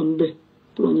tó wà ń bẹ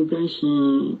tó wà ní branch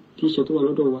t-shirt tó wà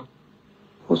lọ́dọ̀ wa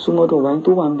ó súnmọ́ ọ̀dọ̀ wa ẹni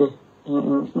tó wà ń bẹ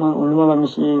olùmọ̀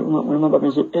bá mi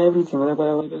ṣe everything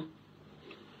pátápátá.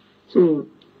 So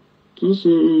kì í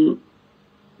ṣe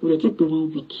rẹ̀ tí pé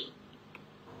 1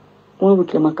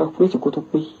 week lè máa calculate kó tó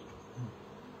pé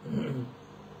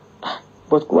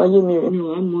but kó wáyé mi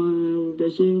ò á mọ bẹ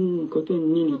ṣe nǹkan tẹ̀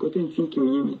ní nǹkan tẹ̀ ń tí kì í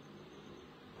yé mi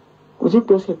kò sí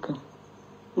pé ọ̀sẹ̀ kan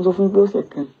mo sọ fún pé ọ̀sẹ̀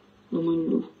kan ló máa ń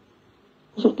lò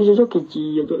kì í ṣe ọjọ́ kejì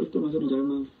ọjọ́ tó máa sọ̀rọ̀ ìjà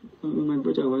máa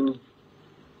gbọ́jà wá náà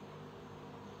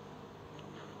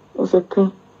ọ̀sẹ̀ kan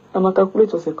a máa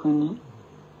calculate ọ̀sẹ̀ kan ní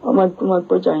wọ́n máa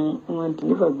gbọ́jà yín wọ́n máa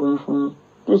deliver gbọ́yìn fún yín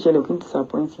bí ìṣẹ̀lẹ̀ òkè ń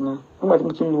disappoint náà nígbà tí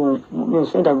mo ti ń lo ohun mi ò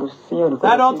sún ìdàgbò sí ọ̀dọ̀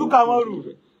kan. Ẹ̀dọ̀ tún kà wọ́n rù.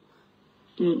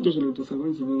 Bí ìṣẹ̀lẹ̀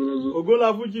disappoint mi láyé. Ògo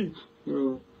la Fújì.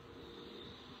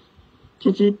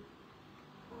 Títí.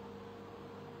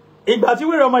 Ìgbà tí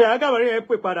wèrè ọmọ Yahyah Gambari yẹn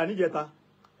pè padà níjẹta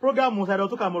prógámù Ẹ̀dọ̀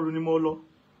tún kà wọ́n rù ni mo lọ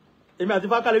èmi àti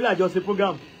Fákàlẹ́ ilé àjọṣe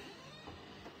prógámù.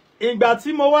 Ìgbà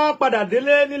tí mo wá padà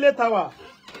délé nílé tàwà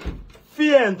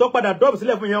fn tó padà dọ́ọ̀bù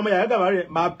sílẹ̀ fún ìyẹn ọmọ Yahyah Gambari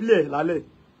máa play lálẹ́.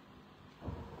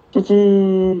 Títí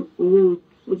owó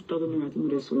 40,000 naira tí mo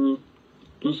lè sọ yẹn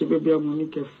kì í ṣe pé bí ọmọ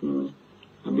oníkẹ́ fún mi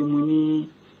àbí mo ní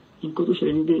nǹkan tó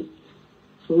ṣẹlẹ̀ níbẹ̀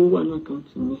owó wà ní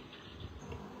àkáǹtì mi.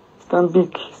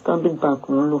 Stanbic Bank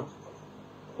ń lò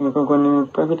ìyẹn gangan ní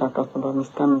private account number mi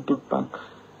Stanbic Bank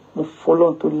mo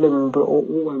fọlọ́ tó lẹ́nu bẹ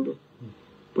owó wà bẹ́ẹ̀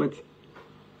but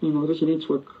ìmọ̀ tó ṣe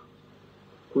network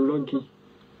kò login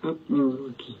app mi ò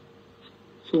login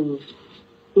so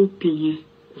ó pè yẹn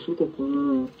kò sí kọ̀ọ̀kan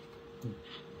nínú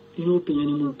inú òpin yẹn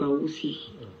ni mo gba owó sí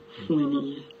fún ẹni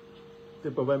yẹn.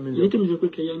 Èyí tí mo sọ pé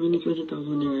kẹyà mi ní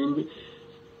 20,000 naira ẹni pé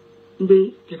ń gbé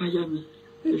tẹ bá yá mi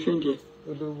ẹ sẹ́ǹdẹ̀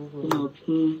ó máa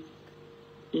kún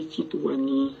etí tó wà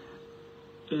ní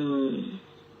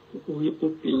orí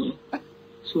òpin yẹn.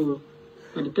 So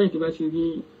at the time tí bá ti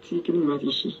rí tí kí ni bá ti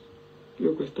ṣe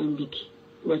lóko Stanbic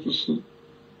bá ti ṣe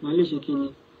màá lè ṣe kí ni.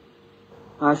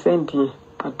 Màá sẹ́ǹdẹ̀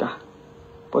padà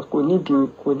but kò ní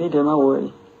ìdí ẹ má wọrí.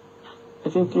 I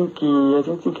think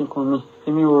kan mi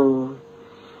èmi ò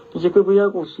ṣe pé bóyá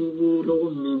kò sówó lọ́wọ́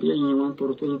mi bí ẹ̀yin wọn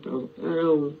tọrọ 20,000 rárá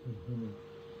o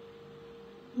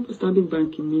Stanbic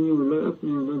Bank mi ni ò lọ́yà fún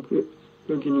mi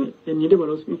lọ́gìnà ẹni ilé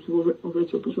ìbàdàn sí wọ́n fẹ́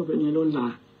tí operation fẹ́ ni lọ́la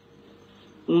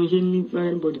wọ́n ṣe ní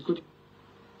báyìí bọ́dì kó.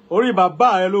 Orí bàbá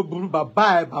ẹ ló burú bàbá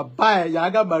ẹ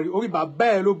Yahyah Gambari orí bàbá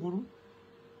ẹ ló burú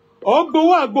ó ń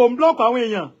gbowó àgbo ń blọọkì àwọn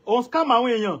èèyàn ó ń scam àwọn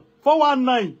èèyàn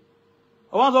 419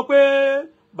 wọ́n sọ pé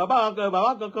bàbá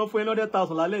kankan fún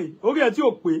 100,000 lálẹ́ yìí orí ẹ̀ tí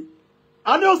ò pé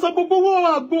a ní ó sọ gbogbo owó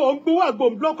àgbo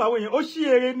ń blọọkì àwọn èèyàn ó ṣí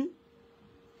eré ní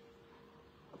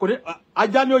kò ní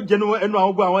ajá ni ó jẹnu ẹnu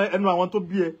àwọn tó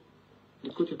bí ẹ.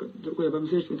 Dọ́kọ̀ ẹ̀ bá mi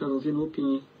ṣe 20,000 sínú òpin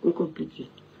yẹn ó kọ̀m̀pìtì.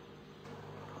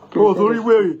 Kò tó rí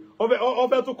wèrè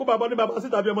ọfẹ́ tó kó bàbá ní bàbá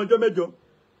síta bí ọmọ ọjọ́ mẹ́jọ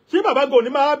ṣé bàbá gò ní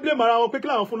máa blame ara wọn pé kí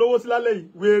làwọn fún lówó sí lálẹ́ yìí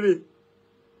wèrè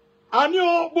a ní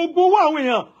gbogbo owó àwọn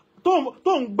èèyàn tó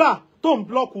ń gbà tó ń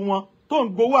blọọkù wọn tó ń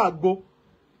gbowó àgbo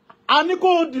a ní kó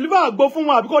deliver àgbo fún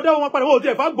wọn àbí kó dáwọ́ wọn padà wọn ò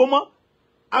tiẹ̀ fà gbó mọ́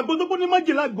àgbo tó kó ní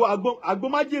májèlé àgbo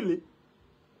májèlé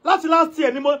láti last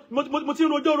year ni mo ti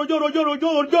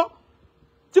rojọ́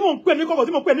tí mo ń pè ní kọ̀kọ̀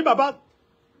tí mo ń pè ní bàbá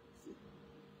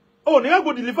ní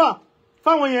Agbo deliver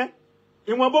fáwọn yẹn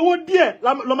ìwọ̀nba owó díẹ̀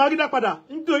lọ máa rí dá padà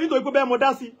nítorí pé bẹ́ẹ̀ mo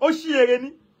dá sí ó ṣí ere ní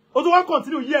ó tún wá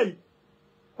continue yẹ́ yìí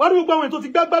wá ní gbogbo àwọn ètò ti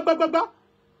gbágbágbágbá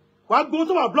wàá gbó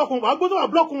tó wà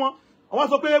blọ́ọ̀kù wọn àwọn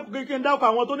sọ pé kí n dákọ̀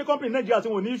àwọn tó ní company Nàìjíríà tí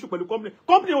wọn ò ní issue pẹ̀lú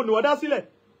company ò ní wọ́n dá sílẹ̀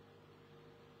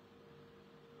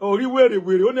orí wèrè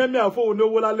ó ní ẹ̀mí àfọwọ́ ní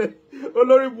owó lálẹ́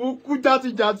olórí burúkú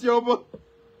játijàti ọmọ.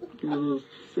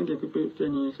 sẹ́ńtẹ̀ pípẹ́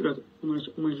fẹ́ni so that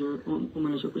ọmọ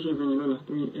ẹ̀ṣọ́ pẹ́ṣẹ̀ fẹ́ni lọ́la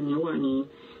torí ẹni wà ní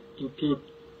ìpè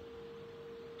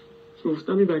so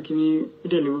stabi báàkì ni ó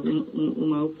dẹ̀ lè ó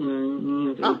máa kún ara ní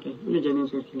àtẹ̀lẹ́kẹ̀ ó lè jẹ́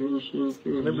nẹ́tíwọ̀kì ló ń ṣe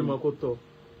níbi máa kó tọ̀.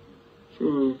 so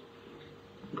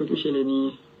nǹkan tó ṣẹlẹ̀ ni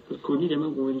kò ní ìdẹ́mọ̀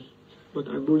wọlé but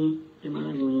àgbóyún ẹ máa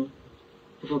rágbóyún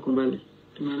ẹ fọkànbalẹ̀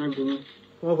ẹ máa rágbóyún.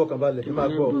 wọ́n fọkànbalẹ̀ ẹ máa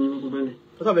gbọ́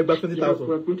ọ sábẹ́ gba 20,000.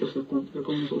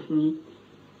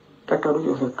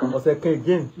 ọ̀sẹ̀ kan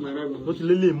again ló ti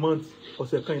lélẹ̀ month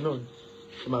ọ̀sẹ̀ kan náà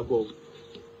ẹ máa gbọ́ ọ.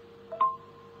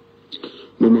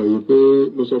 mo mọ̀ yìí pé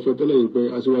mo sọ fún tẹ́lẹ̀ yìí pé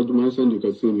aṣíwájú máa ń sẹ́ndì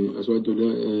kan sí mi aṣíwájú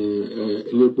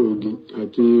elépo ogi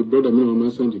àti bọ́dà mìíràn máa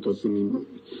ń sẹ́ndì kan sí mi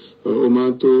ó máa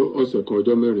ń tó ọ̀sẹ̀ kan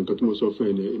ọjọ́ mẹ́rin kan tí mo sọ fún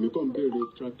ẹ̀ ní èmi kàn ń béèrè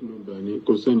track number ni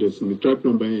kò sẹ́ndì sí mi track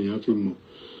number yẹn yẹn á fi mọ̀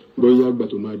bóyá àgbà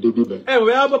tó máa dé bíbá.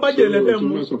 wẹ́ẹ́ bá bàjẹ́ lẹ́fẹ̀ẹ́ mu.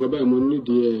 so máa sọ pé báyìí mo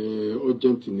nídìí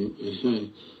urgent ni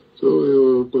so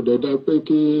kò dẹ̀dá pé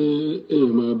kí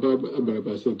èèyàn máa bá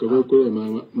àbàràbà ṣe nǹkan kó ẹ̀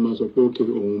máa sọ pé òkè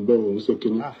òun bọ̀ òun ṣe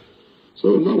kínní. so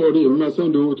má wọrí èmi máa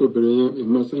sẹ́ndì owó tó bèrè yẹn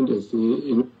èmi máa sẹ́ndì sí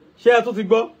inú. ṣé ẹ tún ti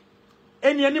gbọ́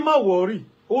ẹni má wọrí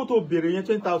owó tó bèrè yẹn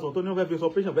 20,000 tó ní wọ́n fẹ́ fi sọ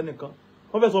operation fẹ́ nìkan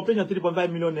wọ́n fẹ́ sọ operation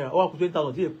 3.5 million naira ó wà kù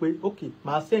 20,000 tí yẹ pé ok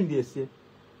màá sẹ́ndì ẹ̀ sí ẹ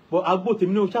but Agbo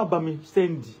tèmi náà ṣáà bá mi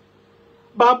sẹ́ndì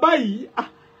bàbá yìí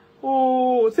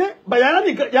ṣé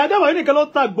Yahyah nìkan ló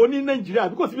tàgbó ní Nàìjíríà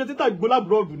àbí kò sí bí ẹ ti tàgbó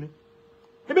lábúròdù ni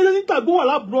ebi ẹ ti tàgbó wà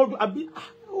lábúròdù àbí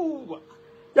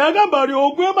Yahyah Gambari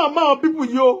ogun ẹ máa máa pípù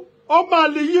yìí o ọ máa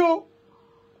lè yí o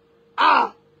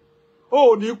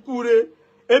ò ní kúre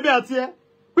ebi àti ẹ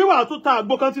pé wàá tún ta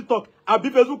àgbo kan TikTok àbí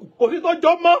Facebook kò sí tó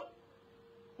jọ mọ́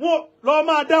wọn lọ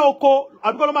máa dá oko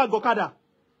àbí kọ́ ló máa gọ̀kadà.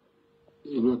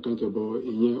 inú àkáǹtì ọ̀bọ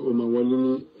ìyẹn ó máa wọlé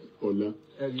ní ọ̀la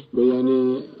bóyá ní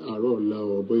àárọ̀ ọ̀la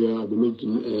ọ̀ bóyá aago méjì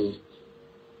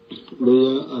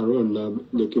bóyá àárọ̀ ọ̀la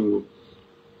lè kí n wò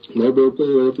lágbẹ́ pé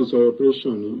ẹ ti sọ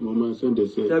operation ni mo máa sẹ́ndẹ̀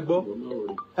sí ẹ.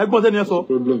 ẹgbọ́n tẹ́ni ẹ sọ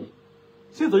problem.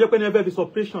 sí ìtọ́jú pé ní ẹ fẹ́ fi sọ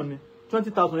operation ni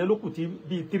 20,000 yẹn ló kù tí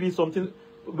bíi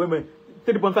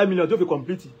 3.5 million tó fi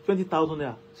complete 20,000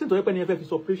 naira sí ìtọ́jú pé ní ẹ fẹ́ fi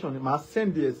sọ operation ni màá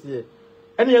sẹ́ndẹ̀ sí ẹ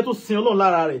ẹni yẹn tó sin Ọlọ́run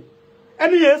lára rẹ̀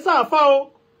ẹni yẹn sáàfà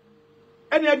o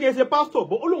ẹni ẹgbẹ́ ṣe pásítọ̀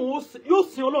bọ́ Ọlọ́run yóò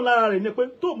sin Ọlọ́run lára rẹ̀ ni pé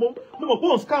tó mo mọ̀ pé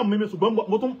òun scam mi ṣùgbọ́n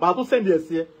màá tún sẹ́ndì ẹ̀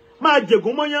sí ẹ máa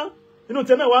jẹ̀gún mọ́yán inú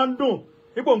tiẹ̀ náà wá ń dùn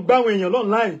ipò ń gbá àwọn èèyàn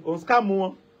online òun scam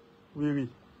wọn wèrè.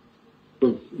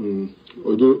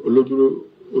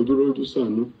 ojúlójú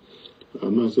sànú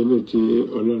àmọ́ àṣẹlẹ̀ tí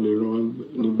Ọlọ́run lè rán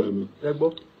nígbà mi. ẹ gbọ́.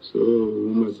 so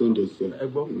wọ́n máa sẹ́ndì ẹ̀ sí ẹ. ẹ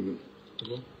gbọ́.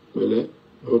 pẹ̀lẹ́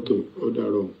ok ó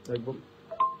dàrọ̀. ẹ gbọ́.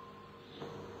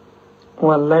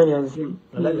 Wallahi Azim.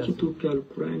 Wallahi tu pe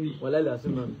Al-Qur'ani. Wallahi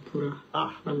Azim. Pura.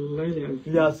 Wallahi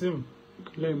Azim. Yasim.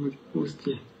 Wallahi mo post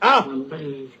ye.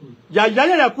 Wallahi Azim.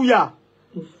 Yahyah Yakuya.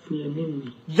 Mo fi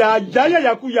ẹni. Yahyah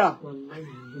Yakuya. Wallahi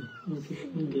Azim. Mo ti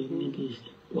sende ni de.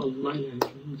 Wallahi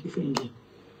Azim. Mo ti sende.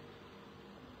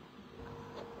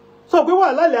 So pé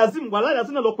Wallahi Azim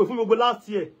náà lọ pè fún mi gbogbo last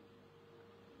year.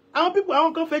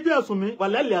 Àwọn kan fẹjọ́ ẹ̀sùn mi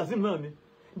Wallahi Azim náà ni.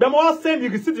 Gba mo wá send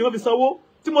receipt wọ́n fi sanwó.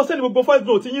 Tí mo send gbogbo voice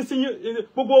note yín sí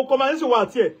gbogbo conversation wa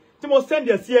àti ẹ̀ tí mo send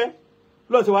ẹ̀ sí ẹ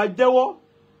lọ́ọ̀ tí wàá jẹ́wọ́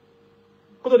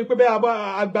kó tó di pé bẹ́ẹ̀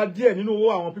àgbà díẹ̀ nínú owó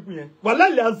àwọn pípù yẹn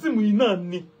Wallahi Azim yìí náà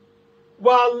ni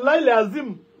Wallahi Azim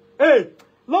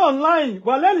lọ́ọ̀nláìn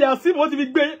Wallahi Azim ó ti fi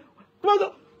gbé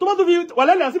tó bá tó fi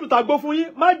Wallahi Azim tàgbó fún yín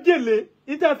má jèlé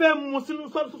ìtẹ́ ẹ fẹ́ mu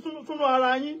sínú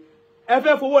ara yín ẹ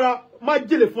fẹ́ fowó ra má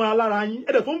jèlé fún ara lára yín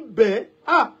ẹ̀dẹ̀ tó ń bẹ̀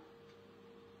ẹ́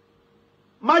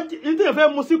ìdí ẹ̀fẹ́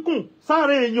mu síkùn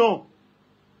sáré èèyàn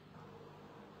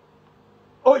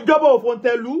ìjọba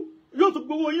òfòǹtẹ̀lú yóò tún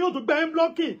gbowó yín yóò tún gbẹ́ ń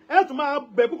blọ́kì ẹ̀ tún máa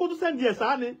bẹ̀ pé kó tún sẹ́ndì ẹ̀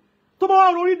sáà ni tó bá wà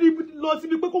lórí lọ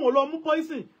síbi pé kó wọn lọ mú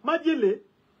pọ́ìsìn májèlé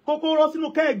kókó rọ́ sínú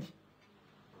kẹ́ẹ̀gì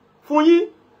fún yín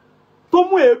tó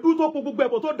mú èédú tó po gbogbo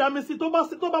ẹ̀pọ̀ tó dá mi sí tó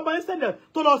bá bá yín sẹ́ndì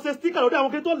tó lọ ṣe stíkà lórí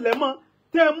àwọn kí tó lẹ̀ mọ́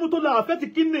tẹ́ ẹ mú tó lọ àfẹ́tì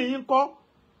kíní yín kọ́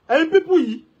ẹ̀yin pípù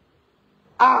yìí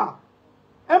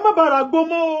ẹ má bàrà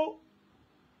gbọmọ́ o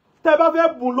tẹ́ bá fẹ́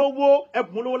bùn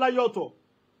lówó láyé ọ̀tọ̀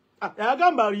Yahyah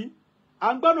Gambari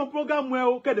à ń gbádùn prógámù ẹ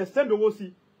o kẹ̀dẹ̀ sẹ́ndì owó sí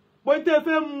bó tẹ́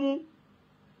fẹ́ mú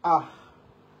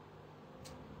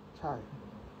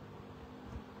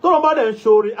tọ́rọ bá dẹ̀ ń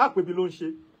ṣoore àpèbí ló ń ṣe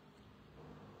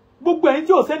gbogbo ẹ̀yin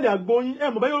tí ò sẹ́ndì àgbo yín ẹ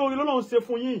mọ̀ bẹ́ẹ̀ orí lọ́lọ́run ṣe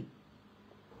fún yín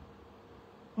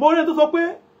mo rí ẹni tó sọ pé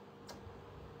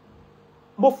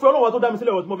mo fi Ọlọ́run tó dá mi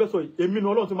sílẹ̀ ọ̀rọ̀ tí mo fẹ́ sọ yìí èmi nu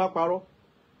Ọlọ́run tí máa parọ́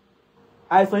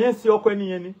àìsàn yẹn ṣe ọkọ ẹni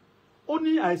yẹn ni ó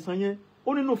ní àìsàn yẹn ó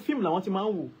nínú fíìmù làwọn ti máa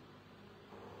ń wò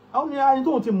àwọn ní ayé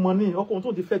tóun ti mọ̀ ní ọkùnrin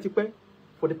tóun ti fẹ́ tipẹ́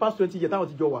for the past 20 years táwọn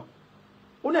ti jọ wà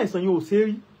ó ní àìsàn yẹn ò ṣe é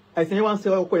rí àìsàn yẹn wá ń ṣe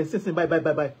ọkọ ẹ̀ sínsìn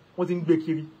báyìí wọ́n ti ń gbé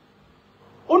kiri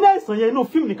ó ní àìsàn yẹn inú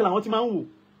fíìmù nìkan làwọn ti máa ń wò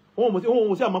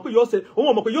òun sí àmọ́ pé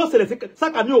yóò ṣẹlẹ̀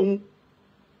sáka ní òun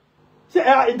ṣe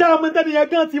ìjà ọmọ tẹ́ni yẹn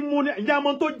gan ti mú ní ìjà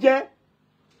ọmọ tó jẹ́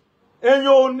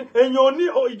èèyàn ò ní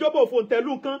ìjọba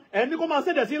òfòǹtẹ̀lù kan ẹni kó máa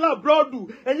ṣẹ̀dẹ̀ sí láàbùrọ̀dù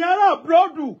ẹ̀yin ará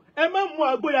àbùrọ̀dù ẹ má mú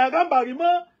àgbo Yahyah Gambari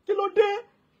mọ́ kí ló dé.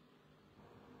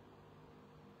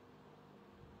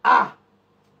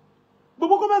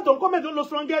 Gbogbo kọ́mẹ̀ntì ń lo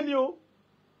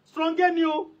strongẹ́ ni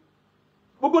o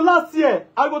gbogbo last year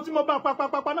ariwo tí mo bá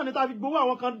pápápápá náà ní ta fi gbowó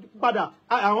àwọn kan padà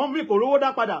àwọn míì kò rówó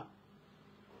dá padà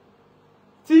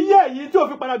ti yẹ èyí tí ò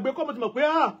fi padà gbé kọ́mọ̀tì mọ̀ pé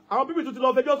àwọn bíbí tó ti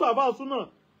lọ fẹjọ́ sọ àfáà sún náà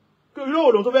kí irú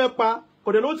òòlù tó fẹ́ pa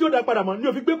kọ̀dẹ̀ lówó tí ó dá padà mọ̀ ní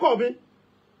òfin gbé kọ́ mi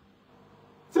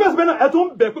síbẹ̀síbẹ̀ náà ẹ tún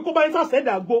bẹ̀ pé kó bá yín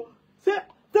sàṣẹ́dà àgbo ṣé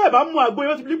tẹ́ ẹ̀ bá mú àgbo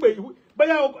yẹn ó ti bí pé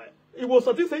bẹ́yà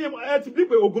ìwòsàn tí sẹ́yìn ẹ ti bí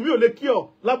pé ògùn mi ò lè kí ọ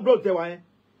lábúrò tẹwàá yẹn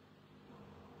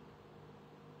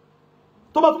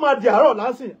tó bá tún máa di àárọ̀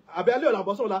lásìn àbí alẹ́ ọ̀la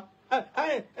àbọ̀sọ̀ la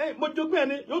mo jogún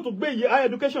ẹni yóò tún gbé iye higher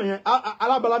education yẹn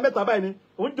alábala mẹ́ta báyìí ni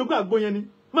òun jogún àgbo yẹn ni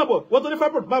má bọ̀ ìwọ tó ní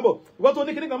fibroid má bọ̀ ìwọ tó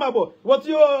ní kíníkan má bọ̀ ìwọ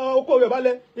tí okó rẹ̀ bá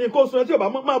lẹ nǹkan oṣù rẹ̀ tí ò bá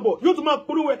má bọ̀ yóò tún máa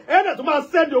polówó ẹ̀ẹ́dẹ̀ tún máa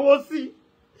sẹ́ndì owó sí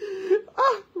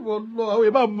i wọ́n lọ àwọn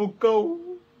èèyàn bá mú kan o.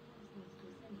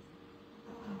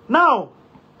 now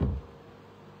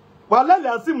wàhálà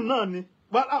Yasim náà ni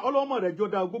ọlọ́mọ rẹ̀ jọ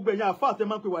da gbogbo ẹ̀yà àfáà tẹ́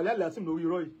máa ń pe wàhálà Yasim lórí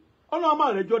irọ́ yìí ọlọ́mọ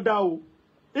rẹ̀ jọ da o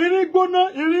irin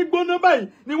gbóná báyìí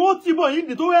ni wọ́n ti bọ̀ yìí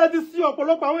dì tó wẹ́ẹ́ ti sí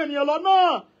ọ̀pọ̀lọpọ̀ àwọn ènìyàn lọ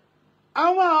náà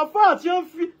àwọn àáfàá tí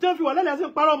wọ́n fi wà lẹ́lẹ̀ sí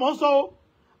parọ́ mọ́ ń sọ o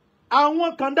àwọn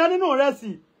kàńdá nínú rẹ̀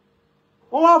sì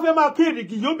wọ́n wá fẹ́ máa kéèrè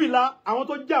gìyóbìlà àwọn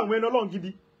tó jẹ́ àwọn ẹni Ọlọ́run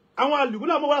gidi àwọn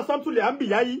àlùkùnà mọ́ wá sámtúlẹ̀ à ń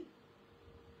bìyá yìí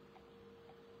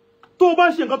tó o bá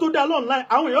ṣe nǹkan tó dá lọ́nà láì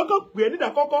àwọn èèyàn kan pè é nídà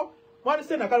kọ́kọ́ wọ́n á ní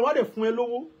sẹ́nà kárí wọ́n á dẹ̀ fún ẹ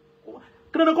lówó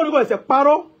kíndínkọ́ nígbà ẹ̀sẹ̀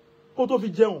parọ́ kó tó fi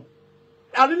jẹun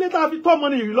ànílé tá a fi tọ́ ọmọ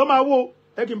ní ìrì lọ́ máa wó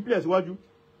ẹ kí n pílẹ̀ síwájú.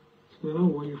 ìwà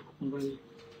wọlé fún balẹ̀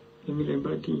èmi lè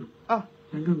bá dì í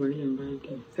Gambari lè bá dì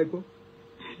í. ẹ gbọ́.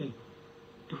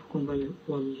 ẹ fọkàn balẹ̀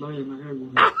wàláhì máa rẹ̀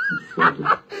gbọ́n.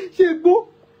 ṣé ẹ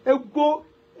gbọ́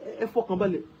ẹ fọkàn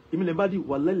balẹ̀ èmi lè bá dì í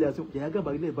wàláhì lè àti Yahyah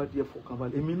Gambari lè bá dì í ẹ fọkàn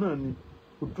balẹ̀ èmi náà ni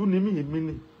òdú ni mí èmi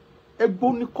ni ẹ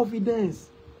gbọ́ ní confidence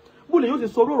bó lè yóò ṣe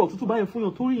sọ ọ̀rọ̀ tútù báyẹn fún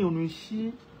yàn tó rí yàn ní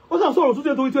ṣí ó sàn sọ ọ̀rọ̀ tútù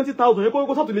yẹn tó rí 20,000 yẹn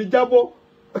kó sọ́tù lè jábọ́.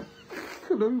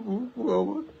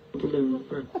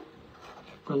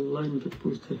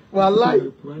 wàláì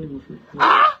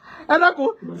ẹ dákun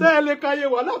ṣé ẹ lè ka iye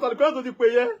wà látàrí kí wọ́n tó ti pè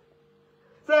yẹ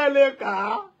ṣé ẹ lè kà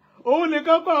á òun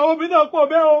nìkan kọ́ àwọn obìnrin náà pọ̀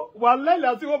bẹ́ẹ̀ o wàláì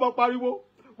àti wọ́n máa pariwo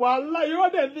wàláì irọ́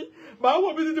dẹ̀ ní màá wò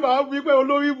mí títí màá wí pé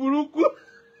olórí burúkú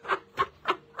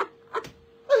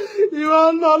ìwọ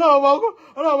náà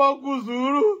ọlọ́wọ́ máa kú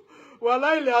sùúrù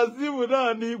wàláì Yasim náà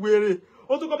ní wèrè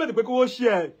ó tún kọ́ bẹ́ẹ̀ ni pé kí wọ́n ṣe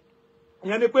ẹ̀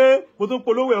ìyẹn ni pé mo tún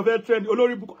polówó ẹ̀ fẹ́ trend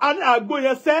olórí burúkú a ní àgbo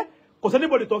yẹn sẹ́ kò sẹ́ni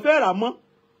bọ̀dì tó fẹ́ rà mọ́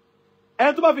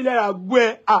ẹni tó bá fi lè rà àgbo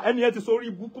ẹ̀ ẹni yẹn ti sọ orí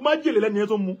ibùkú májèlé lẹ́ni yẹn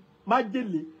tó mu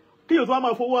májèlé kí yóò tó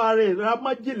máa fowó ara rẹ̀ ra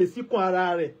májèlé síkùn ara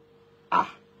rẹ̀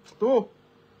tó.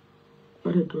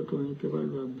 báyìí tọ́tọ̀ yín pé wàá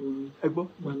lo àgbo mi. ẹ gbọ́.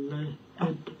 wàláhì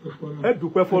ẹ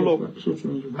dúpẹ́ fọlọ́. ṣé tí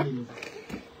mo jù báyìí lọ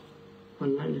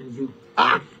wàláhì Yasim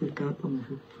fi káàpà mo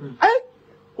fi búra.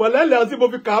 wàláhì Yasim mo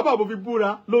fi káàpà mo fi búra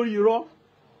lórí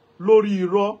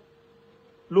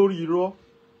irọ́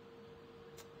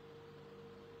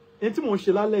èyí tí mò ń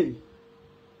ṣe lálẹ́ yìí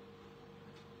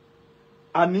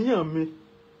àníyàn mi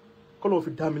kọ́ ló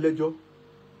fi dá mi lẹ́jọ́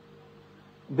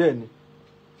bẹ́ẹ̀ ni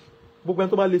gbogbo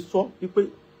ẹni tó bá lè sọ wípé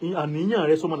àníyàn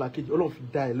rẹ sọmọ làkejì Ọlọ́run fi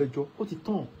dá ẹ lẹ́jọ́ ó ti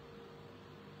tàn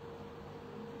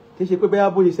kì í ṣe pé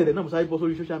bẹ́ẹ̀ bóyá ìṣẹ̀lẹ̀ náà mo sáré bọ́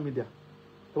sórí social media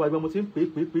ẹwà ìgbà mo ti ń pè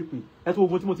ẹ tó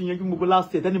gbogbo tí mo ti yanjú gbogbo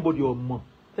last year anybody ọmọ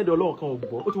tẹ́lẹ̀ Ọlọ́run kan ò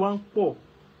gbọ́ ó ti wá ń pọ̀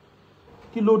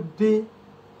kí ló dé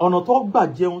ọ̀nà tó gbà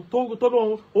jẹun tó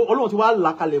Ọlọ́run ti wá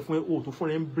là kalẹ̀ fún ẹ òòtún fún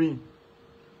ẹ ń brain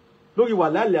lórí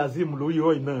wàhálà Yasim lórí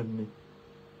irọ́ náà ni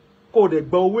kò dẹ̀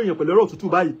gba owó èèyàn pẹ̀lú ọ̀rọ̀ tútù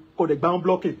báyìí kò dẹ̀ gba wọn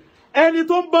blocking ẹni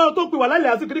tó ń bọ́ tó ń pè wàhálà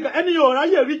Yasim kìnìkan ẹni yóò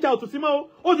ráyè reach out sí mọ́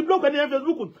ó ti block ẹ ní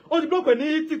Facebook ó ti block ẹ ní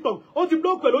TikTok ó ti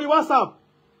block ẹ lórí WhatsApp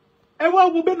ẹ wá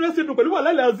wo bẹ́ẹ̀ ni ẹ ṣe dùn pẹ̀lú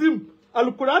wàhálà Yasim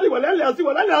alukurani wàhálà Yasim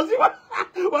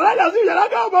Yahyah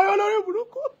Gambari olórí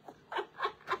burúkú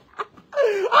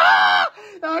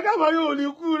Yahyah Gambari ò ní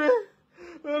kú rẹ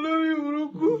olórí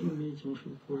burúkú.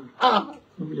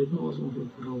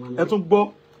 ẹ tún gbọ́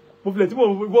mo filẹ̀ tí mo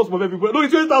wọ́ọ̀sù mo fẹ́ fi búra lórí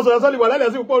 20,000 ẹ̀sán ni wà lálẹ́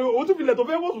àti pọ̀ o tún filẹ̀ tó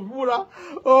fẹ́ wọ́ọ̀sù fi búra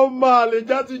ó máa lè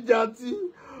játijàti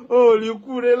ó lè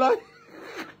kúre láì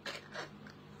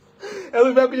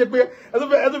ẹ̀sùn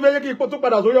fẹ́ yẹ kí ipò tó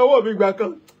padà sórí ọwọ́ mi gbà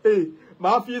kan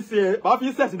máa fi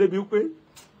sẹ́ẹ̀sì débi wípé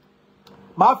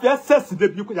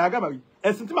Yahyah Gambari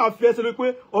ẹ̀sìn tí máa fi ẹsẹ̀ lórí pé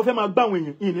ó fẹ́ máa gbá àwọn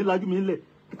èèyàn ìní lajú mi nílẹ̀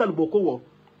kíta lùbọ̀ kó wọ̀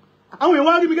àwọn èèyàn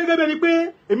wá rí mi gẹ́gẹ́ bẹ́ẹ̀ ni pé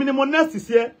èmi ni mo nẹ́ẹ̀sì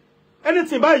sí ẹ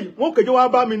anything báyìí wọ́n kèjọ́ wá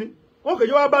bá mi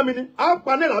ni á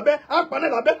panẹ́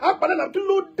lábẹ́ kí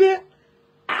ló dé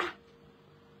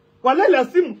wà lẹ́lẹ̀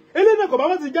símù eléyìí náà kò bá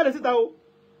wọ́n ti jáde síta o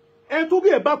ẹni tó bí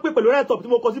ẹ̀ bá pé pẹ̀lú rẹ́tọ̀pù tí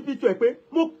mo kọ sí píkṣọ̀ ẹ̀ pé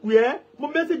mo pè ẹ́ mo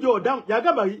mẹ́sẹ̀jì ọ̀dáhùn Yahyah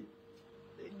Gambari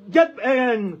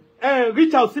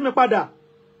reach out sí mi padà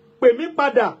pè mí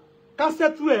padà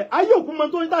kásẹ́tù ẹ̀ ayé òkú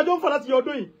mọ́ tó ní tájọ́ ń fà láti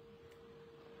ọdún yìí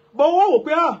bọ́ wọ́n wò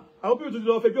pé àwọn pípì tuntun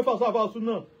lọ fẹjọ́ fàṣọ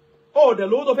náà ó dẹ̀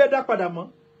lówó tó fẹ́ dá padà mọ́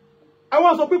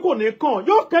àwọn sọ pé kò ní kàn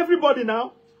yóò kẹ́ everybody now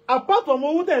apart from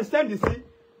owó tẹ̀ ń sẹ́ndì sí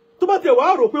tó bá tiẹ̀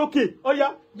wàá rò pé ok ọ̀ya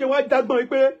jẹ́ wá dágbọ́n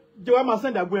wípé jẹ́ wá máa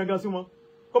sẹ́ndì àgbo yẹn gan sí wọn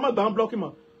kó má gbà wọn blọ́kì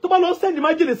mọ́ tó bá lọ sẹ́ndì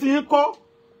májèlé sí yín kọ́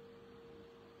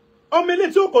ọmọ ilé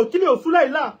tí ó kọ̀ kílẹ̀ òsú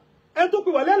láìláà ẹni tó pe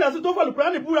wà lẹ́lẹ̀ sí tó fọlù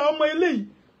kúránì búra ọmọ eléyìí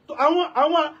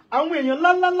àwọn èèyàn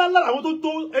ńláńláńlá àwọn tó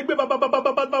ẹgbẹ́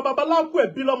bàbá láàkú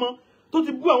ẹ̀bí lọ́mọ tó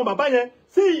ti bú àwọn bàbá yẹn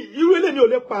sí irú ilé ni ò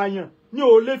lè pààyàn ni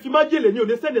ò lè fi májèlé ni ò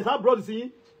lè sẹ́ndẹ̀ sáà bọ́ọ̀dù sí yín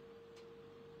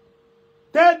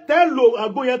tẹ́ lo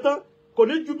àgbo yẹn tán kò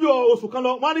ní ju bí oṣù kan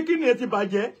lọ wọ́n ní kí ni ẹ ti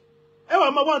bàjẹ́ ẹ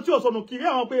wà máa wọ́n tí ọ̀sọ̀nù kiri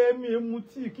àwọn pé ẹ̀mí mu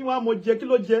tí kí wọ́n á mọ jẹ kí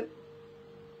ló jẹ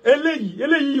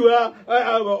eléyìí wà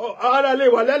ara lè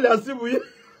wà lẹ́lẹ̀ àṣìbù yìí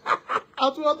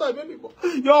àtúwọ́tà ìbẹ́nìbọ̀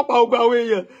yóò pa ogun àwọn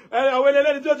èèyàn àwọn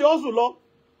ẹlẹ́ni tí ó ti ọ̀sùn lọ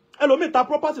ẹlòmíì ta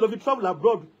property lọ fi travel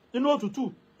abroad inú òtútù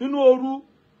inú ooru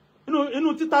inú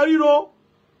títa ríro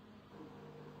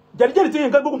jẹ̀díjẹ̀dí tí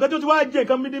nǹkan gbogbo nǹkan tí ó ti wá jẹ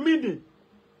nǹkan mídìmídì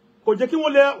kò jẹ́ kí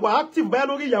wọ́n lè wà active báyà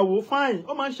lórí ìyàwó fine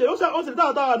ó máa ń ṣe ó sì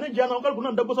dáadáa Nàìjíríà náà kọ́lùkù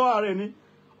náà dẹ́gbó sọ́wọ́ rẹ̀ ni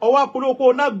ọwọ́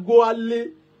apolówó nágo alẹ́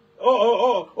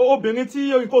obìnrin tí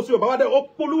nǹkan oṣù bàbá dẹ ó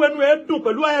polówó ẹnu ẹ dùn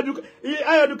pẹ̀lú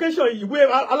higher education ìwé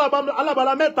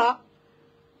alábala 3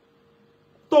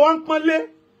 tó wá ń pọ́nlé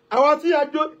àwọn tí a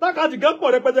jó tákàtì gan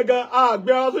pọ̀ rẹpẹtẹ gan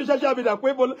àgbẹ̀ ara sórí social media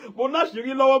pé mo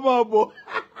láṣìírí lọ́wọ́ mọ́ bọ̀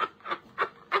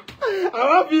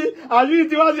àwọn fi àṣírí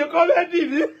tí wọ́n ṣe kọ́mẹ́dì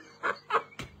ní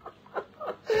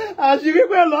àṣírí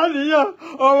pé lọ́nìyàn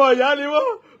ọmọ ìyá ni wọ́n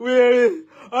wèrè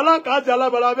ọlọ́kàtì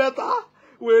alábala 3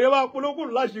 wèrè wa polókùn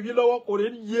láṣìírí lọ́wọ́ kò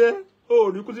ní yẹ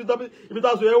òòrùn kú sí ibi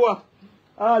táṣọ ẹ wà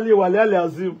á lè wà lẹ́lẹ̀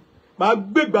azim máa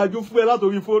gbégbájú fún ẹ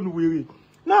látòrí fóònù wèrè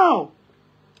now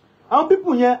àwọn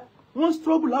pípù yẹn wọ́n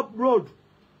struggle abroad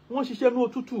wọ́n ṣiṣẹ́ ní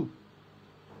òtútù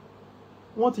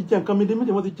wọ́n ti jẹ nǹkan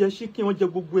mídìmídì wọ́n ti jẹ ṣíkì wọ́n jẹ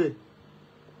gbogbo ẹ̀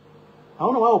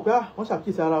àwọn náà wá wò pé wọ́n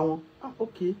ṣàkíyèsí ara wọn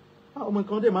ok ọmọ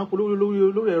nǹkan dẹ̀ máa ń polówó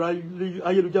lórí ẹ̀rọ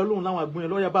ayélujára lóhùn láwọn àgbọn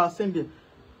yẹn lọ́ọ́yà bá a sẹ́ndì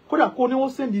kódà kó ní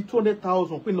wọ́n sẹ́ndì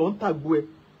 200,000 pé lọ́ọ́ ń tàgbó ẹ̀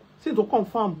sí tó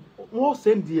confam wọ́n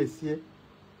sẹ́ndì ẹ̀ sí ẹ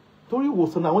torí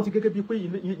ìwòsàn náà wọ́n ti gẹ́gẹ́ bíi pé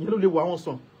ìyẹn ló lè wọ àwọn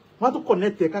sàn wọ́n á tún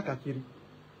connect ẹ̀ káàkiri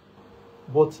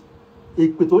but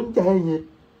èpè tó ń jà ẹ̀ yẹn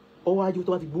ọwọ́ ajé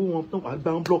tó bá ti gbó wọn tán wàá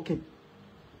gbá wọn blocking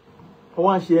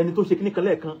ọwọ́ à ń ṣe ẹni tó ṣe kíní kan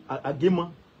lẹ́ẹ̀kan àgémọ́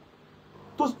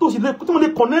tó sì lè tó lè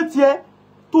connect ẹ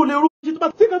tó lè rú ṣe tó bá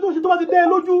tí kan tó ṣe tó bá ti dẹ́ ẹ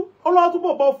lójú ọlọ́wọ́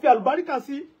túbọ̀ bá fi àlùbáríkà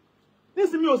sí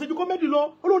nísìnyí ò ṣèjú kọ́mẹ́dì lọ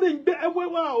olóde ń gbé ẹwẹ́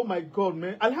wá oh my god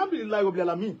man alhamdulilayi rabbil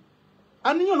alamin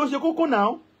àníyàn ló ṣe kókó náà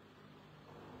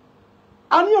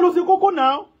àníyàn ló ṣe kókó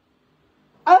náà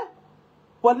ẹ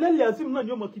wà lẹ́lẹ̀ àṣìmù náà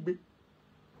ni ó mọ kígbe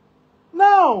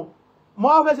now mo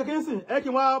wá fẹ́ ṣe kí n sìn ẹ kí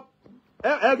n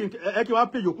wá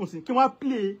play yòókù sí kí n wá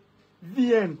play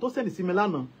vn tó sẹ́ndì sí mi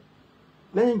lánàá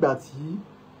lẹ́yìn ìgbà tí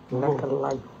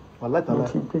wàláì tàlá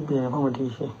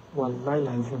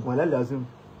wàláì làzim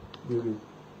bèrè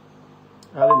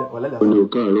ọ̀nà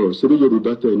òkàárọ̀ síbí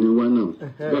Yorùbá tẹ̀ ní wá náà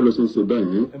bá lọ sí ń ṣe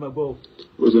báyìí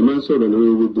ó sì máa ń sọ̀rọ̀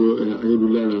lórí gbogbo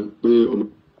ayélujára pé ọmọ.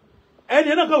 ẹni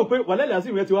ẹ náà kọ́ pé wàláì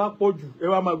làzim rẹ ti wá pọ̀ jù ẹ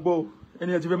wá máa gbọ́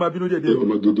ẹni ẹ ti fẹ́ máa bínú díẹ̀ díẹ̀.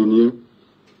 ọmọ gidi ni ẹ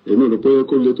èmi rò pé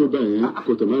kó lè tó báyìí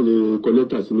kò tẹ̀ máa lè kọ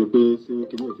lẹ́tà sí mi pé ṣé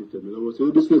kíní ẹ̀ ti tẹ̀ mí lọ́wọ́ ṣé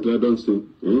business ládọ́ ń ṣe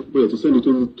bóyá ti sẹ́ni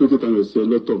tó ti tàn sí ẹ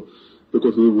lọ́tọ̀ pé kò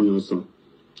fi wuyàn sàn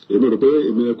èmi rò pé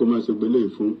èmi ẹ kó máa ṣe gbélé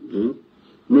fún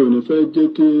mi ò ní fẹ́ jẹ́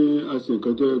kí a ṣe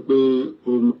nǹkan tó yẹ pé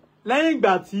o. lẹ́yìn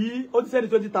ìgbà tí ó ti sẹ́ni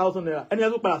 20,000 naira ẹni ẹ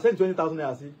tún padà sẹ́ni 20,000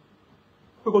 naira sí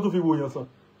pé kó tún fi wuyàn sàn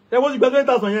ẹ wọ́n ti gba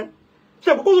 20,000 yẹn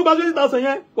ṣe kókó tún gba 20,000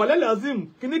 yẹn wàlẹ́lẹ̀ azim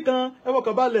kíní kan ẹ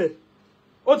fọkàn balẹ̀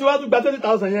ó ti wá tún gba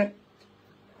 20,000 yẹn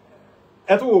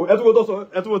ẹtúwò tó sọ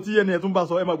ẹtúwò tí ẹni ẹtún bá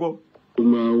sọ ẹ máa gbọ́. ó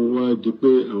máa wá di pé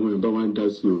àwọn ìbá wa ń dá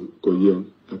sí o kò yẹ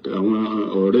àwọn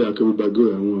ọ̀rẹ́ akẹ́wọ́gbàgbé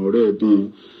àwọn ọ̀rẹ́ bíi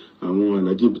àwọn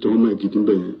alájí ibi tí wọ́n máa gidi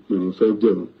bẹ̀ yẹn mi ò fẹ́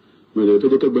bẹ̀rù Mẹ̀lẹ̀ tó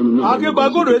jẹ́ kẹ́gbẹ́ mi náà. Akẹ́kọ̀ọ́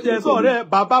agbódò ti ẹ̀ sọ ọ̀rẹ́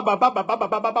bàbá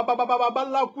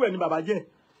ńlá kú ẹ̀ ní bàbá jẹ́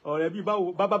ọ̀rẹ́ bíi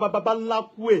báwo bàbá ńlá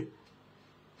kú ẹ̀.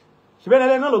 Ṣùgbọ́n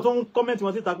ẹlẹ́ni náà ló tún kọ́mẹ́ǹtì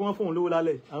wọn síta pé wọ́n fóun lówó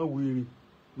lálẹ́ àwọn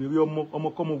wèrè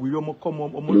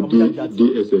ọmọ jàjà tí.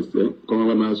 DSS kọ́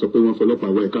wọn máa sọ pé wọ́n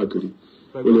fọlọ́pàá wẹ̀ káàkiri.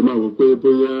 O lè máa wò pé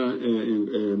bóyá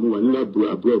mo wà nílò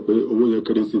àbúrò pé owó yẹn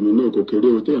kéré sí mi náà kò kéré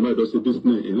o téèyàn máa lọ sí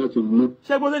business ẹ̀ láti mú.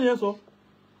 Ṣẹ́gun lẹ́yìn yẹn sọ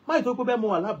máyì tó pé bẹ́ẹ̀ mo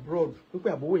wà lábroad pé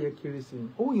àbówó yẹn kéré sí mi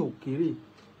owó yẹn ò kéré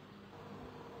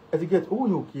etiquette owó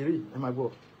yẹn ò kéré ẹ máa gbọ́.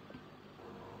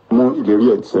 Mú ìlérí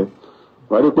ẹ̀ tẹ́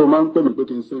wàá rí pé o máa ń pè mí pé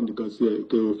kí n send kan sí ẹ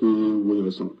kí o fi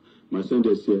wòyàn sàn màá send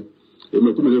ẹ sí ẹ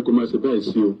èmi kò mọ̀ lẹ́kọ̀ọ́ máa ṣe báyìí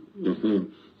sí o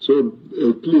so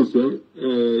please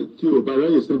tí o bá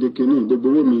ráyè send kínní gbogbo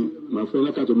owó mi màá fẹ́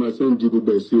lákàtọ̀ máa send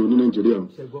gbogbo ẹ̀ sí o ní Nàìjíríà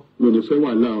mi ò ní fẹ́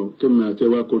wàhálà o kí mi àti ẹ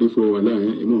wá korí fún wàhálà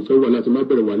yẹn èmi ò fẹ́ wàhálà tí má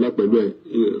bẹ̀rẹ̀ wàhálà pẹ̀lú ẹ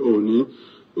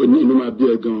òní inú máa bí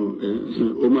ẹ gan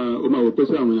ó máa wò pé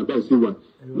sí àwọn èèyàn báyìí sí wà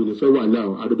mi ò ní fẹ́ wàhálà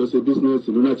o àdọ́dọ́ ṣe business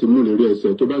ní láti mú ìlérí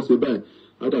ẹsẹ̀ tó bá ṣe báyìí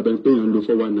adàbẹ̀ pé yàn ń lo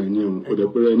 419 ní ẹ̀hún ọ̀dẹ̀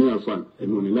péré ní àfà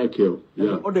èmi ò ní láìkẹ́ ọ̀.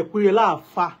 ọ̀dẹ̀ péré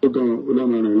láàfà. ó gan ó lá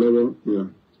máa ràn lọ́wọ́.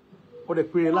 ọ̀dẹ̀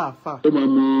péré láàfà. ó máa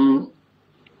mọ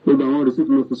gbogbo àwọn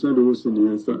rìsíìtì mi fi sẹ́ńdì owó sí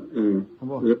nìyẹn sá.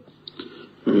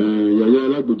 Yahyah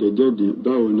alágbèjẹ jẹ́bi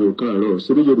báwo ni ò káàárọ̀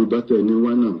síbí Yorùbá tẹ̀ ní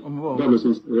wá náà. báwo ṣe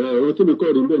ọ̀rọ̀ tí mi kọ́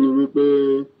rí bẹ́ẹ̀ ni wípé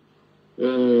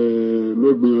mo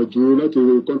gbìyànjú láti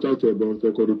contact ẹ̀ bọ̀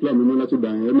ẹ̀kọ́ reply mi mọ́ láti gbà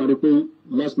yẹn ẹ máa rí pé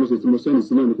last message tí mo send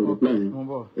sí náà ni kò reply yẹn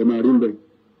ẹ máa rí ń bẹ̀.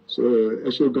 So ẹ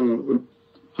ṣe gan-an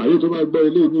àyè tó bá gbọ́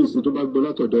ilé ní ìsìn tó bá gbọ́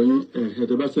látọ̀dọ̀ yín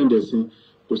ẹ̀ẹ́dẹ̀ bá sẹ́ndẹ̀ sí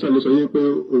kò sáà lè sọ yín pé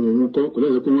òun kọ́ kò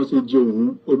lẹ́sẹ̀ pé wọ́n sì jí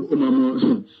òun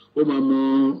ó máa mọ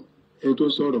ẹni tó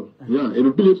sọ̀rọ̀ yá èmi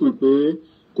bílífù pé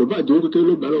kò bá àdéhùn kékeré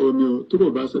ló gbà lọ́wọ́ mi o tó kò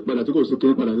bá padà tí kò sí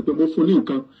kéré padà sí pé mo fún ní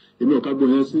nǹkan èmi ò ká gbọ́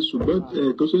yẹn sí ṣùgbọ́n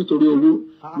kò sí nítorí owó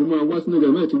mo máa wá sí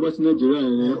Nàìjíríà máa ti wá sí Nàìjíríà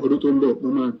yẹn ọdún tó ń bọ̀ mo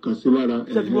máa kàn sí lára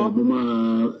mo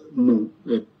máa mú.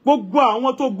 gbogbo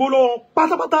àwọn tó gbó lọ́wọ́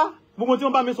pátápátá gbogbo tí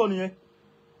wọ́n bá mi sọ nìyẹn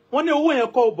wọ́n ní owó yẹn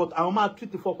kọ́ but àwọn máa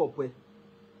treat fọ́pọ̀ pẹ́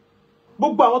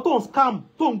gbogbo àwọn tó ń scam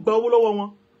tó ń gba owó lọ́wọ́ wọn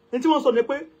ní tí wọ́n sọ ni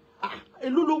pé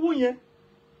èló lówó yẹn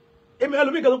èmi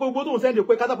ẹlòmíì kan tó gbogbo tó ń sẹ́ndì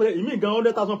pé kátàpẹ́ ìmí gan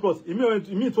 100,000 plus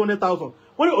ìmí 200,000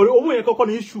 wọ́n ní owó yẹn kọ́kọ́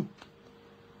ní issue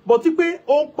but tí pé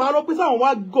ó ń parọ́ pé sáwọn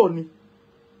wá gọ̀ ni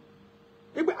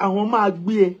pé àwọn máa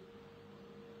gbé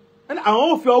ẹ àwọn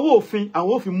ò fi ọwọ́ òfin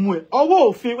àwọn ò fi mú ẹ ọwọ́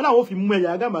òfin wọn làwọn ò fi mú ẹ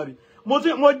Yahyah Gambari mo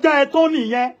já ẹ tó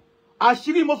nìyẹn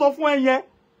àṣírí mo sọ fún ẹ yẹn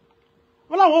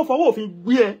wọn làwọn ò fọwọ́ òfin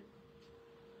gbé ẹ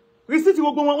rìsíìtì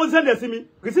gbogbo wọn sẹ́ndì ẹ̀ sí mi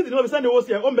rìsíìtì ni wọ́n fi sẹ́ndì owó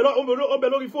sí ẹ ó ń bẹ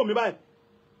lórí fóònù mi báyìí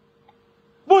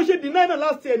bó ṣe deny náà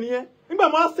last year nìyẹn nígbà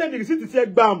máa sẹ́ndì rìsíìtì sí ẹ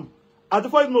gbàm àti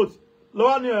voice note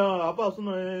lọ́wọ́ ni àbá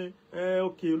súná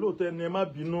òkè lóòótọ́ ẹni ẹ má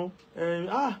bínú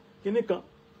kíní kan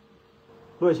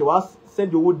lọ́wọ́ ẹ̀ṣẹ̀ wá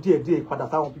sẹ́ndì owó díẹ̀díẹ̀ padà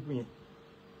sáwọn pípín yẹn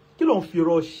kí ló ń fi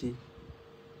rọ́ ṣe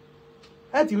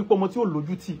ẹ ti rí pé ọmọ tí ó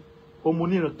lójú tì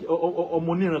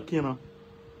ọmọ onírankíran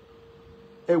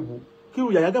ẹ wò kí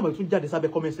Yahyah Gambari tún jáde sábẹ́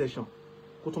comment section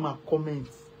kó tún máa comment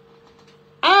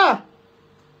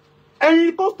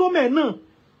ẹ̀yin kọ́sítọ́mẹ̀ náà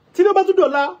tí ló bá tún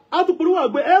dọ̀la á tún polówó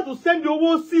àgbẹ̀ ẹ̀ tún sẹ́ndì owó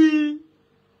sí i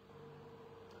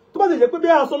tó bá ti jẹ́ pé bí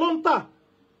aṣọ ló ń tà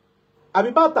àbí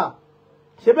bàtà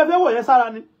ṣe fẹ́ wọ̀ yẹn sára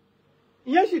ni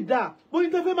ìyẹn sì dáa bóyá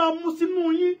tẹ́ fẹ́ máa mú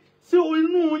sínú yín sí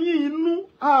inú yín inú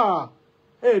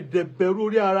ẹ̀ẹ́dẹ̀ bẹ̀rù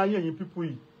orí ara yín ẹ̀yin pípú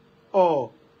yìí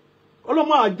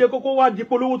ọlọ́mọ àjẹ kókó wá di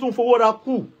polówó tún fowó ra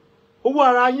kù owó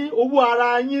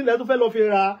ara yín lẹ́tún fẹ́ lọ fi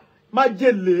ra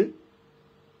májèlé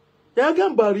Yahyah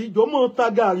Gambari jọ mọ́ ta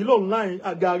gàrí online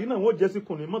gàrí náà wọ́n jẹ́ sí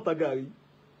kùnrin mọ́ ta gàrí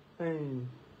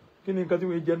kí ni nǹkan tí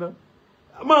wọ́n jẹ náà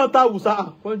máa ta àwùsá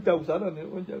wọ́n ń jẹ àwùsá náà ni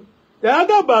wọ́n jẹ Yahyah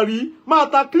Gambari máa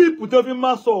ta kílípù tí ó fi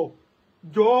máa sọ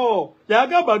jọ Yahyah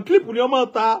Gambari kílípù ni wọ́n máa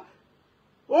ta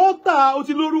ó ta ó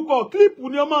ti lórúkọ kílípù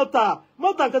ni wọ́n máa ta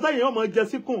mọ́ta nǹkan táyà yẹn máa jẹ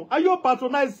síkùn ayé ó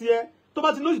patronize yẹ tó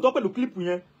bá ti lóṣù tó pẹ̀lú kílípù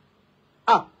yẹn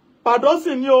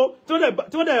pàdọ́sìn ni ó tí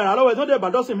wọ́n dẹ̀ rà lọ́wọ́ ẹ̀ tí wọ́n dẹ̀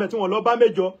bàdọ́sìn mẹ́ tí wọ́n lọ bá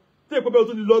mẹ́jọ tí èkó bẹ́ẹ̀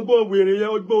tó ti lọ gbọ́n wèrè yẹn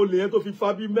ọgbọ́n olè yẹn tó fi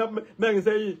fa bí mẹ́rin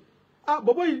sẹ́yìn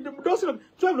bọ̀bọ̀ yìí dọ́sìn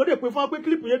 12 ló dẹ̀ pé fún wa pé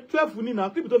kílípù yẹn 12 ní nà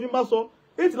kílípù tó fi máa sọ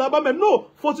 8 làbá mẹ́ no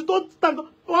fòtí tó tàn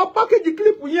wọ́n pákéjì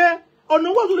kílípù yẹn ọ̀nà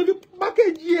wọ́n tó lè fi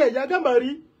pákéjì ẹ̀ Yahyah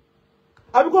Gambari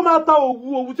àbí kó máa ta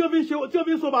òwú tí ó fi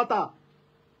ń so bàtà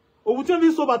òwú tí ó fi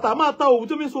ń so bàtà máa ta òwú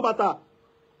tí ó fi ń so bàtà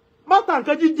má ta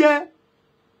nǹkan jíjẹ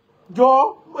jọ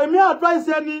èmi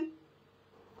advice ẹni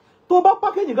tó bá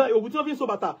pákéjì nǹkan òwú tí ó fi ń so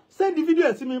bàtà send video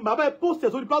ẹ̀ sí mi bàbá ẹ̀ post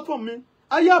ẹ̀ sórí platform mi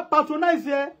ayé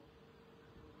patronize ẹ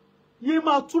yé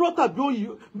máa túrọ́ tàbí òyì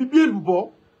bíbí èlùbọ́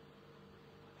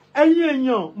ẹ̀yin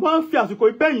èèyàn wọ́n ń fi àsìkò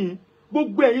ìbẹ́yìn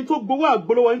gbogbo ẹ̀yin tó gbowó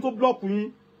àgbólówó yín tó blọ́ọ̀kù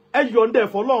yín ẹ yọ̀ǹda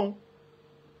ẹ̀fọ́ lọ́hùn.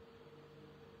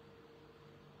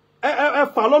 ẹ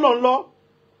fà lọ́lọ́ ńlọ.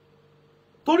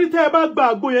 torí tẹ́ ẹ bá gba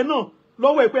àgbo yẹn náà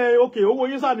lọ́wọ́ ẹ̀ pé okay owó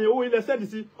yín sáà ni owó yín lẹ sẹ́ẹ̀dì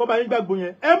sí kọ́ bá yín gba àgbo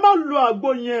yẹn ẹ má lo àgbo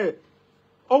yẹn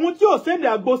ohun tí ò sẹ́ẹ̀dì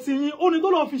àgbo sí yín ó ní tó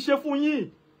lọ́ọ́ fi ṣe fún yín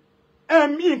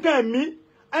nǹkan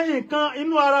nǹkan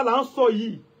inú ara là ń sọ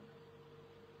yìí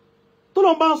tó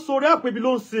lọ́ọ́ bá ń sọ orí àpèbí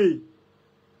ló ń ṣe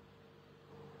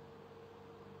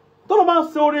tó lọ́ọ́ bá ń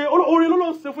ṣe orí ló ló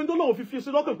ń ṣe fún yín tó lọ́ọ́ fi sí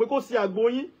lọ́kàn pé kó ṣe àgbo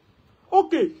yín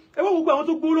okay ẹ wọ́n gbogbo àwọn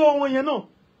tó gbóró wọn yẹn náà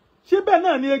ṣé bẹ́ẹ̀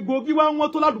náà ni egbòogi wá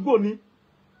wọ́n tó ládùúgbò ni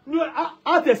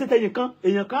àtẹ̀sẹ̀ tẹ̀yìn kan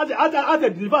èèyàn kan àtẹ̀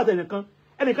dìlífà tẹ̀yìn kan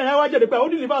ẹnìkan yẹn wá jẹ́ pé ó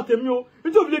dìlífà tèmi o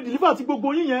nítorí òfin lè dìlífà ti gbogbo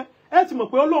yín yẹn ẹ ti mọ̀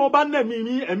pé Ọlọ́run bá nẹ̀mí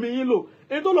ẹ̀mí yín lò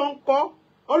èyí tó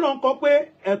Ọlọ́run kọ́ pé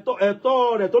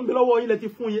ẹ̀tọ́ rẹ̀ tó ń bẹ lọ́wọ́ yín lẹ ti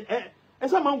fún yín ẹ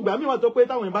sáà máa ń gbà mí wá tó pé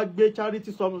táwọn yẹn bá gbé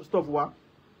charity stuff wá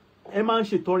ẹ máa ń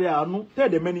ṣètọrẹ àánú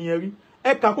tẹ́ẹ̀dẹ̀ mẹ́ni yẹn rí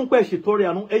ẹ kà kún pé ẹ ṣètọrẹ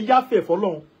àánú ẹ yáfẹ́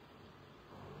fọ́lọ́run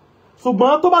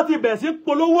ṣùgbọ́n tó bá ti bẹ̀rẹ̀ sí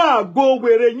polówó àgbo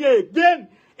wèrè yẹn again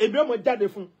èmi ọmọ jáde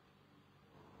fún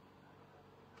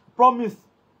promise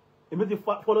èmi ti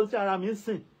fọlọ́ sí ara mi ń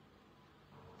sìn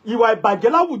ìwà ìbàjẹ́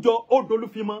láwùjọ ó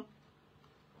dolúfimọ́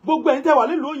gbogbo ẹ̀yin tẹ́ wà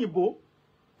nílùú òyìnbó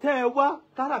tẹ́ ẹ wá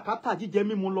káràkátà jíjẹ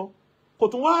mímu lọ kò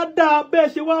tún wá dáa bẹ́ẹ̀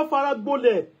ṣe wá fara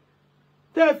gbolẹ̀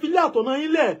tẹ́ ẹ filé àtọ̀nà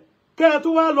yín lẹ̀ kẹ́ ẹ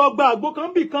tún wá lọ gba àgbo kan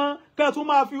bì kan kẹ́ ẹ tún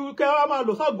máa fi kẹ́ ẹ wá máa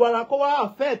lò ságọ́ ara kó wá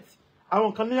affect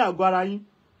àwọn kan ní àgọ́ ara yín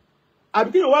àbí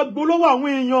kí èèyàn wá gbólówó àwọn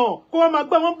èèyàn kó wá máa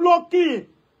gbá wọn blocking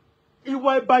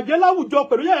ìwà ìbàjẹ́ láwùjọ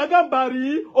pẹ̀lú Yahyah Gambari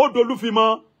ó dolúfimọ́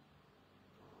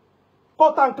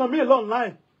kọ́ta nǹkan míì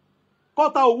online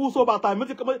kọ́ta òwú so bàtà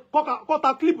kọ́ta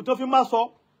clip tó fi máa sọ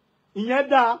ìyẹn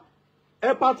dáa ẹ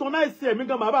patronize ẹ̀mí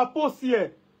gan màá bá post ẹ̀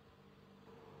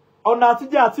ọ̀nà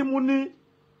àtijọ́ àti mú ní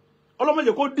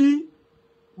ọlọ́mọdé kó dí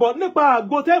but nípa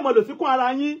àgbo tẹ́ ìmọ̀ lò síkún ara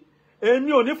yín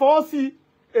èmi ò ní fọwọ́ sí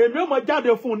èmi ò mọ̀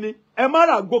jáde fún ni ẹ má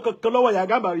ra àgbo kankan lọ́wọ́ Yahyah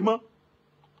Gambari mọ́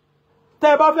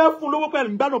tẹ́ ẹ bá fẹ́ fún lówó pẹ̀lú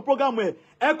ìgbádùn program ẹ̀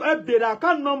ẹ bèrè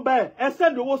account number ẹ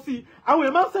send owó sí àwọn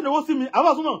èèyàn máa ń send owó sí mi àwọn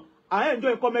àtúnà à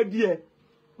enjoy comedy ẹ̀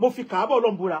mo fi kàábọ̀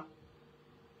lọ́nbùra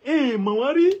ìmọ̀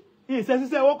wọn rí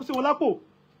ìṣẹ́síṣẹ́ wọ́n kú sí wọn lápò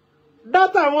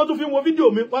dátà wọn tún fi wo fídíò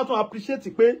mi wọ́n tún appreciate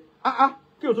pé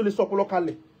kí o tó lè sọpọlọ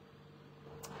kalẹ̀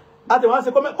àti wọ́n á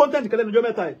ṣe content kẹlẹ́ níjọ́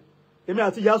mẹ́ta ẹ̀ èmi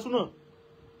àti Yasu náà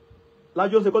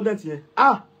lájọ́ ṣe content yẹn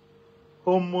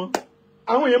ọmọ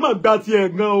àwọn èèyàn máa gba tiẹ̀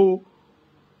gan o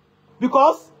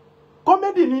because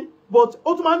comedy ni but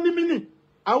ó tún máa ń ní meaning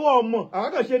àwọn ọmọ àwọn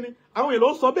àkànṣe ni àwọn èèyàn ló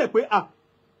ń sọ bẹ́ẹ̀ pé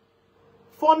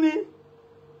funny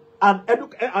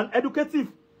and educative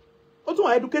ó tún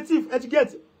wà educative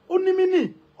educate ó ní meaning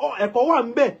ẹ̀kọ́ wà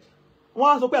ń bẹ̀ wọ́n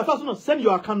á sọ pé àfáàsùnà send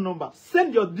your account number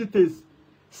send your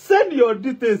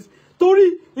details torí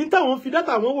ní táwọn fi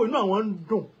data àwọn wò inú àwọn ń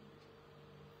dùn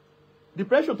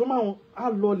depression tó máa wọn á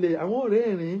lọlẹ̀ àwọn ọ̀rẹ́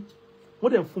ẹ̀rín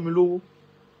wọ́n dẹ̀ ń fún mi lówó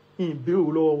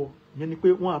ìbéèrè lọ́wọ́ wọn ìyẹn ni pé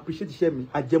wọ́n appreciate iṣẹ́ mi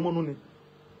àjẹmọ́nú ni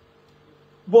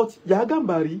but Yahyah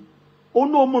Gambari ó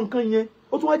ná ọmọ nǹkan yẹn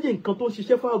ó tún wá jẹ́ nǹkan tó ń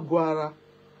ṣiṣẹ́ fún àgọ́ ara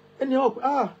ẹni ọ̀ pé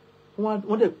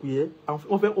wọ́n dẹ̀ pè é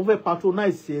wọ́n fẹ́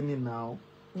patronize ẹni náà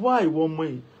wá ìwọ ọmọ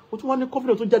yìí ó tún wá ní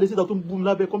confidence tó ń jáde síta tó ń bú mi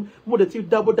lábẹ́ mo dẹ̀ ti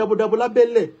dábò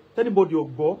lábẹ́lẹ̀ anybody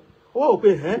ọ̀gbọ́ ó wá wò pé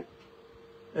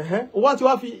ó wá ti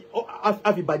wá fi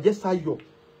àfìbàjẹ́ sayọ̀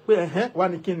pé wá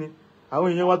ní kíni àwọn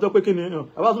èèyàn wa tó pé kíni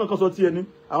àbáṣọ kan sọ tí ẹni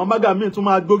àwọn mága míì tún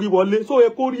máa gbórí wọlé só yẹ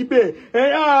kó rí bẹ́ẹ̀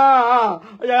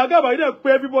Yahyah Gambari dẹ̀ pé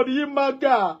everybody yín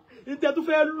mága ìtẹ́ tún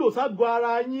fẹ́ lò ságọ́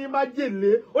ara yín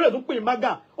májèlé ó lè tún pè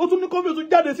mága ó tún ní kọ́mí tún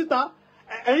jáde síta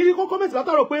ẹ̀yin kọ́ kọ́mẹ̀tì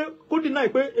látàrọ̀ pé kó dínà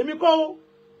pé èmi kọ́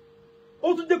ó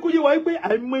tún jẹ́ kó yé wa pé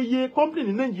àìmọye company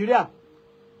ní Nàìjíríà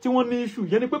tí wọ́n ní issue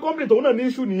yẹn ni pé company tòun náà ní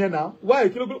issue nìyẹn náà wáyé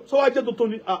kí ló gbé sọ wá jẹ́ tuntun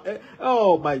ni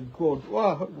oh my God wà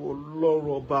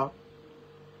lọ́rọ̀ ọba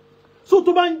so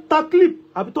tó bá ń ta clip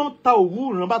àbí tó ń ta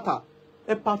òwú ìran bàtà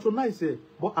ẹ patronize ẹ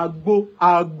bọ́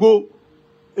àgbo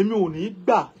èmi ò ní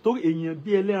gbà torí èèyàn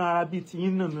bí ẹlẹ́ran ara bíi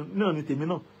tiyín náà ni tèmi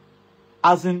náà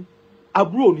as in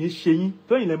àbúrò ò ní ṣe yín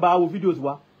tó yìn lẹ́ bá wo fídíò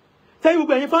tiwa tẹ́yìn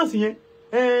gbogbo ẹ̀yin fáǹsì yẹn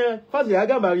fáǹsì Yahyah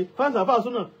Gambari fáǹsì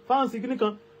àfáàsùnà fáǹsì kíní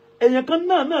kan èèyàn kan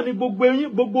náà ni gbogbo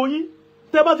yín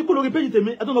tẹ́ bá ti kó lórí péjì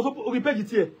tèmi ẹ tó lọ sórí péjì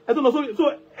tiẹ̀ ẹ tó lọ sórí so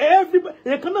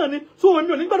èèyàn kan náà ni so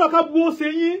èmi ò ní gbàdọ̀ ká bu ó ṣe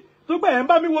yín tó gbà ẹ̀ ń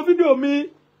bá mi wo fídíò mi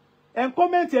ẹ̀ ń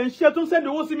kọ́mẹ̀ntì ẹ̀ ń ṣe tó ń sẹ́ni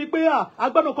owó sí mi pé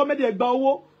agbádùn kọ́mẹ́dì ẹ̀ gba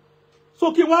owó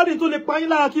so kí wá rí tó lè pa yín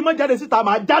lára kí n má jáde síta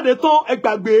màá jáde tán ẹ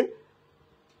gbàgbé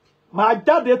màá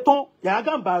jáde tán Yahyah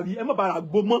Gambari ẹ má bàrà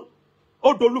gbó mọ́ ó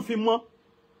dolúfin mọ́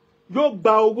yóò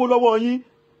gba owó lọ́wọ́ yín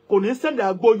kò ní sẹ́ndì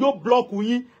àgbo yóò blọ́ọ̀kù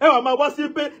yín ẹ wà máa wá sí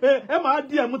pé ẹ máa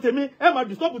DM tèmi ẹ máa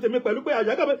disturb tèmi pẹ̀lú pé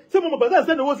Yahyah Gambari ṣé mo mọ̀ gbàdá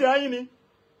sẹ́ndì owó sí ayé ni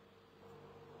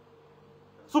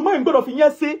ṣùgbọ́n ìgbọ́dọ̀ fi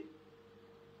yẹn ṣe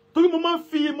torí mo máa ń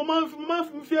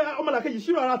fi ọmọlàkejì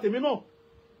ṣírò ara tèmi náà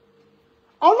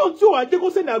ọlọ́run tí ò wá jẹ́ kó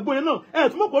sẹ́ndì àgbo yẹn náà ẹ̀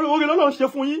tún mọ̀ pé orí lọ́lọ́run ṣe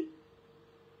fún yín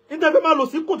níta fẹ́ máa lò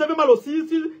sí kùn tẹ́ fẹ́ máa lò sí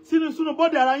sínú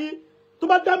bọ́ọ̀dì ara yín tó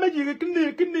bá dá méjì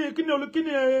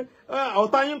kíni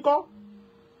ọ̀tá yín kọ́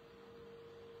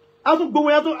a tún gbowó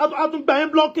yẹn a tún gba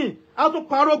yín blocking a tún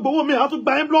parọ́ gbowó mi a tún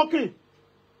gba yín blocking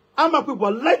a máa pe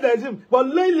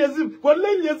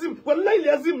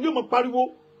wàláìlẹ́sìm yóò mọ̀ pariwo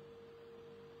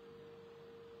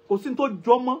kò sí tó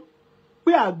jọ mọ́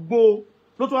pé àgbo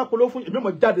ló tún wá polówó fún èmi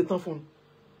mọ̀ jáde tán fún un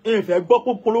ìfẹ́ gbọ́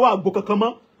pé polówó àgbo kankan mọ́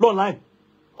lọ́nláìn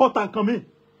kọ́ta nǹkan mi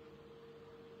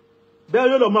bẹ́ẹ̀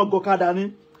yóò lọ máa gọ̀kadà ni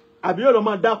àbí yóò lọ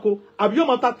máa dáko àbí yóò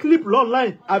máa ta clip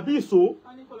lọ́nláìn àbí ìṣó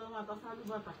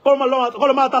kọ́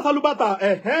lọ máa ta sálúbàtà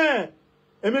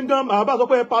èmi gan màá bá sọ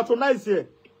pé patronize ẹ̀.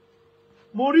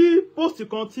 Mo rí post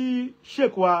kan tí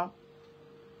sheik wa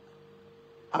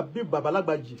Habib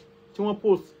Babalagbaji tí wọ́n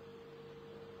post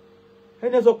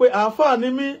ẹni sọ pé àáfàá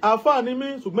ni mí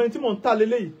ṣùgbọ́n tí mò ń tà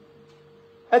lélẹ́yìí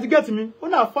ẹ ti gẹ́tì mi ó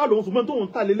ní àáfàá lòun ṣùgbọ́n tó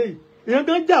ń tà lélẹ́yìí èèyàn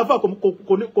gan jẹ́ àáfàá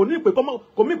kò ní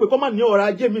ìpè kọ́ máa ní ọ̀rọ̀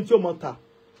ajé mi tí ó mọ̀ tà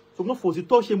ṣùgbọ́n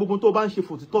fòtítọ́ ṣe gbogbo tó bá ń ṣe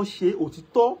fòtítọ́ ṣe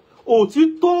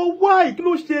òtítọ́ why kí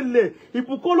ló ṣẹlẹ̀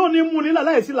ìbùkún ló ní mú nílà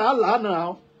láìsí làálàá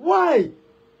náà why.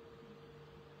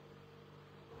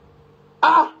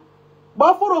 Bá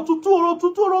fọ̀rọ̀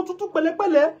tútù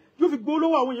pẹ̀lẹ́pẹ̀lẹ́ yóò fi gbó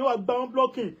lọ́wọ́ àwọn èèyàn wà gba wọn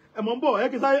blocking ẹ̀mọ́ ń bọ̀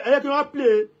ẹ̀yẹ́ kí wọ́n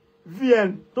play VN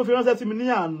tó fi ránṣẹ́ sí mi ní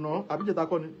àná àbíjẹta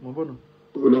kọ́ ni mọ̀ ń bọ̀ nù.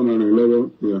 ó lọ́ máa rìn lọ́wọ́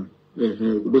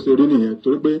bó ṣe rí nìyẹn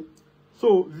torí pé. So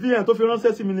VN tó fi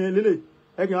ránṣẹ́ sí mi ní lélẹ̀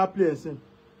ẹ̀yẹ́ kí wọ́n play ẹ̀sìn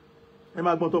ẹ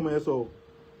máa gbọ́n tó ọmọ yẹn sọ ọ́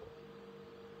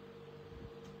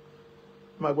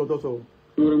máa gbọ́n tó sọ ọ́.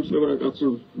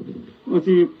 wọ́n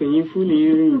ti pè yín fún ní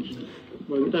ríǹgì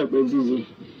bọ̀dútà pẹ́ díje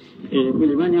kò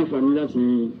lè má ní àǹfààní láti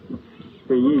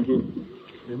pè yín ìgbé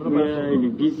bóyá ilé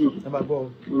bísí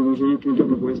mo ṣe kí n jọ́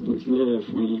pípọ́ ẹ̀sìn sílẹ̀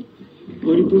fún yín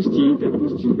orí pósìtì yín tẹ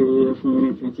pósìtì pé fún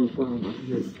 24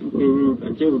 hours pé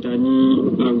ìbàjẹ́ òdà ní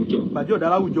àwùjọ. ìbàjẹ́ òdà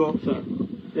láwùjọ.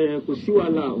 kò sí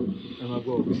wàhálà o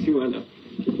kò sí wàhálà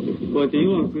bọ̀dẹ̀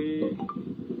yín wọ̀n pé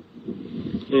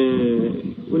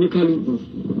oníkálukú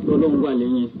lọ́lọ́run wà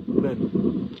lẹ́yìn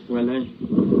wàláì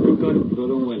oníkálukú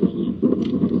lọ́lọ́run wà lẹ́yìn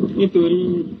nítorí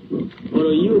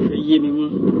ọ̀rọ̀ yìí ò fẹ́ yé mi mọ́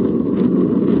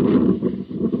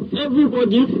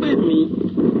everybody ń pè mí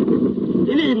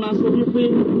eléyìí máa sọ wípé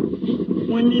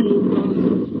wọ́n ní mo gba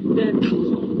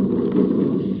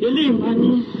 10,000 eléyìí máa ní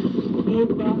mo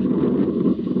gba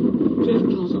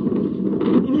 12,000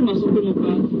 eléyìí máa sọ pé mo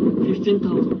gba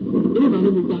 15,000 eléyìí máa ní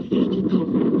mo gba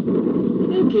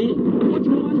 50,000 ok wọ́n ti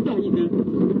wọ́n ń gbà yìí gan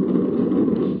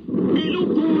èló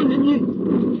gan lẹ́yìn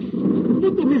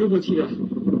mọ́tò mélòó mo ti rà.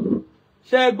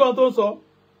 ṣé ẹ gbọ́n tó ń sọ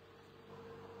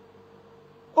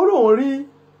ó lóun rí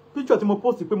picture tí mo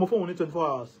post pé mo fóun ní 24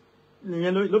 hours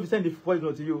nìyẹn ló fi send the voice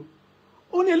note yìí o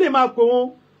ó ní ilé máa pè wọ́n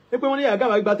pé wọ́n ní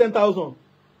Yahyah gba 10,000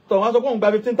 tọ̀wọ́n á sọ pé òun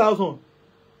gba 15,000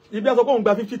 ibi á sọ pé òun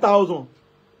gba 50,000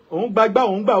 òun gba gbá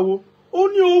òun gbà wo ó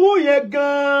ní owó yẹn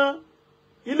gan-an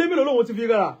ilé mélòó lòun ti fi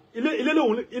rà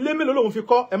ilé mélòó lòun fi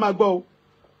kọ́ ẹ máa gbọ́ o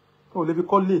kò lè fi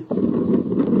kọ́ lé.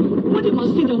 wọ́n dẹ̀ máa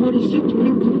send àwọn rìsíìtì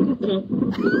orí burúkú kan.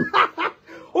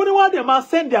 ó ní wọ́n á dẹ̀ máa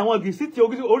send àwọn rìsíìtì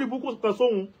orí burúkú kan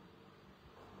sóhun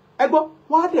ẹ gbọ́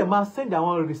wọ́n á dẹ̀ máa send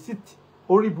àwọn rìsíìtì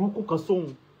orí burúkú kan sóhun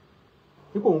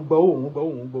nípa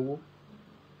òun gbowó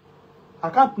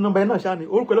àkáǹtì nọ́mbà ẹ náà ṣáà ni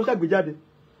orúkọ ẹ ló ṣàgbéjáde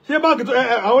ṣé báńkì tó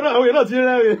àwọn èèyàn náà ti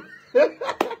rẹ́rìn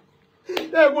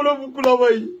ẹ gbọ́dọ̀ kú lọ́mọ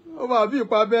yìí ọmọ àbí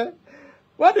ìpamẹ́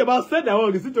wọ́n dẹ̀ máa send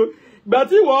àwọn rìsíìtì gbà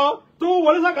tí wọ́n tó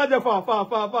wọlé sàkájẹ fà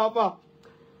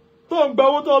tó ń gba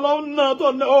owó tó lọ ń ná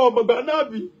tó ń gbà náà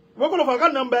bì wọ́n kọ́ lọ fà ká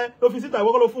nọ́mbà ẹ ló fi síta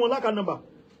ìwọ́n kọ́ lọ fún wọn láka nọ́mbà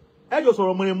ẹ jọ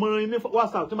sọ̀rọ̀ mọ̀rìn ní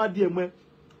WhatsApp tó má di ẹ̀mọ́ ẹ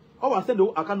ọ wà send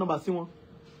àká nọ́mbà sí wọn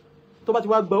tó bá ti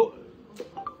wá gbọ́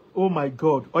oh my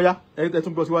god ọ̀yá ẹ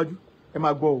tún gbọ́ síwájú ẹ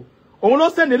máa gbọ́ o òun ló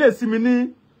send ilé sí mi ní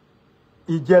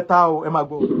ìjẹta o ẹ máa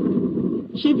gbọ́ o.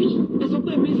 ṣébi ẹ sọ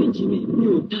pé mẹ́sẹ̀jì mi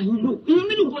ò dá yín lò èèyàn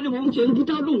mélòó gan ni mò ń jẹ ibi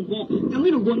tá lóhùn gan èèyàn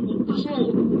mélòó gan ni mò ń bá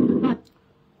sọ̀rọ̀.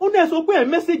 ó ní ẹ sọ pé ẹ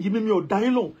mẹ́sẹ̀jì mi ò dá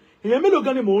yín lóhùn èèyàn mélòó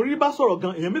gan ni mò ń rí bá sọ̀rọ̀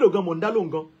gan èèyàn mélòó gan mò ń dá lóhùn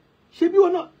gan ṣébi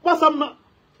wọn náà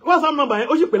WhatsApp number yẹn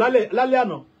ó sì pè lálẹ́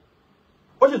àná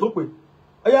ó sì tún pè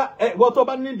ọ̀yá ẹ̀wọ́ tó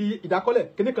bá nídìí ìdákọ́lẹ̀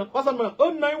kíní kan WhatsApp number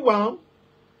 091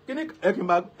 kíní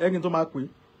ẹ̀kìn tó máa pè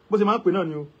bó ṣe máa ń pè náà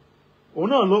ni o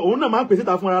òun náà máa ń pè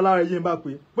síta fún ara lára yín bá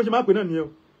pè bó ṣe máa ń pè náà ni o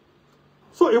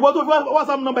so ìwọ tó fi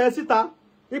WhatsApp number yẹn síta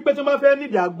ipe tí wọ́n bá fẹ́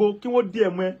nídìí àgbo kí wọ́n di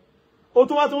ẹ̀mú ẹ o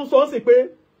tún wá tún sọ ọ́ sì pé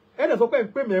ẹ̀ẹ́dẹ̀ sọ pé ń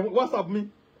pè mí WhatsApp mi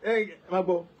máa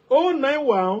gbọ́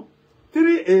 091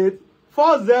 38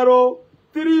 40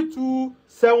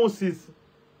 3276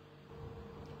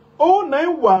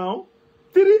 091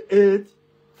 38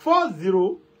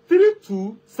 40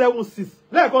 3276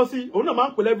 lẹ́ẹ̀kan sí òun náà máa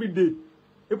ń pè everyday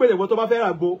ipe ìwọ tó bá fẹ́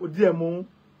ràgbo díẹ̀ mú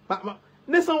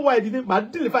nationwide ni màá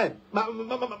deliver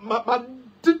màá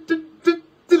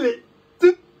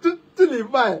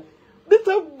deliver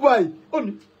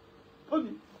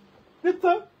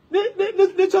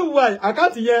nationwide nationwide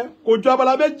àkáǹtì yẹn kò ju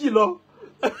abala méjì lọ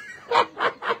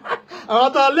àwọn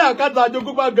tá a lé àkáǹtì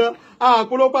àjogúnbá gan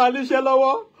àpolówó aníṣẹ́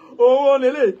lọ́wọ́ owó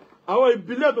lélẹ̀ àwọn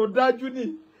ìbílẹ̀ tó dájú ni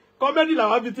kọ́mẹ́dì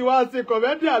làwọn fi ti wá sí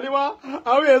kọ́mẹ́dì àríwá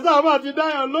àwọn èèyàn sábà ti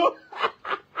dáyàn ló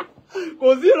kò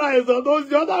sí ìra ìsàn tó ń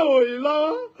ṣe ọ́ táwọn òyìn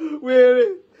lọ́wọ́ wèrè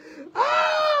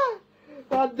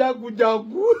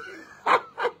jagunjagun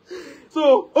so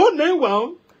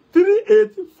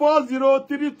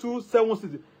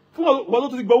 09138403276 fún ọ̀pọ̀ tó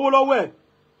ti gbowó lọ́wọ́ ẹ̀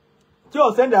tí ò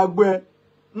sẹ́ndì àgbo ẹ̀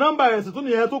nọ́mbà ẹ̀ sì tún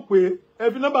nìyẹn tó pé ẹ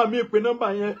fi nọ́mbà mi pé nọ́mbà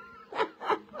yẹn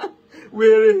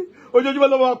wèrè ojoojúmọ́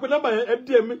lọ́wọ́ pé nọ́mbà yẹn ẹ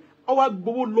díẹ̀ mi ọwọ́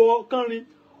gbowó lọ kánrin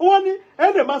ó wọ́n ní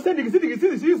ẹ̀ẹ́dẹ̀ máa sẹ́ndì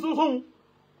sí sóhun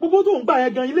gbogbo tó ń gbà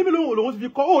yẹn gan ilé mi lòun ti fi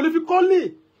kọ́ ó lè fi kọ́ lè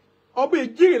ọbẹ̀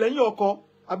ìjírè lẹ́yìn ọkọ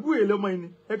àbí wèrè lọ́mọ ẹni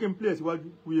ẹ kí n pílẹ̀ síwájú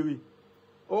wèrè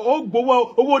ó gbowó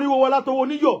owó oníwọ́wọ́ látọwọ́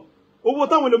oníyọ̀ owó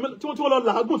táwọn èlòmí tí wọ́n lọ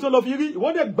làágùn tí wọ́n lọ fi rí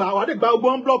ìwọ́dẹ̀ gbà wàdẹ̀ gba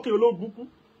ọgbọ́n blọ́ọ̀kì olóògùnkú.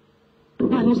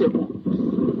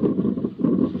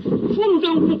 fóònù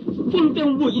tẹ́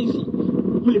ń wò yìí sí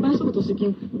mo lè bá sọ̀rọ̀ tó sí kí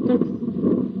n kọ́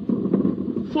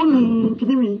fóònù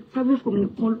kìnìún private phone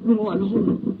kan ló wà lọ́wọ́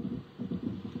mi.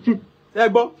 ẹ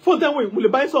gbọ́ fóònù tẹ́ ń wò yìí mo lè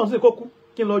bá sọ̀rọ̀ sí kókú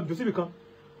kí n lọ jù síbi kan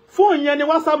fóònù yẹn ni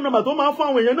WhatsApp number tó máa ń fún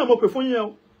àwọn èèyàn náà mo pè fún yẹn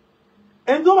o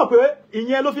ẹni tó mọ̀ pé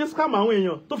ìyẹn ló fi ń scam àwọn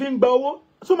èèyàn tó fi ń gba owó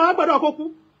tó máa gbàdúrà kókú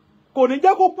kò ní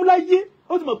jẹ́ kó kú láyé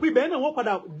ó ti mọ̀ pé ibẹ̀ náà wọ́n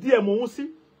padà díẹ̀ mọ̀ òun sí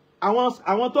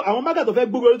àwọn mágà tó fẹ́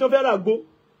gbogbo orí tó fẹ́ rà gbó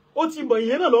ó ti mọ̀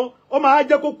ìyẹn náà lọ ó máa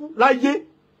jẹ́ kó kú láyé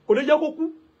kò ní jẹ́ kó kú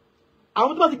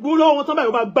àwọn tó bá ti gbó lọ́wọ́ wọn tán báyìí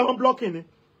ó máa gbá wọn blọ́ọ̀kì ni.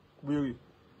 wíwì.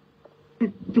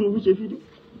 tí mo fi ṣe fídíò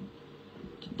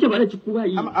tí ìbálẹ̀ ti kú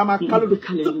báyìí a máa kálò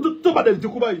tó bá dẹ̀ ti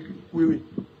kú báyìí wíwì.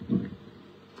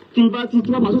 tí bá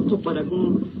máa tó tọ̀ padà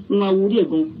gan-an mo máa wo orí ẹ̀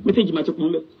gan-an mẹ́sẹ̀jì máa ti pọ̀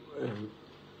mẹ́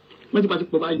wọ́n ti bá ti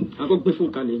pọ̀ báyìí àgọ́ gbé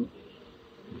fún kalẹ̀ ni.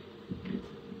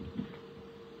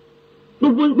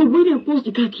 gbogbo ilé post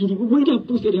káàkiri gbogbo ilé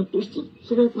post ẹ̀rẹ̀ post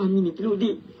sọ́fẹ́ pa mí ní kí ló dé.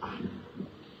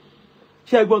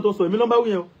 ṣé ẹ̀gbọ́n tó sọ èmi lọ́nà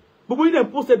wíyẹn o gbogbo ilé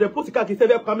post ẹ̀rẹ̀ post káàkiri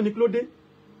sẹ́fẹ́ pa mí ní kí ló dé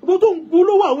gbogbo tó ń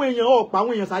gbólówó àwọn èèyàn ọ̀pá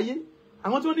àwọn èèyàn sáyé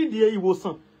àwọn tí wọ́n nídìí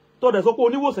ìwòsàn tó dẹ̀ sọ pé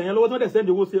oníwòsàn yẹn lọ́wọ́ tí wọ́n dẹ̀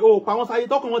sẹ́ndì owó sí ọ̀pá wọn sáyé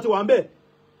tọkàn wọn ti wà ń bẹ̀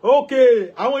ok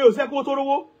àwọn yóò sẹ́kó tó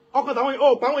rówó ọkàn táwọn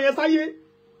ọ̀pá wọn yẹn sáyé.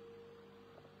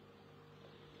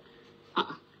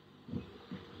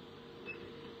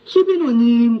 ṣé bí náà ni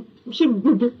ṣé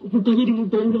gbogbo ayé ni mo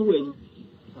gbọ́ lọ́wọ́ ẹ̀ ni.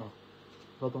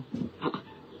 lọ́tọ̀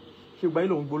ṣé gbogbo ayé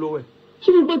lòun gbó lọ́wọ́ ẹ̀. ṣé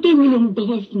gbogbo ayé lòun gba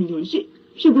 5 million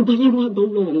ṣé gbogbo ayé lòun gbọ́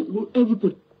lọ́wọ́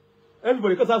everybody.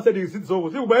 everybody kọ́ sáà sẹ́ni ìsìn sọ́wọ́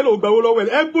ṣé gbogbo ayé lòun gbà owó lọ́wọ́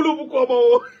ẹ̀ ẹ gbólóhùn kọ́ ọmọ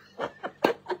o.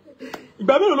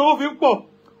 ìgbà mélòó lówó fi ń pọ̀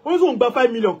ó ní sóun gba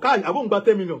 5 million káàyè àbóun gba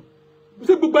 10 million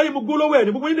ṣé gbogbo ayé mo gbó lọ́wọ́ ẹ̀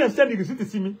ni gbogbo ayé náà sẹ́ni ìsìn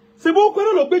sí mi ṣé bó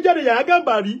pẹ́ ló gbé jáde Yahyah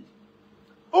Gambari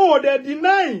ó dẹ̀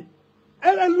deny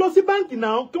ẹ lọ sí báǹkì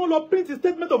náà kí wọ́n lọ print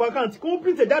statement of account kí wọ́n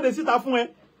print ẹ̀ jáde síta fún ẹ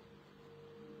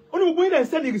ó ní gbogbo ilẹ̀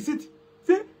send receipt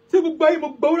ṣé gbogbo ayé mo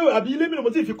gba owó àbí ilé mi ni mo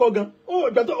ti fi kọ́ gan ó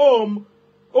ìgbà tó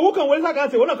owó kan wọlé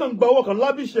sàkáǹtì owó náà kàn gba owó kan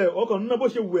lábìṣẹ ọkàn nínú bó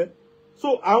ṣe wù ẹ́ so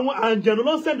àwọn àǹjẹ̀nù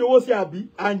ló ń send owó sí àbí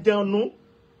àǹjẹ̀nù.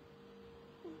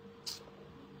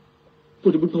 kò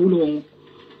dé gbogbo owó lọ́wọ́ wọn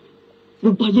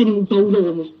gbogbo ayé ni mo gba owó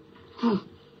lọ́wọ́ wọn.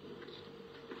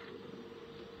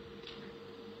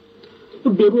 ó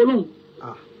bẹ̀rù Ọlọ́run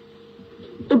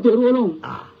ó bẹ̀rù Ọlọ́run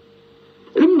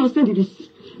èmi máa sẹ́ẹ̀dì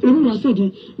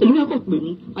èmi máa kọ̀ pè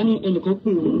mí a ní ẹnìkan pè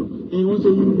òun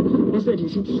wọ́n sẹ́ẹ̀dì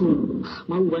sí ti sùn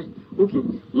máa wù báyìí ok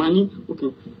máa ní ok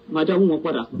máa dá owó wọn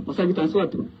padà máa sáré transfer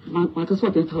máa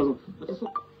transfer 10,000.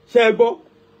 ṣé ẹ gbọ́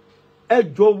ẹ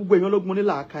jọ gbogbo èèyàn lọ́gbọ́n ní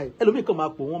làákà ẹ̀ ẹlòmíì kan máa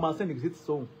pò wọ́n máa sẹ́ẹ̀dì sí ti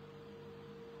sọ̀hún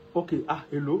ok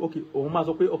èlò ok òun máa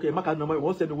sọ pé ok má kà nà mọ́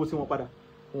ìwọ́n sẹ́ẹ̀dì owó sí wọn padà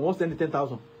òun sẹ́ẹ̀dì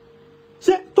 10,000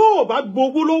 ṣé tó o bá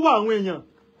gbowó lọ́wọ́ àwọn èèyàn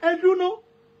ẹ dúró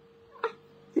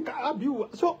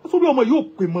sórí ọmọ yóò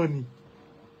pè mọ́ ni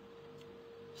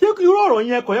ṣé irú ọ̀rọ̀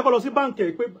yẹn kò yẹ kó lọ sí báǹkì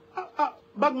ẹ̀ pé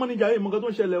bank manager yìí mọ nǹkan tó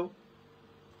ń ṣẹlẹ̀ o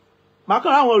màá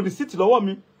kàn àwọn rìsíìtì lọ́wọ́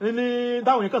mi ní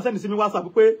táwọn yẹn kàn sẹ́ndì sí mi WhatsApp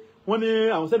pé wọ́n ní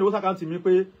àwọn sẹ́ndì owó sàkáǹtì mi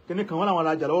pé kíní kan wọ́n làwọn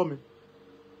rajà lọ́wọ́ mi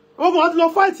wọ́n kàn wá ti lọ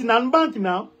fáìtì náà ní báǹkì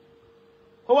náà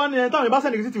ó wá ní ẹni táwọn yẹn bá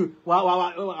sẹ́ndì rìsíìtì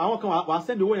àwọn kan wà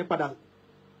sẹ́ndì owó yẹn padà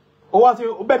ó wá sí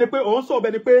ọbẹ̀ ni pé òun sọ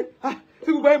ọbẹ̀ ni pé tí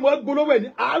gbogbo ẹ̀ mọ́ gbólówó ẹ̀ ní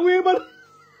àwọn èèmọ́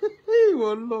ìwọ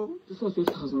lọ. sísọ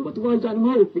 6,000 ìgbà tó wá já ni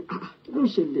wọ́n rò pé kí ló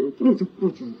ṣẹlẹ̀ kí ló ti pọ̀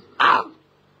jù.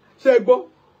 ṣe é gbọ́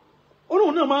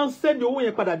olóhùn náà máa ń sẹ́ndì owó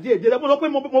yẹn padà díẹ̀ díẹ̀ mo sọ pé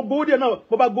mo gbowó díẹ̀ náà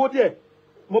mo bá gbowó díẹ̀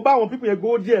mo bá àwọn pípọ̀ yẹn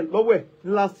gbowó díẹ̀ lọ́wọ́ ẹ̀ ní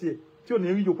last year tí ò ní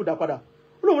rí yòókù dá padà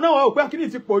olóhùn náà wà ó pé akíní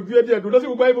ti pọ̀ ju ẹdí ẹ̀dùn lọ́sí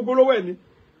gbogbo ayé gbogbo lọ́wọ́ ẹ̀ ni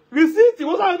rìsíìtì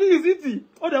wọ́n sáré ní rìsíìtì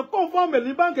ó dẹ̀ confirm ẹ̀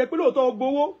ní báńkì pé lóòótọ́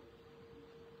gbowó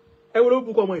ẹ wo ló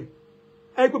bukọ ọmọ yìí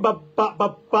ẹ pé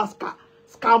bàbá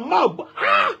scammer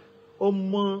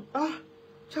ọmọ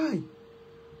chai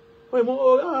wọ́n mọ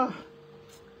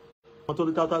àwọn tó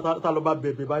ta lọ bá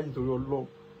bẹ̀bẹ̀ báyìí torí ọlọ́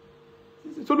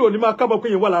sódò ní máa kábọ̀ pé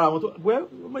yẹn wà lára àwọn tó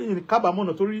wẹ́ yẹn kábàámọ̀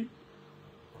náà torí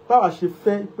báwa ṣe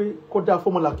fẹ́ pé kó dá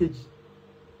fọ́mọ́là kejì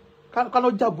kánú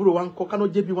jábúrò wa ń kọ́ kánú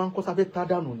jẹ́bi wa ń kọ́ sáfẹ́ tá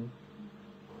dànù ni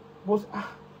but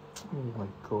oh my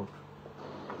god.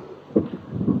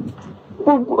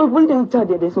 wọ́n lè ń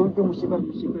jáde ẹ̀dẹ̀ sọ wípé mo ṣe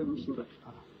báyìí.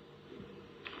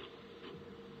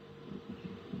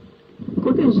 kó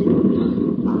tẹ̀ ṣe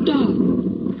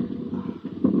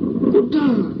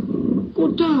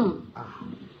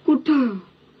kódà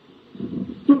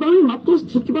ìgbà yìí máa post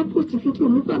tí bá post fídíò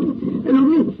nípa mi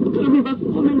ẹlòmíì bá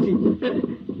kọ́mẹ́ǹtì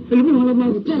ẹlòmíì wọn lọ máa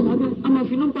reply lábẹ́ a máa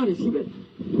fi nọ́mbà rẹ̀ síbẹ̀.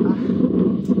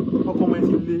 ọkọ ẹ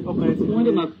ti lé wọ́n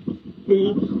lè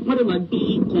máa gbé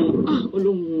kan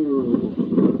olóhùn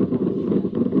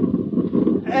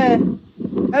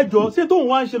ẹ jọ ṣé tóun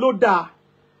wá ń ṣe ló dáa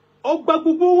ó gba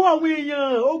gbogbo owó àwọn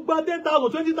èèyàn ó gba 10,000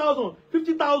 20,000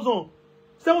 50,000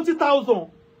 70,000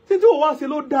 ṣé tí òun wá ṣe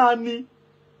ló dáa ni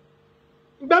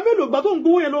ìgbà mélòó ìgbà tó ń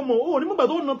gbowó yẹn ló mọ̀ ó ní mọ̀gbà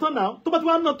tó ń ná tán náà tó bá ti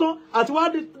wá ná tán àti wá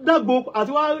dàgbò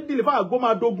àti wá dìlẹ̀ fún àgbo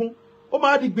máa dogun ó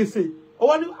máa di gbèsè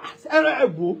ọwọ́ ní ẹ̀rọ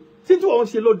ẹ̀gbò tí tí òun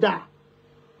ṣe ló dáa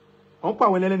àwọn pa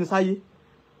àwọn ẹlẹ́ni sáyé.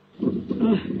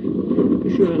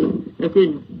 ìṣúra ẹ pé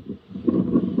ní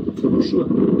ìṣúra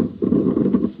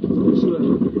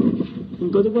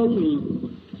nǹkan tó bá wù yín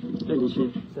ẹ lè ṣe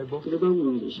nǹkan tó bá wù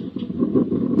yín lè ṣe.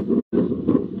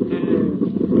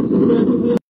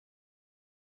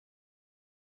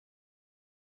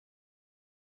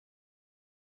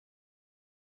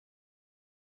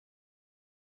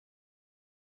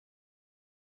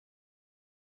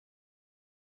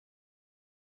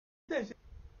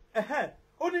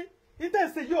 ó ní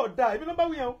ìtẹ̀sẹ̀ yóò da èmi ló bá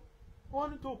wí yẹn o wọ́n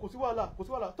ní tó kò sí wàhálà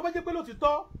tó bá jẹ́ pé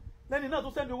lóòtítọ́ lẹ́ni náà tó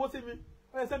sẹ́ndì owó sí mi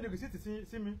ó yẹ sẹ́ndì rìsíìtì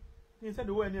sí mi kí n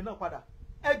sẹ́ndì owó ẹni náà padà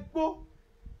ẹ gbó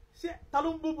ṣé ta ló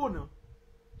ń bóbò náà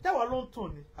jáwa ló ń tàn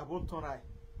ní àbó ń tanra ẹ̀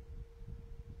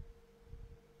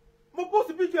mo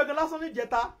pósì bí ju ẹ̀gàn lásán ní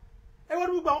ìjẹta ẹ wọ́n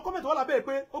ní gbogbo àwọn kọ́mẹ̀tì wọ́n lábẹ́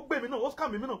pé ó gbé mi náà ó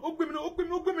scam mi náà ó gbé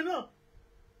mi náà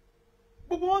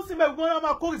gbogbo wọn sì mẹ́ gbogbo wọn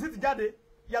máa kó rìsíìtì jáde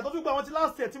ìyàtọ̀ tó gba àwọn ti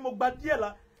láṣẹ tí mo gba díẹ̀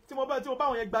la tí mo bá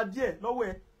àwọn yẹn gba díẹ̀ lọ́wọ́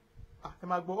ẹ ẹ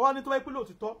máa gbọ́ ọ wá ní tó bá yẹ pé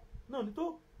lóòtítọ́ náà ní tó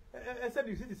ẹ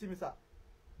sẹ́ndì rìsíìtì sí mi sà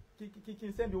kí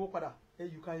n sẹ́ndì owó padà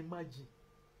you can imagine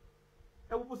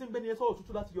ẹ wo bó ṣe ń gbẹ́ni ẹ sọ̀rọ̀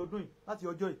tútù láti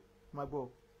ọjọ́ yìí máa gbọ́.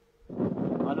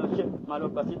 máa lọ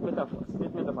gba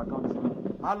statement of account mi.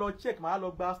 máa lọ check máa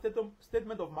lọ gba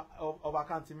statement of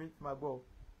account mi máa gbọ́.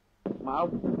 máa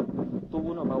wò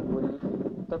tówó náà bá wọlé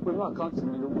pẹpẹ inú àkáǹtì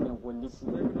mi lówó yẹn wọlé sí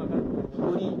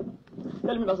lórí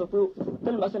tẹ́lẹ̀ bá sọ pé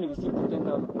tẹ́lẹ̀ bá sẹ́ni receipt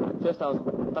 10,000 12,000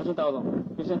 13,000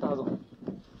 15,000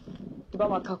 tí bá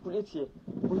máa calculate yẹ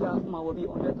bóyá máa wọ bí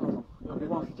 100,000 àbí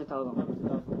 150,000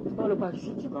 tí bá lọ bá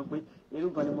receipt gan pé èrò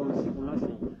gan ni mo receipt náà sí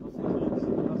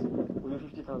oní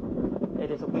 50,000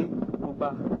 ẹ̀ẹ́dẹ̀ sọ pé mo gbà.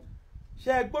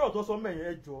 ṣé ẹ gbọ́dọ̀ tó sọ mẹ́yìn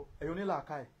ẹ jọ ẹ̀yọ́ nílà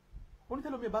àká ẹ̀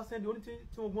onítẹ̀lómi bá sẹ́ndì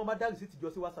tí wọ́n bá dá receipt jọ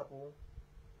sí WhatsApp wọn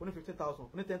oní 15,000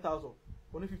 oní 10,000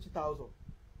 oní 50,000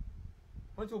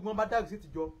 wọ́n tí gbogbo bá dá receipt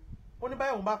jọ ó ní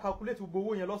báyọ̀ wọn bá calculate gbogbo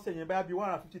owó yẹn lọ́sẹ̀ yẹn báyà bí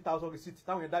 150,000 receipt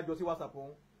táwọn yẹn dájọ́ sí WhatsApp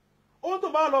òun ó tó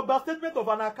bá lọ gba statement of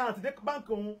an account ní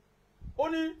báńkì òun ó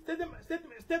ní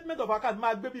statement of account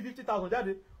máa gbé bí 50,000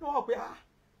 jáde ní wọ́n pé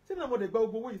ṣé ní ọmọdé gba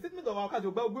gbogbo owó yìí statement of account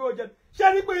ò gba gbogbo owó jáde ṣé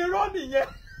ní pé irọ́ nìyẹn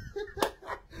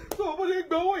tó bó ṣe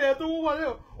gbé owó yẹn tó wó wọlé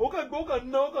ó kàn gbé ó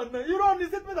kàn ná irọ́ ní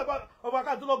statement of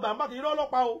account tó lọ gbà máàkì irọ́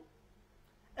ọlọ́pàá o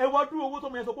ẹ wá dúró owó tó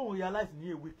mọ yẹn sọ pé òun realize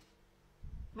ní a week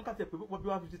ní ká tẹ̀ pé wọ́n bí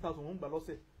 150,000 wọ́n ń gbà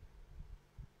lọ́sẹ̀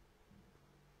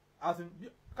as in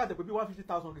ká tẹ̀ pé bí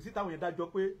 150,000 kì í sí táwọn yẹn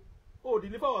dájọ́ pé ó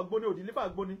deliver àgbóni ó deliver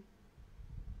àgbóni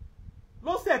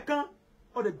lọ́sẹ̀ kan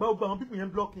ó dẹ̀ gba gbogbo àwọn pípù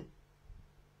yẹn blocking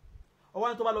ọwọ́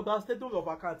ní tó bá lọ gba statement of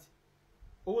account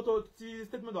owó tó ti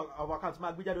statement of account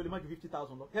máa gbé jáde ó lè má ju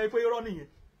 50,000 lọ kẹ́ ẹ pé irọ́ nìyẹn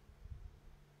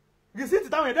receipt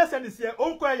táwọn yẹn dẹ́sẹ̀ nìsí ẹ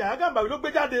orúkọ ẹ Yahyah Gambari ló gbé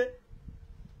jáde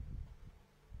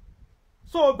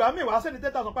so gbà mí wàá sẹ́ni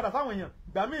 10,000 padà sáwọn èèyàn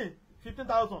gbà mí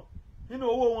 15,000 nínú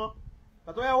owó wọn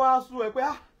pàtó yẹ wá sú ẹ pé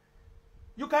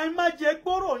you can imagine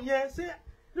gbòòrò yẹn ṣé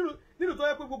nínú tó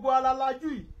yẹ pé gbogbo alalajú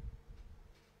yìí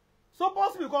so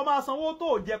possible kó máa san owó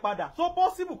tó jẹ padà so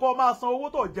possible kó máa san owó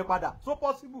tó jẹ padà so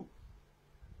possible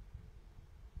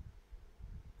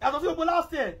yàtọ̀ sí gbogbo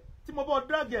last year tí mo bọ́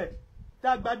drag ẹ̀ tí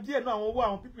a gba díẹ̀ náà àwọn owó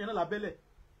àwọn pípìn yẹn náà lábẹ́lẹ̀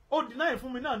ó deny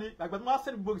fún mi náà ní àgbà tí wọ́n á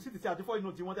sẹ́ni gbogbo receipt sí àti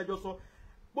fọ́ọ̀nù tí wọ́n tẹ́jọ́ sọ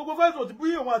gbogbo first note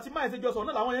bí òun àti máa ṣe jọ sọ̀rọ̀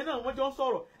náà làwọn yẹn náà wọ́n jọ ń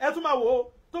sọ̀rọ̀ ẹ tún máa wò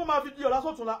ó tó máa fi di ọ̀la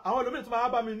sọ̀tún la àwọn ẹlòmíràn tó máa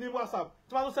bá mi ní WhatsApp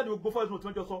tí wọ́n tó sẹ́ni gbogbo fọ́ọ̀sì tí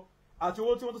wọ́n jọ sọ àti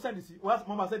owó tí wọ́n tó sẹ́ni sí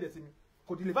wọ́n máa sẹ́ni sí mi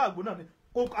kò dìlìfà àgbo náà ni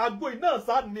àgbo yìí náà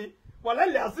sá ni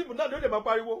wàlẹ́lẹ̀ àsìmù náà ni ó lè máa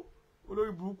pariwo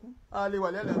olórí burúkú á lè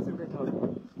wàlẹ́lẹ̀ àsìmù.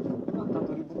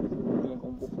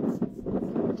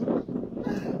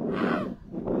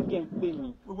 Gbogbo ń pè mí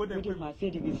gbogbo máa ṣe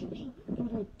ìdíje sí bí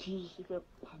lórí tí ṣe fẹ́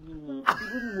pa mí ni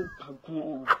lórí mo gbà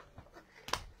gan-an.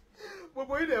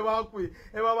 Gbogbo ilẹ̀ wa pè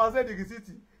ẹ máa ṣe ìdíje sí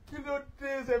ti kí ló dé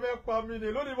ṣe fẹ́ pa mí ni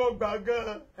lónìí mo gbà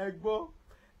gan-an ẹ gbọ́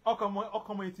ọkàn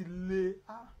mọ́ ti le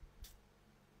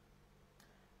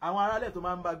àwọn aráàlẹ̀ tó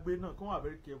máa ń bá gbé náà kí wọ́n wà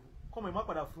very careful kọ́mọ ẹ̀ má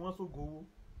padà fún wọn sógo owó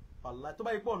wàláì tó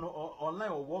bá yí pọ̀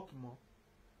online or work mọ́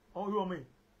irú ọmọ yìí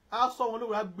á sọ wọn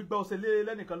lórí agbègbè ọ̀sẹ̀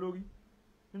lẹ́nìkan lórí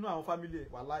nínú àwọn fámìlì ẹ̀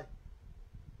wàláì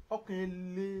ọkàn ẹ̀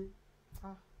lé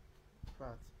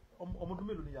ọmọ ọdún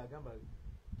mélòó ni Yahyah Gambari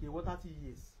kì í wọ́ 30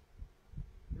 years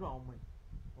nínú àwọn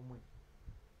ọmọ ẹ̀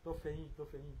tó fẹ̀yìn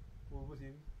owó bó ṣe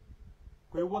rí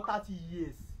kò í wọ́ 30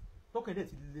 years tọkàn ẹ̀ dẹ̀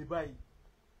ti lé báyìí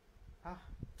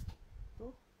tó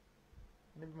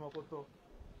níbi mo kọ́ tọ́.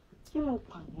 Ṣé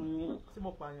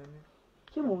mo pààyàn ni?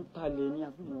 Ṣé mo ń talẹ̀ ni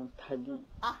àbí mo ń talẹ̀?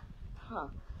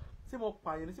 Ṣé mo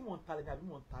pààyàn ni? Ṣé mo ń talẹ̀ ni àbí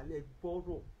mo ń talẹ̀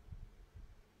gbọ́rọ̀?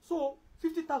 So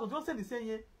 50,000 tí wọ́n sẹ́ndì sí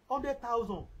yẹn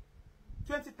 100,000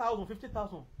 20,000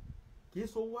 50,000 kìí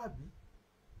so owó àbí?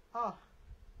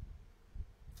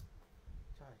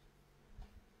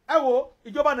 Ẹ wo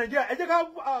ìjọba Nàìjíríà ẹ jẹ́ ká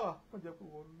wọ́n jẹ́ kó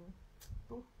wọ́n lọ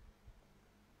tó.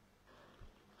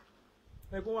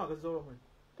 Ẹ kó wọn àkọsí sọ́rọ̀ mọ́ ẹ.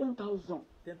 10,000.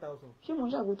 10,000. Ṣé mo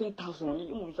ń ṣàgùn 10,000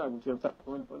 ni? Mo ń ṣàgùn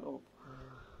 10,000.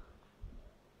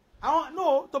 Àwọn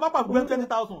no tó bá pàgbé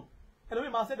 20,000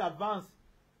 ẹlòmíì máa send advance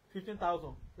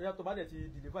 15,000 bóyá tó bá dẹ̀ ti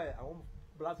deliver ẹ̀ àwọn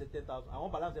balance 10,000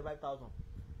 àwọn balance 5,000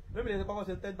 ẹlòmíì lè ṣe kọ́kọ́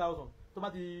ṣe 10,000 tó bá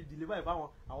ti deliver ẹ̀ fáwọn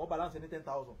àwọn balance ní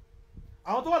 10,000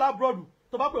 àwọn tó wà lábúrọ̀dù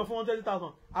tó bá pè fún wọn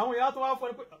 20,000 àwọn èèyàn tó wá fún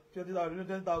ẹ pé 20,000 ní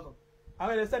 10,000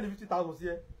 àwọn èèyàn send 50,000 sí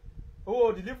ẹ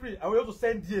owó delivery àwọn èèyàn tó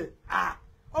send díẹ̀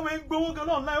ọmọ yẹn ń gbowó gan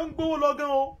náà láì ń gbowó lọ gan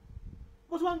o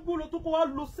bó ti wá ń gbowó lọ tó kó wá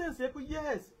lo sense ẹ pé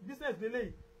yes business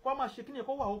lélẹ́yìí kó wá máa ṣe kí ni ẹ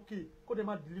kó wà okay kó dẹ̀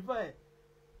máa deliver ẹ̀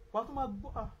wàá tó máa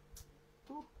gbọ́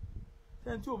tó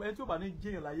ẹni tí ò bá ní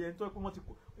jẹyàn láyé ẹni tó pé wọ́n ti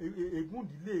ègún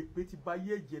ìdílé pé ti bá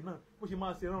yé ẹ̀jẹ̀ náà bó ṣe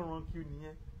máa ṣe ránran kí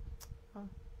nìyẹn.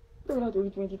 bẹ́ẹ̀ náà torí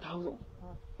 20,000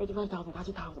 25,000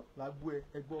 30,000. làgbo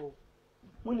ẹ gbọ́ o.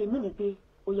 mo lè mí pé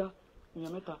ó yá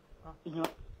èèyàn mẹ́ta èèyàn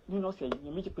nínú ọ̀sẹ̀ yìí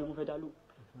èèyàn méjì pé mo fẹ́ dá lò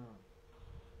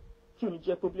tí ò ní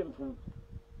jẹ́ problem fún mi.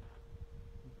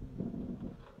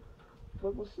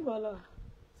 gbogbo sí wàhálà.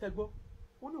 ṣẹ́gbọ́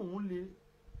ó ní òun lè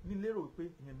ní lérò pé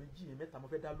èèyàn méjì èèyàn mẹ́ta mo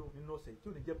fẹ́ dá lò nínú ọ̀sẹ̀ tí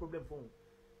ò ní jẹ́ problem fún òun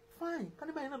fine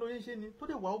kání báyìí náà ló ń ṣe ni tó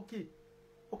dé wà okay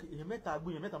èèyàn mẹ́ta agbo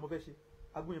èèyàn mẹ́ta mo fẹ́ ṣe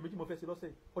agbo èèyàn méjì mo fẹ́ ṣe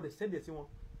lọ́sẹ̀ ọ̀dẹ̀ send ẹ̀ sí wọn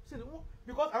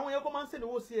because àwọn èèyàn kọ́ máa ń send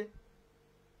owó sí ẹ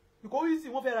because easy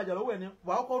wọ́n fẹ́ rajà lọ́wọ́ ẹ̀ ni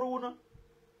wà á kọ́ rówó ná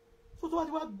so tó wá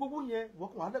ti wá gbowó yẹn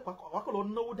wà á kọ́ lọ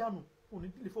náwó dànù òní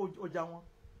dìlì fún ọjà wọn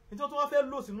nítorí tó wá fẹ́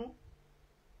lò sínú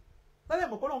lálẹ́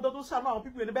mọ̀ pọ́lọ́hún tó ṣàánú àwọn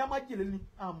pípọ̀ ẹni báyà má jèlé ni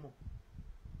àmọ́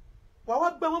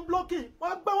wà gbá wọn blocking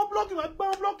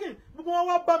gbogbo wọn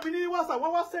wá bá mi ní WhatsApp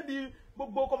wọn wá sẹ́ndì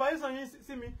gbogbo conversation yín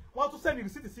sí mi wọn tún sẹ́ndì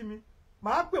receipt sí mi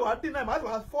màá pè wá dínà màá sì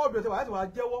wá fọ́ọ̀dù ẹ̀sẹ̀ wàá sì wá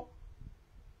jẹ́wọ́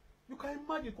you can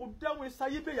imagine kò dáhùn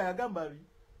sáyé bẹ́ẹ̀ Yahyah Gambari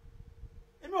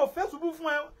èmi ò fẹ́ ṣubú fún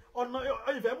ẹ ọ̀nà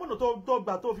ìfẹ́ mọ̀nà tó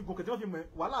gbà tó fi gòkè tí wọ́n fi mọ̀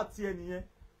wàhálà tiẹ̀ nìyẹn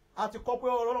àti kọ́ pé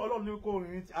Ọlọ́run ní kò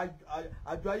rìn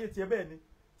àjọ ayé tiẹ̀ bẹ́ẹ̀ ni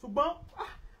ṣùgbọ́n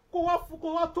kó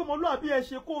wá tọmọlúàbí ẹ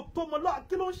ṣe kó tọmọlúàbí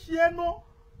kí ló ń ṣe ẹ náà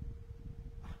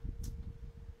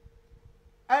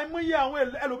àìmọye àwọn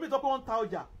ẹlòmíì tó pé wọ́n ń ta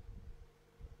ọjà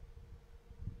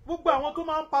gbogbo àwọn tó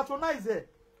máa ń patronize ẹ̀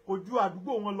kò ju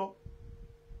àdúgbò wọn lọ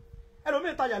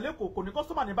ẹlòmíì tajà lẹ́kọ̀ọ́ kò ní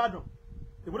kọ́sítọ́mà ní Ìbàdàn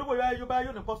ìbúdókò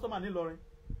yóò ní kọ́sítọ́mà ní Ìlọrin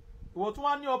ìwọ tún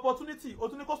wá ní opportunity o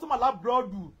tún ní kọ́sítọ́mà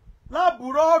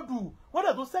lábúrọ́dù wọ́n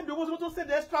dẹ̀ tún sẹ́ndì owó tó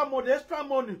sẹ́ndì extra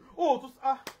money ó tún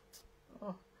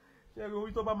ṣe é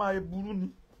orí tó bá máa burú ni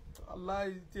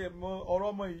aláìtí ẹ̀ mọ ọ̀rọ̀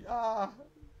ọmọ yìí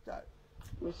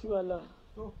kò sí wàhálà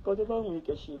kọ́ tó bá wù mí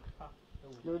kẹ̀ṣe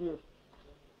lórí ẹ̀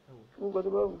gbogbo tó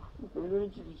bá wù pèmí lórí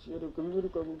jìbìtì ẹ̀rọ pèmí lórí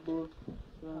kan gbogbo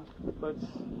but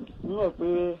níwọ̀n pé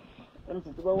ẹni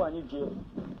tó bá wà nídìí ẹ̀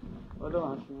Ọlọ́run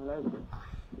àfihàn láìpẹ́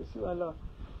kò sí wàhálà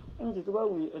ẹni tó bá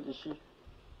wù ẹ lè ṣe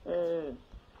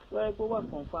wáyé pé ó wà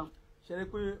confam. ṣe é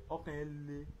pé ọkàn ẹ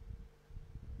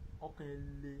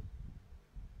le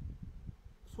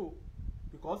so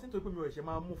because nítorí pé mi ò ṣe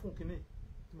máa mú fún kinní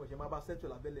tí mo ṣe máa bá settle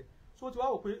lábẹ́lẹ̀ so ti wá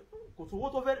wò pé kò tó owó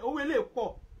tó fẹ́ owó ilé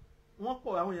pọ̀ wọ́n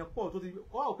pọ̀ àwọn èèyàn pọ̀ tó ti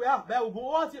wá wò pé báyìí ogun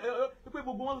owó ti pé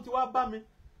gbogbo wọn ti wá bá mi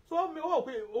so ó wò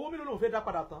pé owó mi ló fẹ́ dá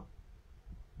padà tán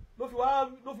ló fi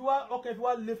wá ọkàn fi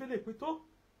wá lé fẹ́lẹ̀ pé tó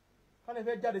ká lè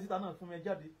fẹ́ jáde síta náà fún mi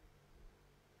jáde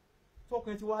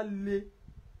tọkùnrin ti wá lé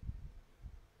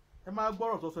ẹ máa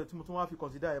gbọ́rọ̀ tó sọ tí mo tún wá fi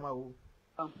consider ẹ máa wo.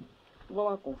 Bá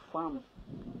wà confam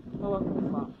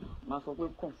máa sọ pé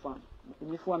confam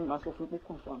èmi fún wa mi máa sọ fún pé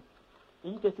confam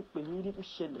èyí tẹ́ ti pè ní rí tó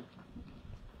ṣẹlẹ̀.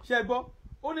 ṣe gbọ́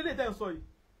ó ní ilé tẹ́ ń sọ yìí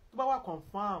tó bá wà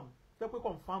confam tẹ́ pé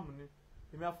confam ni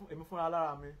èmi fúnra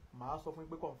lára mi màá sọ fún yín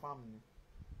pé confam ni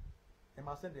ẹ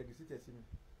máa send ẹ̀gì sí tẹ̀ sí mi.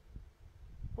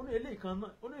 ó ní ilé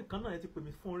ìkan náà ẹ ti pè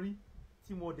mí fún rí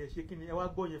tí mo dẹ̀ ṣe kí ni ẹ wá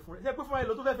gbọ́ yẹn fún rẹ ṣe pé fúnra ẹ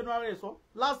lọ tó fẹ́ fẹ́ nu ara ẹ sọ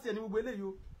last year ni gbogbo eléyìí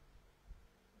o.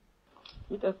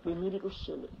 Níta pé méjì tó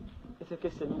ṣẹlẹ̀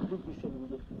ẹsẹ̀kẹsẹ̀ ní gbogbo ìṣẹ̀lẹ̀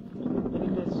níbẹ̀ ẹni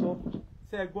tẹ́ sọ.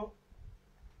 ṣe é gbọ́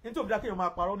ní tí òbí dákẹ́yàn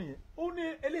máa parọ́ nìyẹn ó ní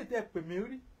eléyìí tẹ́ pè mí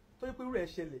rí tó yẹ pé irú ẹ̀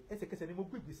ṣẹlẹ̀ ẹsẹ̀kẹsẹ̀ ni mo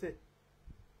gbé ìgbésẹ̀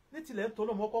ní tilẹ̀ ń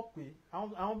tọ́lọ́ mọ́kọ́ pé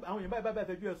àwọn èèyàn báyìí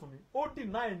fẹjú ẹ̀sùn mi ó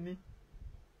deny ni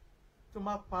tí mo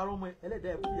máa parọ́ mọ́ ẹlẹ́dàá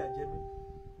ẹ̀kú ìyà jẹ mí.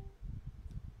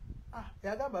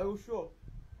 ẹ̀yà Gambari ó ṣọ́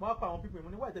mo á pa àwọn pípẹ́ mo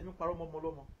ní wáyé tẹ́ fi ń parọ́ mọ́ ọmọ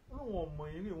ọlọ́mọ ó ní wọn mọ̀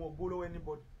ìrìn wọn gbó lọ́wọ́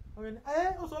anybody àwọn èèyàn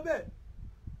ẹ ó sọ bẹ́ẹ̀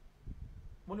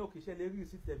mo ní òkè iṣẹ́ lè rí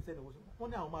sí tẹ̀síṣẹ́ ní oṣù wọ́n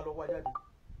ní àwọn máa lọ wá jáde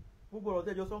gbogbo ọ̀rọ̀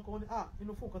tẹ́jọ sọ́nkọ́ wọ́n ní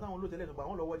inú fún nǹkan táwọn lò tẹ́lẹ̀ nígbà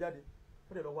wọ́n lọ wá jáde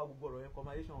wọ́n dẹ̀ lọ wá gbogbo ọ̀rọ̀ yẹn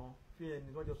confirmation fi ẹni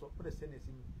wọ́n jọ sọ wọ́n dẹ̀ sẹ́ni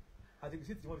sí mi àti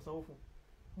rìsíìtì wọ́n fi sanwó fún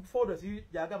un fọ́ọ̀dọ̀ sí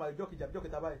Yahyah Gambari ìjọ kejì àbíjọ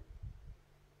kẹta báyìí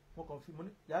wọ́n kàn fi mo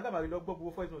ní Yahyah Gambari lọ gbọ́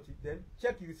gbogbo voice note then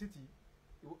check rìsíìtì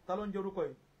ta ló ń jẹ́ orúkọ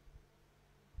yìí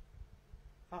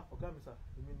ọ̀gá mi sà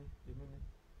èmi ni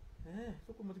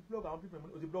sókè mo ti blog àwọn pípẹ́ mo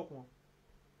ti blog wọn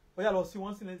ó yá lọ sí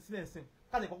wọn sílẹ̀ sìn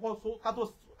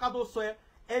ká tó sọ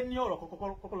ẹni ọ̀rọ̀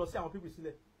kọ́kọ́ lọ sí àwọn pípẹ́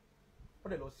sílẹ̀ ó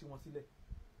dẹ̀ lọ sí wọn sílẹ̀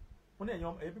mo ní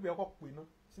ẹ̀yin pípẹ́ ọkọ̀ pè ná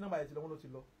sí nọ́mbà yẹn ti lọ wọn ló ti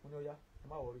lọ mo ní ó yá ẹ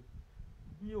má wọrí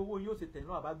bí owó yóò ṣe tẹ̀yìn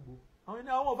náà àbá gbó àwọn ẹni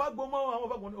àwọn ọba gbó mọ́ àwọn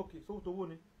ọba gbó ní òkè sówó tó wó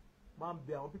ni máa ń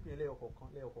bẹ àwọn pípẹ́ yẹn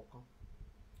lẹ́yọ̀kọ̀ọ̀kan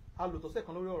a lò tọ́sẹ̀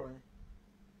kan lórí ọ̀rọ̀ yẹn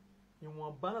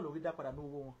ìwọ̀nba náà lórí dá padà ní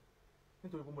owó wọn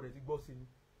nítorí pé mo rẹ̀ ti gbọ́ sí ni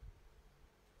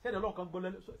ṣé ẹ̀dẹ̀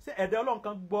Ọlọ́run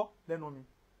kan gbọ́ lẹ́nu mi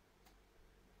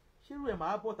ṣírú ẹ̀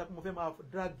máa bọ́ tàbí mo fẹ́ máa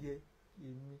drag ẹ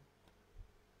èmi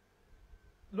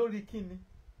lórí kíni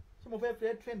ṣé mo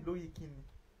fẹ́ trend lórí kíni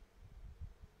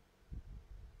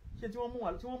ṣé tí wọ́n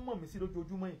mọ̀ mí sí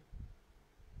lójoojúmọ́ yìí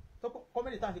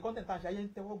kọ́mẹ́dì tá à ń ṣe content tá à ń ṣe ayé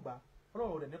ń tẹ́wọ́ gbà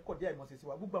Ọlọ́run rẹ̀ ní kọ̀dí àìmọ̀ṣe sí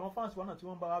wa gbogbo àwọn fáǹsì wa náà tí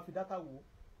wọ́n bá wa fi dátà wò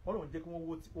Ọlọ́run jẹ́ kí wọ́n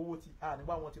owó ti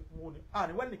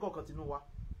àníwá nìkan kan tinú wa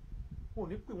wọn ò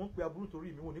ní pè wọ́n pe aburú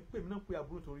torí mi wọn ò ní pè mí náà pe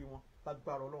aburú torí wọn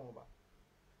lágbára Ọlọ́run ọba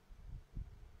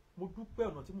mo dúpẹ́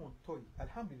ọ̀nà tí mò ń tọ̀ yìí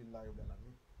alihamudulilayi ọ̀gá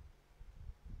mi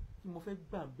kí mo fẹ́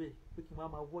gbà bẹ́ẹ̀ pé kí n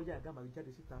máa wọ́ Yahyah Gambari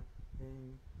jáde síta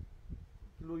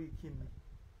kí lórí kíni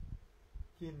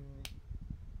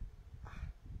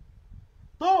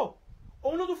tó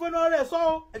òun ló tún fẹ́ náà rẹ̀ sọ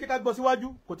ọ́ ẹ jẹ́ ká gbọ́ síwájú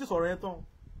kò tí sọ̀rọ̀ yẹn tán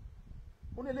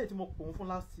ó ní eléyìí tí mo pòun fún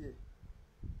last year.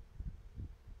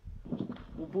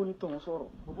 mo bó ní tọ̀hún sọ̀rọ̀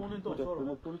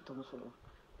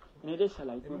ní ilé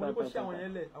ìṣàlàyé tó bá bá ìgbà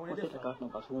wọ́n tẹ̀sẹ̀ ká fún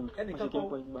ọ̀pá sóhun wọ́n sì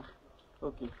kéńkọ́ ìgbà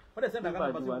ok nígbà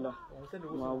di wàhálà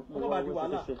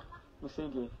mo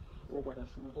sẹ́ndì ẹ̀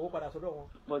owó padà sọ́dọ̀ wọn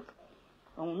but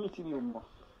àwọn míì tí mi ò mọ̀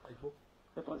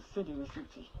ẹ̀kan sẹ́ndì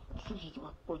rìsíìtì wà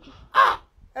pọ̀ jù.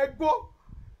 ẹ gbọ́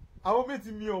àwọn míì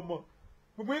tí mi ò mọ̀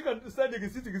gbogbo yín kan sẹ́ndì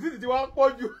rìsíìtì tí wà pọ̀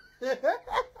jù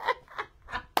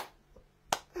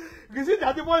rìsíìtì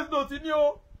àti voice note ni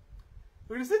o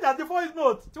rìsíìtì àti voice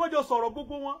note tí wọ́n jọ sọ̀rọ̀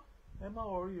gbogbo wọn ẹ má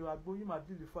wọrí àgbo yín máa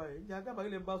dìlì fa ẹ Yahyah Gambari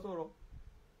lè ń bá sọ̀rọ̀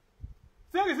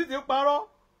ṣé rìsíìtì ń parọ́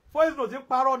voice note ń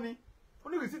parọ́ ni ó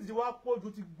ní rìsíìtì tí wàá pọ̀ ju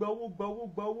ti gba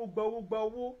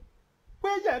owó pé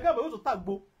Yahyah Gambari yóò tún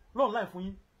tàgbo lọ́nà láì fún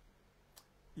yín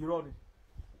irọ́ ni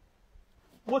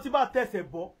mo ti bá tẹ̀sẹ̀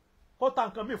bọ́ kó ta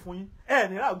nǹkan mi fún yín ẹ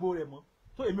ní ràgbo rẹ̀ mọ́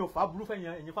tó èmi ò fà burú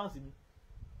fẹ́yìn ẹ̀yin fáǹsì mi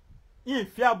yín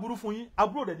fi aburú fún yín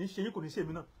aburú rẹ̀ ní ṣe yín kò ní ṣe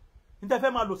mí náà níta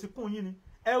fẹ́ máa lò sí fún yín ni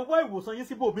ẹ wá ìwòsàn yín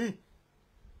síbòmíì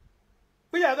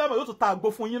pé Yahyah Gambari yóò tún ta àgbo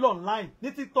fún yín online ní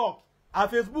TikTok à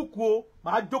Facebook o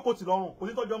màá jókòó tì lọ́rùn kò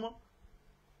ní tọ́jọ́ mọ́.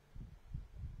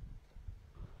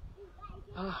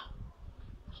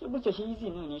 ṣé bó ṣe easy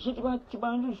náà ni ṣé tí bá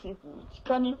ń rí ìsìnkú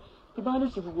ká ní tí bá ń rí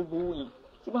ìsìnkú gbogbo owó yẹn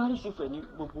tí bá ń rí ìsìnkú ẹ̀ ní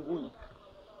gbogbo owó yẹn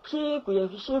ṣé kò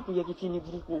yẹ kí tí ní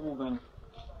burúkú owó gan ni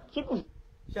ṣé kò.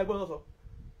 ṣé ẹ gbọ́dọ̀ sọ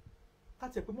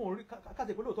káti ẹ̀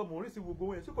pé lóòótọ́ mò ń rí sí gbogbo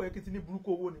owó yẹn ṣé kò yẹ kí ti ní burúkú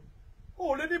owó ni o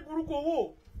ò lè ní burúkú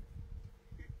owó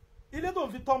ilé tó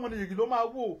ń fi tọ́ ọmọ nìyí ló máa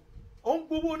wò ó ń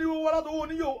gbowó ní owó látọwọ́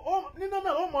ní yóò nínú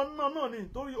náà ó mọ̀ náà ni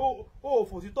torí ó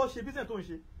fò sí tọ́ ṣe bísẹ̀ tó ń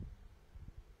ṣe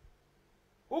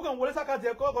ó kàn wọlé sákàtì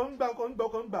ẹ̀ kọ́ ń gbà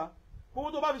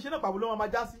gbogbo tó bá fi ṣe náà pàbó ló máa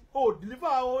já sí ó dìlífà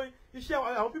iṣẹ́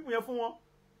àwọn pípù yẹn fún wọn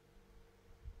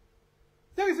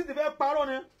tẹ́rì ti fẹ́ parọ́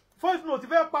ni voice note ti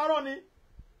fẹ́ parọ́ ni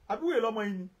àbí wèrè lọ́mọ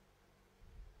yìí ni.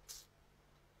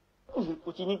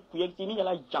 kò yẹ kí ní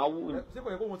yàrá yàwó ni. ṣé kò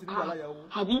yẹ kó wọn ti ní yàrá yàwó.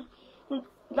 àbí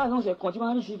láàrin ọ̀sẹ̀ kan tí wọ́n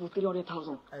á rí sí ìfò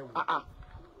 300,000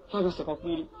 láàrin ọ̀sẹ̀ kan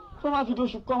péré tó máa fi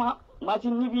dóṣù kan máa ti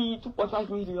níbi 2.5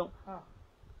 million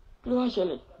kí ló wá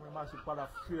ṣẹlẹ̀. wọ́n máa ṣe padà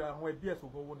fi àwọn ẹbí ẹ̀sùn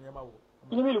owó ni ẹ máa wọ̀.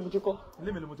 ilé mélòó mo ti kọ́.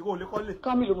 ilé mélòó mo ti kọ́ ò lè kọ́ lè.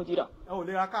 ká mélòó mo ti rà. ẹ ò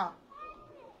lè ra ká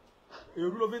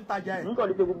èrú ló fi ń tajà ẹ̀.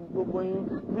 nítorí pé gbogbo yín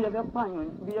bí ẹ fẹ́ pààyàn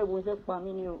bí ẹ fẹ́ pa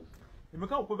mí ni o. èmi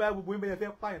káwọn pé báyà gbogbo yín bẹ́ẹ̀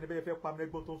fẹ́ pààyàn bẹ́ẹ̀ fẹ́ pa mí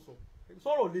ẹgbọ́n tó ń sọ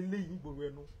sọ̀rọ̀ lé léyìí gbòòrò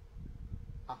ẹnu.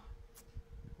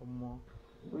 ọmọ.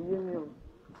 oyé mi o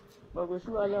gbogbo sí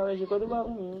wàhálà rẹ ṣe kọ́ tó bá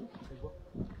wù mí.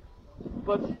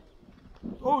 but.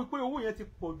 ó rí i pé owó yẹn ti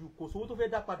pọ̀ jù kò sówó tó fẹ́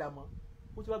dá padà mọ́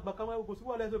ó ti wá gba kámẹ́ kò sí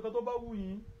wàhálà ẹ̀sọ́ kan tó bá wù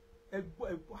yín ẹgbọ́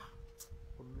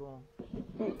ọlọ́run.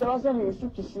 tẹ́lá sẹ́ni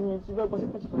rìsíìtì sí mi tí bẹ́ẹ̀ gbọ́ sí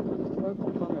pẹ̀tùpẹ̀tù tí wọ́n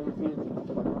kàn fún mi wípé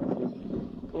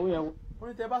owó yẹn. wọ́n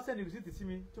ní tẹ́ bá sẹ́ni rìsíìtì sí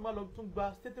mi tí wọ́n bá lọ tún gba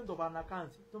statement of an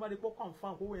account tí wọ́n bá di pọ́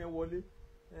confam kó owó yẹn wọlé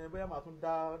bóyá màá tún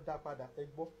dá padà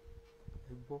ẹgbọ́.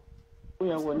 owó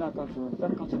yẹn wọ ní àkáǹtì mi tí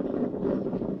àkáǹtì mi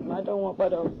máa dán wọn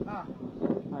padà o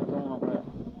máa dán wọn padà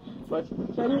but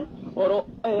sẹ́ni ọ̀rọ̀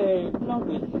náà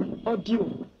pé ọ́díò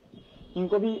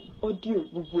nǹkan bí ọ́díò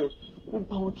gbogbo ẹ̀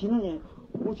gbogbo àwọn kìíní yẹn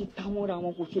ó ti ta mọ́ra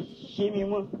wọn kò ṣe mí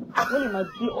mọ́ wọ́n lè máa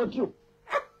gbé ọ́díò.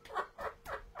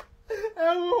 ẹ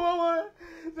wo wọ́n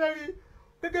sẹ́rí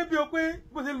gẹ́gẹ́ bí o pé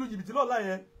bó ṣe lu jìbìtì lọ́la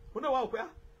yẹn ó náà wà ó pé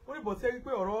ó ní bọ̀ sẹ́rí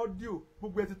pé ọ̀rọ̀ ọ́díò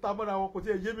gbogbo ẹ̀ ti ta mọ́ra wọn kò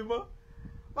tiẹ̀ yé mi mọ́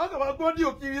wọ́n kàn máa gbọ́ ọ́díò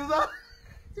kiri sá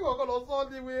tí wọ́n kọ́ lọ sọ́ ọ́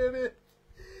ní wéré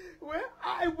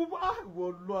ìwọ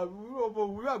lọ ọmọ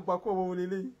òwúrò àgbákò ọmọ wọlé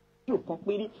lẹ́yìn. ọ́díò kan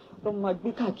péré ló máa gbé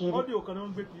káàkiri. ọ́díò kan ni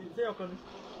wọ́n gbé kiri ṣé ọ̀kan ni.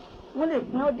 wọ́n lè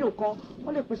pín ọ́díò kan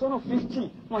wọ́n lè pín sọ́nà 50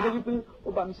 wọ́n sọ wípé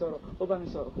ó bá mi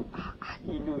sọ̀rọ̀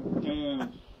ìlú dé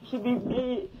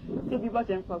ṣé bí bá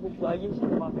ti ń pa gbogbo ayé ṣe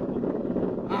máa fẹ́ kọ́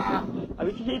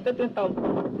àbí tí ṣe 10,000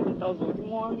 tí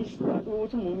wọ́n rí owó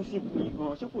tí mò ń sì pè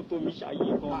gan ṣé kò tó mi ṣàyè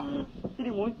gan ni kí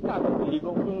ni mò ń tà pèrè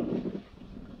gan fún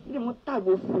kí ni mò ń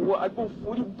tàgbò fowó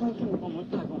agbóforí bú kí ni mò ń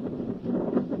tà gan.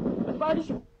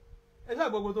 ẹ ṣáà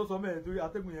gbogbo tó sọ mẹ́rin torí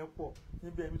atẹ́gùn yẹn pọ̀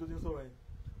níbi ẹ̀mí tó ti ń sọ̀rọ̀ yẹn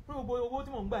fún gbogbo owó tí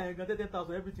mò ń gbà yẹn gan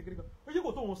 10,000 everything kiri kan ó ṣe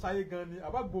kò tóun sáyé gan ni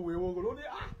àbágbowó èwo ló ní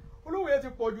olówó yẹn ti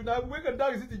pọ̀ jù náà gbogbo ẹ̀kẹ́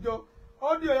dárí sí ti jọ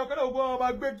ọ́díò ẹ̀yọ̀kẹ́ náà gbogbo wọn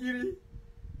máa gbé kiri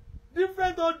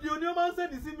different audio ni ó máa ń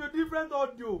sẹ́ni sí mi different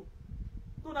audio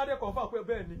tó náà dé confirm pé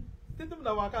bẹ́ẹ̀ ni statement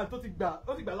àwọn àkáǹtì tó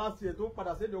ti gbà last year tó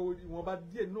padà sẹ́ni ìwọ̀nba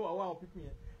díẹ̀ nínú àwọn people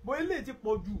yẹn bó eléyìí ti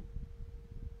pọ̀ jù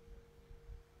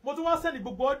mo tún wá sẹ́ni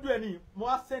gbogbo audio ẹ̀ ní mo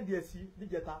wá sẹ́ni ẹ̀ sí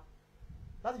níjẹta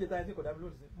láti jẹta yẹn tí kò dá mi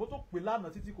lónìí sí mo tún pè lánàá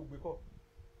títí kò gbé kọ́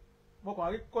mo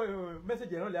kàn rí kọ́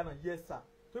mẹ́sẹ̀jì ẹ̀rọ lẹ́yìn àná yes sir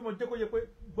tó mo jẹ́ kó yẹ pé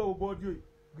gbọ́ gbogbo audio yìí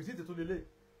gbèsè tuntun lélẹ̀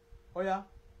ọ̀ya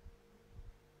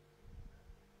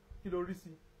kí ló rí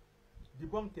sí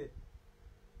dìbọ́ǹkẹ̀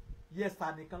yes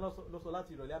sir nìkan ló sọ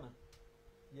láti ìrọ̀lẹ́ àná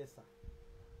yes sir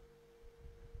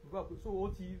so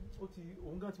ó ti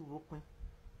òun gan ti rò pin.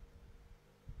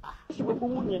 ṣé gbogbo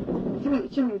owó yẹn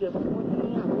tí mi ò dẹ̀ fún wọn ní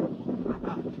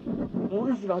àwọn mo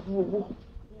rí ìsìnkú àti owó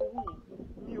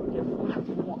mi ò dẹ̀ fún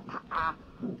láti wọn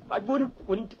agbórí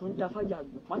kò ní da fájà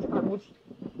àgbò má ti pàgbó tì.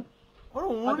 ọ̀rọ̀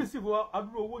òun rí ìsìnkú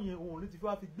adúrò owó yẹn òun lè ti fi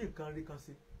wá fi gbé nǹkan rẹ̀ kan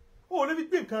ṣe òun lè fi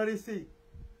gbé nǹkan rẹ̀ ṣe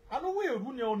ànáwó èrú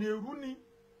ni ọ̀nà èrú ni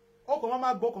ọkọ̀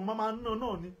máa gbọ́ ọkọ̀ máa ná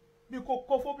náà ni bí kò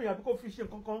kó fóbìnrin àbí kò fi ṣe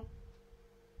nǹkan kan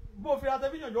bó fi ra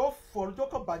tẹlifíṣàn yóò fọ̀ lójó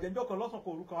kan bàjẹ́ níjọ́ kan lọ́sàn-án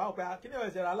kò rú kan àwọn ọ̀pẹ kíní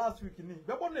ẹ̀sẹ̀ ra last week ni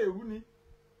ìgbẹ́pọ̀ náà èrú ni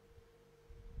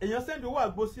èèyàn sẹ́ndì owó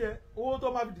àgbo sí ẹ owó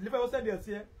tó máa fi dìlífẹ́ ó sẹ́ndì ẹ̀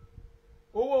sí ẹ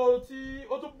owó tí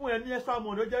ó tún bùn ẹ ní extra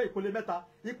money ó jẹ́ ìpele mẹ́ta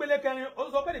ìpele kẹrin ó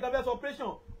sọ pé nìkan fẹ́ sọ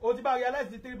operation ó ti bá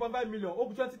realize 3.5 million ó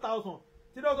kù 20,000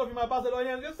 tí dókítà fi máa bá ṣe lọ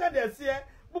yẹn ó sẹ́ndì ẹ̀ sí ẹ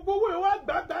gbogbo owó ìwà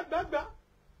gbàgbàgbà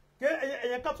kí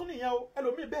ẹ̀yẹn ká tún nìyẹn o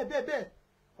ẹlòmíì bẹ́ẹ̀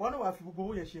wọn náà wàá fi gbogbo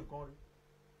owó yẹn ṣe nǹkan rí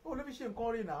ó ló fi ṣe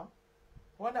nǹkan rí náà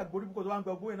wọn náà gbórí púpọ̀ tó wá ń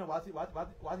gba owó yẹn náà wàá ti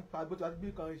pa agbó tó wá ti gbé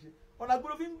nǹkan rí ṣe ọ̀nà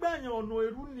agbóró fi ń gbàyàn ọ̀nà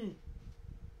èrú nì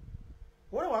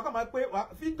wọn náà wàá kà máa pé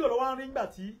fídíò lọ́wọ́ ń rí nígbà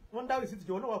tí wọ́n ń dá rìsíìtì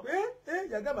jọ wọn náà wà pé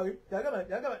Gambari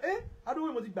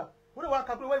adúgbò mo ti gbà wọn náà wàá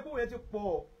kà pé wáyé pé owó yẹn ti pọ̀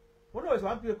wọn náà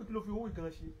wà ń pè pé kí ló fi owó ìkan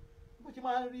ṣe bó ti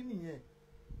máa ń rí nìyẹn.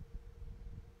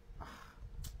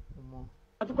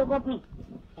 àti kọ́kọ́ pín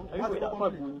ẹ̀rí ìdá fún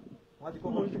àgbò ni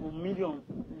mo ń ṣubú mílíọ̀nù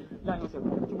láàrin ọ̀sẹ̀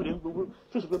kan tí mo lè ń gbogbo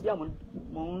tí o sì pé bí àwọn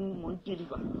mo ń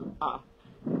dìlìfà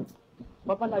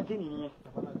babaláde nìyẹn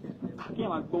kí ẹ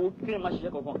máa gbowó kí ẹ máa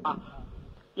ṣiṣẹ́ kankan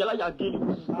yàrá yà gé ni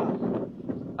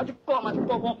àti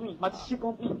kọ́ kọ́mpìn àti sí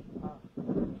kọ́mpìn.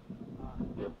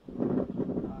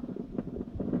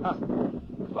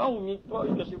 báwo mi tọ́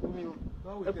ìjọsìn fún mi o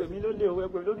ẹgbẹ́ mi ló lé o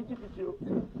ẹgbẹ́ mi ló ní jìbìtì o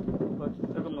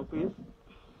ẹgbẹ́ mọ̀ pé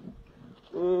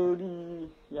orí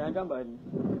Yahyah Gambari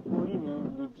orí mi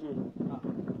le díẹ̀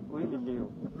orí mi le o.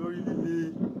 lórí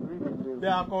líle bí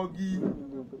akọgi.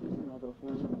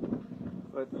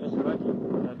 ẹ ṣèwádìí mi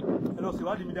dáadáa. ẹ lọ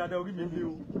ṣèwádìí mi dáadáa orí mi le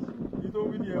o ní tó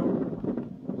wí ni ẹ o.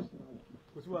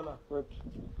 wàhálà.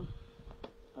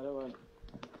 Ọlọ́run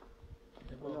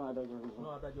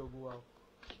adájọ́ ogun wa o.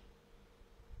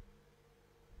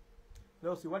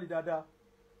 lọ sí ìwádìí dáadáa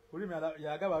orí mi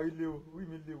Yahyah Gambari lé o orí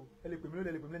mi lé o ẹ lè pè mí lórí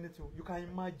ẹ lè pè mí lẹ́ni tí o you can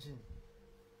imagine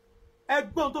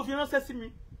ẹgbọ́n tó fi ránṣẹ́ sí mi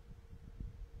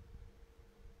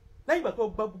lẹ́yìn ìgbà tó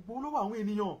gba gbogbo olówó àwọn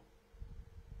ènìyàn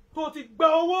tó ti gba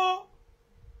owó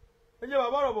ẹ jẹ́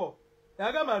bàbá rọ̀ bọ̀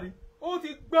Yahyah Gambari ó ti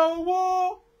gba owó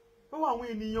lọ́wọ́ àwọn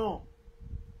ènìyàn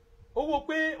owó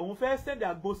pé òun fẹ́ sẹ́ndì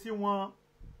àgbo sí wọn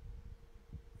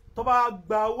tó bá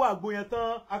gba owó àgbo yẹn tán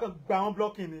a kàn gba àwọn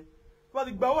blocking ni tó bá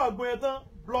ti gba owó àgbo yẹn tán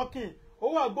blocking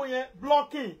owó àgbo yẹn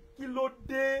blocking kí ló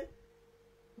dé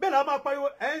bẹ́ẹ̀ la máa pariwo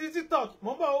ẹ̀yin sí TikTok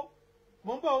mò ń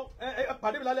bọ̀ o ẹ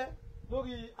pàdé mi lálẹ́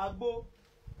lórí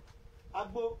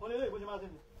àgbo onílé ìbò ṣe máa ṣe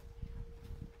mi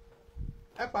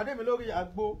ẹ pàdé mi lórí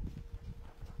àgbo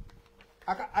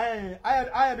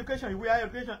higher education ìwé higher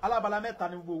education alábala mẹ́ta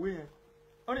ni gbogbo ìwé yẹn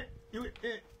ó ní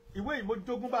ìwé yìí mo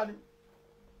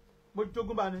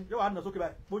jogún bá ní yóò wá nà sókè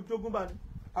báyìí mo jogún bá ní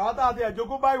àwọn tá a ti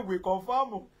ẹ̀jogún bá ìwé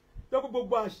kọ̀ọ̀fọ́ọ̀mù yóò kó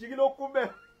gbogbo àṣírí ló kún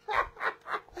bẹ́ẹ̀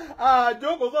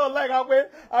àjókòó sọ̀rọ̀ láìka pé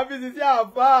àfisì sí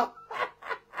àbá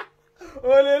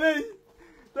olèléyìí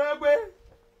tó yẹ pé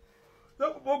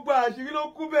gbogbo àṣírí ló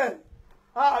kún bẹ́ẹ̀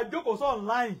àjókòó sọ̀rọ̀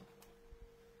online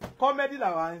kọ́mẹ́dì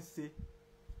làwa ń ṣe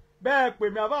bẹ́ẹ̀ pè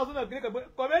mí àbá ọ̀sán náà kiri kan pé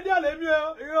kọ́mẹ́dì àlẹ́ mi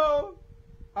o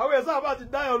àwọn èso àbá ti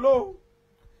dáyọ̀ lóhùn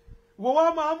wò wá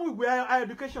máa mú ìwé higher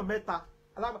education mẹ́ta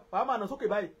wàá máa nà sókè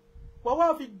báyìí wọ́n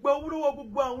wá fi gbọ́ owó lọ́wọ́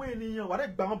gbogbo àwọn ènìyàn wà dé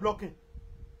gbà wọ́n blocking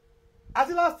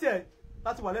àti last year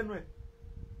láti wà lẹ́nu ẹ̀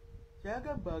Yahyah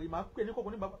Gambari máa pè ní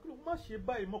kọ̀ọ̀kan ní bàbá kí ló má ṣe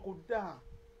báyìí mọ́ kó dáa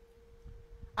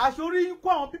àṣorí kó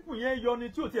àwọn pípù yẹn yọ ni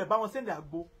tí ò tiẹ̀ bá wọn sẹ́ndì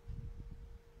àgbo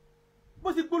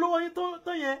bó ti gbólówó yín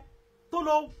tó yẹn tó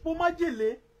lọ pó májèlé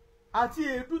àti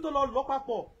èédú tó lọ lọ́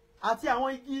papọ̀ àti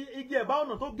àwọn igi ẹ̀bá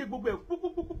ọ̀nà tó gé gbogbo ẹ̀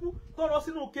púpúpúpú tó lọ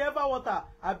sínú ike ever water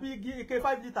àbí ike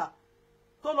 5 litre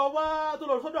tó lọ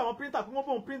sọ́dọ̀ àwọn printer kí wọ́n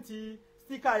bóun print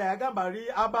sticker Yahyah Gambari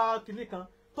abá kìnnì kan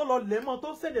tó lọ lẹ́mọ̀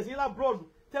tó sẹ̀dẹ̀ sí lábúrọ̀dù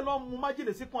tẹ́ lọ́ mú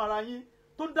májèlé síkùn ara yín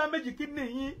tó ń dá méjì kídìní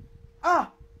yín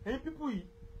ẹ̀yin pípù yìí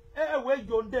ẹ̀wọ̀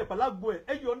ẹ̀yọ̀ ń dẹ̀ pẹ̀lágbó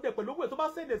ẹ̀yọ̀ ń dẹ̀ pẹ̀lú owó ẹ̀ tó bá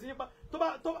sẹ̀dẹ̀ sí yín tó bá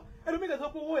ẹlòmíì sọ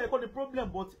pé owó ẹ̀ kọ́ ni problem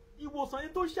but ìwòsàn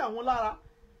yín tó ṣe àwọn lára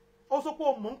ó sọ pé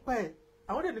ó mọ̀ ń pẹ̀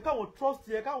àwọn dẹ̀ ní káwọn trust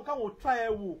yẹ káwọn try ẹ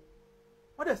wò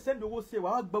wọ́n dẹ̀ send owó sí ẹ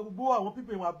wàá gba gbogbo àwọn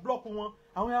pípù yẹn wàá block wọn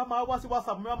àwọn yẹn á máa wá sí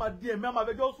WhatsApp mi á máa DM mi á máa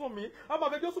fẹjọ́ sùn mi á máa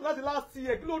fẹjọ́ sùn láti last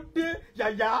year kí ló dé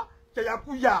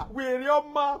yàyàkuyà wèrè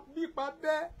ọmọ nípa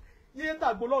bẹ́ẹ̀ yé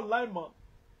tàgbó online mọ́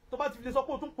tó bá ti fi lè sọ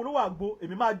pé o tún polówó àgbo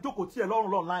èmi máa jókòó tí ẹ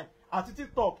lọ́rùn online àti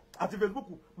TikTok àti Facebook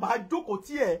máa jókòó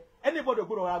tí ẹ anybody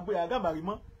gbọdọ̀ àgbo Yahyah Gambari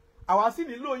mọ́ àwa sì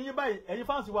nílò yín báyìí ẹ̀yin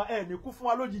fans wa ẹ̀ ní kú fún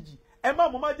wa lójijì ẹ má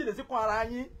mú májèlé síkùn ara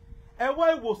yín ẹ wá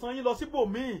ìwòsàn yín lọ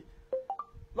síbòmíì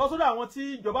lọ sọ́dọ̀ àwọn tí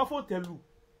ìjọba fòǹtẹ̀lù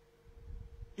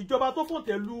ìjọba tó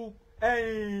fòǹtẹ̀lù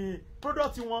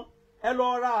product wọn ẹ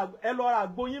lọ ra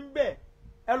àgbo yín bẹ́ẹ̀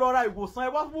ẹ lọ ra ìwòsàn ẹ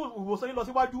wá fún ìwòsàn yín lọ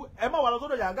síwájú ẹ má wà lọ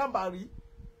sọ́dọ̀ Yahyah Gambari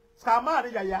scammer ni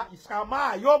Yahyah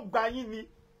scammer yóò gba yín ni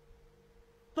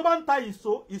tó bá ń ta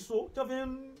ìṣó tó fi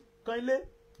ń kan ilé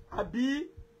àbí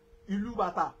ìlú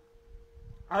bàtà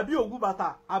àbí òwú bàtà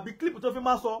àbí clip tó fi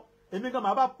máa sọ èmi kan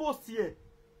máa bá post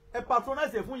ẹ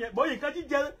patronize ẹ fún yẹn bóyá nǹkan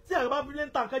jíjẹ tí àwọn bá fi lè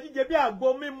ń ta nǹkan jíjẹ bí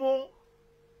àgbo mímu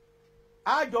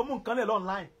àjọ mú nǹkan lẹ̀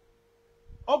online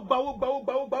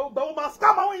gbawó máa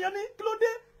scam àwọn èèyàn ní kí ló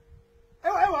dé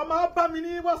ẹ wà máa bá mi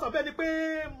ní WhatsApp ẹni pé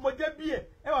mo jẹ́ bí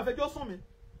ẹ wà fẹjọ́ sùn mi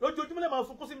lójoojúmọ́ lè máa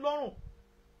sunkún sí mi lọ́rùn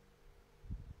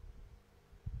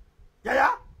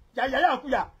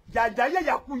yàyàkuyà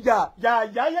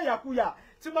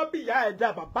tí wọ́n bí ìyá ẹ̀ dá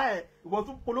bàbá ẹ̀ ìwọ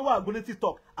tún polówó àgbo ní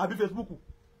TikTok àbí Facebook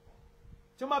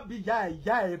tí wọ́n bí ìyá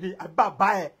ẹ̀ rí àbí bàbá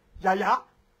ẹ̀ Yahyah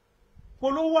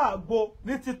polówó àgbo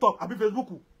ní TikTok àbí Facebook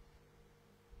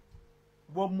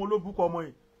wọ́n mú olóbùkọ ọmọ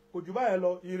yìí kò jù báyẹn lọ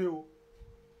ire o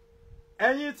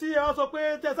ẹ̀yin tí ẹ sọ pé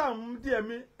tẹ́sà ń díẹ̀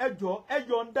mi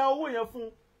ẹjọ́ ń dá owó yẹn fún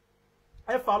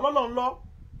ẹ fà lọ́lọ́ ńlọ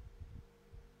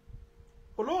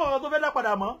olówó ọ̀rọ̀ tó fẹ́ dá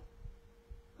padà mọ́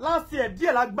láti ẹ̀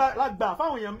díẹ̀ lágbà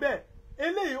fáwọn èèyàn bẹ́ẹ̀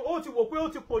eléyìí ó ti wò pé ó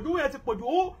ti pọ̀jù owó yẹn ti pọ̀jù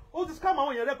ó ti scam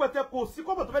àwọn èèyàn rẹpẹtẹ kò sí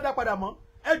kọ́bọ̀ tó fẹ́ dá padà mọ́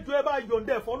ẹjọ́ ẹ bá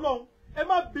yọ̀ǹda ẹ̀fọ́ lọ́hùn ẹ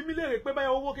má bí mi léèrè pé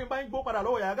báyọ̀ owó kí n bá ń gbó padà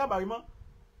lọ́wọ́ Yahyah Gambari mọ́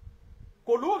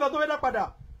kò lówó kan tó fẹ́ dá padà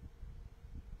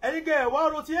ẹ̀yin gẹ̀ wá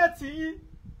ro ti ẹ̀ tì yín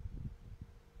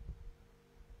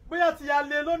bóyá ti ya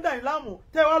lé ló ń dà yín láàmú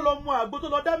tẹ́ wá lọ mu àgbo tó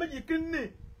lọ dá méjì kíndìnì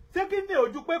ṣé kíndìnì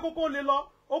ojú pé kókó lè lọ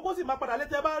okó sì máa padà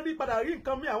létẹ́ bá rí padà rí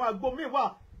nǹkan míì àwọn àgbo míì wà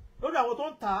lórí àwọn tó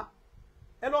ń tà á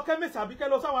ẹ lọ kẹ́míìsì àbí kẹ́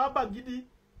lọ sáwọn àbá gidi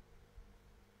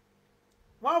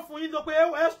wọ́n á fún yín lọ pé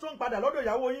ẹ strong padà lọ́dọ̀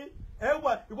ìyàwó yín ẹ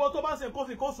wà ìwọ tó bá ń ṣe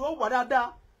nǹkan oṣù ó wà dáadáa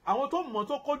àwọn tó mọ̀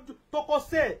tó kọ́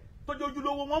sẹ́ẹ̀ tó jẹ́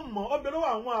ojúlówó wọ́n mọ̀ ọ́ bẹ lọ́wọ́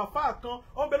àwọn àfáà kan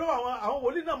ọ́ bẹ lọ́wọ́ àwọn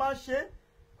wòlíì náà máa ń ṣe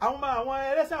àwọn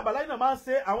ẹlẹ́sìn àbáláyé náà máa ń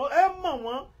ṣe àwọn ẹ mọ̀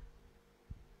wọ́n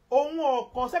ohun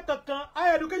ọ̀kọ̀ọ̀sẹ́ kankan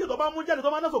higher education tó bá mú jáde tó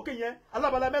máa ń náà sókè yẹn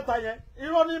alábàlá mẹ́ta yẹn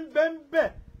irọ́ ní bẹ́ẹ̀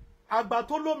àgbà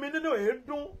tó lómi nínú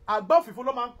èédún àgbà òfìfo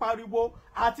ló máa ń pariwo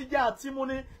àtijọ́ àtimú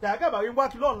ní Yahya Gambari ń wá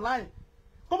kí lọ online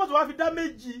kọ́mọ̀tò wá fi dá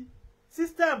méjì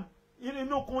system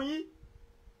inú kun yín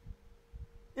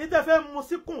ní tẹ́ fẹ́ mu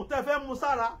síkùn tẹ́ fẹ́ mu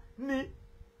sára ní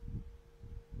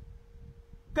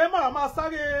kẹ́mọ̀rà máa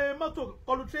sáré mọ́tò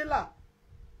kọlu tírélà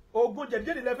oògùn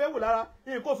jẹ̀díjẹ̀dí lẹ fẹ́ wò lára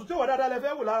nǹkan oṣù tí ó wà dáadáa lẹ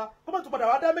fẹ́ wò lára kọ́mọ̀tò padà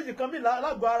wá dá méjì kan mí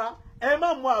lágbo ara ẹ má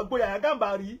mu àgbo Yahya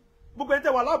Gambari gbogbo ẹni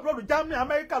tẹ́ wà lábúròdù Germany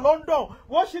America London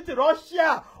Washington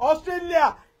Russia Australia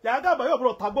Yahya Gambari yóò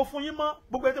gbọdọ̀ tàgbó fún yín mọ́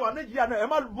gbogbo ẹni tẹ́ wà Nàìjíríà náà ẹ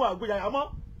má mu àgbo Yahya mọ́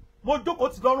mo jókòó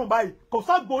tì lọ́rùn báyìí kò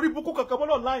ságbo orí búkú kankan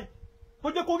mọ́ online tó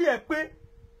jẹ́ kó rí ẹ pé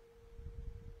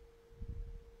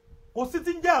kò sí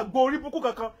ti ń jẹ́ àgbo orí búkú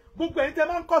kankan gbogbo ẹni tẹ́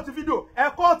máa ń kọ́ọ̀tì fídíò ẹ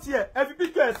kọ́ọ̀tì ẹ fi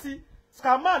píkọ̀ ẹ̀ sí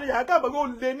scammer ni Yahya Gambari ó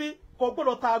lé ní kò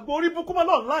gbọdọ̀ ta àgbo orí búkú mọ́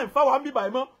online fáwọn àmì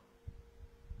báyìí mọ́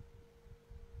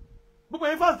gbogbo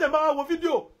ẹni fásitì ẹ máa wo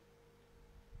fídíò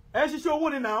ẹ ṣiṣẹ́ owó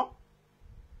ni náà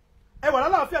ẹ wà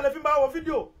lálàáfíà lẹ fi máa wo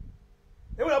fídíò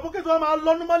èwo làbó kí tí wọ́n máa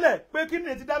lọ́nu mọ́lẹ̀ pé kí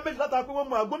ni ti dá méjì látara pé wọ́n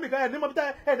mu àgbo mìkan ẹ̀ ní mọ́ bí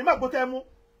ẹ̀ ní má gbó tẹ́ mú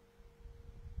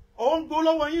ó ń gbó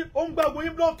lọ́wọ́ yín ó ń gbá àgbo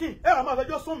yín blocking ẹ wà máa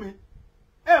fẹjọ́ sùn mí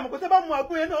ẹ mọ̀ pé tẹ́ bá mu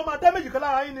àgbo yẹn náà ó máa dá méjì kan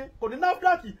lára yín ni kò ní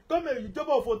NAFDAC tó mẹ́rin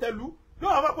ìjọba òfò tẹ̀lú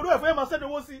yóò àwọn akọ̀dọ̀ ẹ̀fọ́ yẹn máa sẹ́ni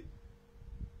owó sí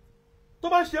tó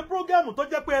bá ń ṣe prógámù tó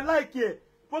jẹ́ pé ẹ láìkì ẹ̀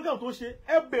prógámù tó ń ṣe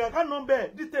ẹ bèrè àká nọ́mbà ẹ̀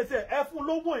details ẹ̀ ẹ fún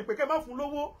lówó ìpèkẹ́ má fún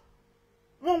lówó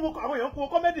wọ́n wo àwọn èèyàn kó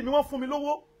kọ́mẹ́dì mi wọ́n fún mi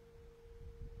lówó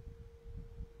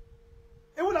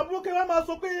ewu làbúrò kí wọ́n máa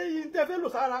sọ pé yìí tẹ́ fẹ́ lò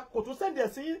sára kò tún sẹ́ndì ẹ̀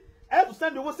sí ẹ̀ tún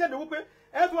sẹ́ndì owó pé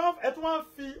ẹ̀ tún wá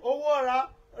fi owó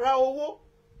ra owó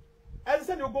ẹ̀ ti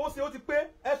sẹ́ndì owó sí ó ti pé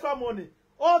extra money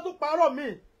ó tún parọ́ mi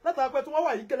látara pé tí wọ́n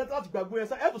wà yìí kẹ́lẹ́ láti gbàgbó ẹ̀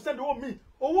sá ẹ̀ tún sẹ́ndì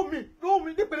owó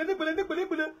mi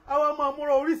nípele àwọn ọmọ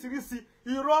amúra oríṣiríṣi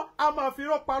irọ́ a máa fi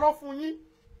irọ́ parọ́ fún yín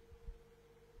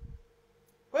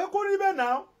pé kó rí bẹ́ẹ̀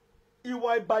náà ìwà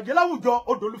ìbàjẹ́ láwùjọ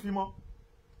odòlúfimọ́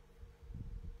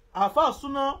àfáà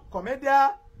súná kọ̀mẹ́díà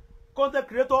content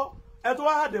creator ẹ tó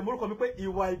wá hàdè mórúkọ mi pé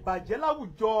ìwà ìbàjẹ́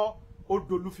láwùjọ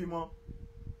odòlúfimọ́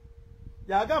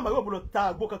Yahya Gambari yóò gbọdọ̀ ta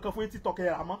àgbo kankan fún yín TikTok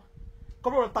ẹ̀ rà mọ́ kọ́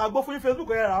gbọdọ̀ ta àgbo fún yín Facebook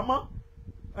ẹ̀ rà mọ́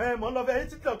mọ̀ ń lọ fẹ́ yín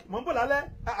TikTok mọ̀ ń bọ̀ lálẹ́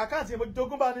àkáǹtì mo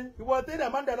jogún bá ní ìwọ tẹ́lẹ̀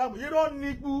máa ń dà láàmú irọ́ ní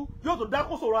gbú yóò tó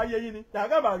dákún sọ̀rọ̀ ayé yín ni Yahya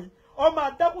Gambari ó máa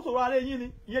dákún sọ̀rọ̀ ayé yín ni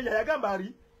ìyẹn Yahya Gambari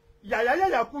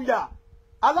yàyàkuyà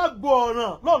alágbo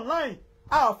ọ̀ràn lọ́nláìn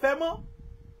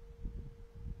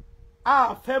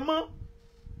àfẹ́ mọ́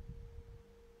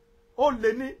ó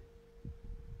lè ní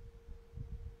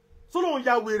sólóhùn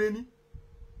ya wèrè ni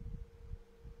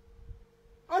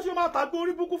a ṣe máa tàgbé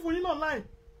orí búkú fún yín online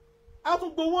a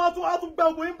tún gbowó a tún gba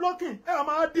ogun yín blocking ẹ wà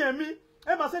máa dín ẹ̀mí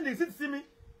ẹ máa sẹ́ndì sí sí mi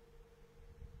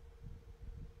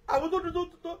àwọn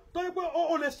tó yẹ pé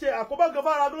ó lè ṣe àkóbá gan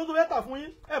fára ló tó mẹ́ta fún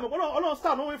yín ẹ mọ̀ pé Ọlọ́run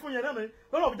sàánú wí fún yẹn náà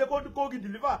lọ́nà òfin jẹ́ kó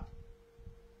deliver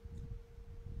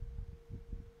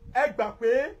ẹ gbà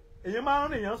pé èyàn máa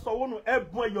ń rìn yàn sanwó nù ẹ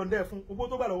bùn ẹyọ̀ǹdẹ̀ fún gbogbo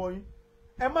tó gbà lọ́wọ́ yín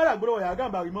ẹ má dàgbé lọ́wọ́ Yahya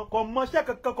Gambari mọ́ kò mọṣẹ́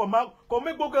kankan kò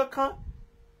mégbó kankan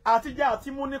àtijọ́ àti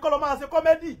mu ni kọ́ lọ́ máa ṣe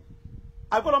kọ́mẹ́dì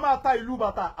àbí kọ́ lọ́ máa ta ìlú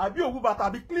bàtà àbí òwú bàtà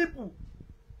àbí kílípù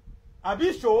àbí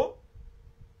ìṣó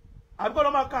àbí kọ́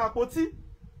lọ́ máa ka àpótí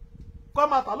kọ́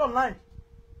máa tà online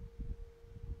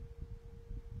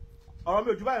ọ̀rọ̀ mi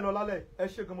ò jù báyìí lọ lálẹ́ ẹ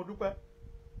ṣé gan mo dúpẹ́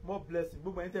more blessing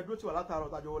gbogbo ẹ̀yin tẹ́ dúró tì wá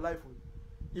látàárọ̀ tàjọ wọ láìfò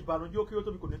ìbànújẹ́ ó kéré ó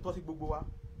tóbi kò ní tọ́ sí gbogbo wa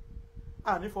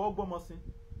àní fọwọ́ gbọ́mọ sí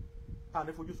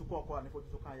àní fojú sunkún ọkọ àní fojú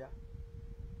sunkún aya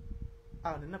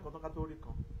àní náà kan tó ká tó rí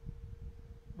kan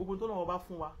gbogbo tó lọ́wọ́ bá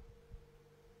fún wa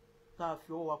tá a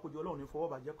fi ọwọ́ wa kójú Ọlọ́run ní fọwọ́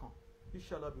bàjẹ́ kan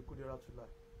inshallah bí kúndé ratula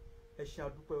ẹ ṣé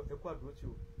àdúpẹ́ ẹ kú àdúró tí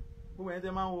o gbogbo ẹ̀yin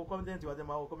tẹ́ máa ń wo kọ́mẹ́ntì wa tẹ́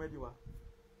máa ń wo kọ́mẹ́dì wa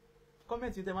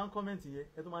kọ́mẹ́ntì tẹ́ máa ń kọ́mẹ́ntì yẹ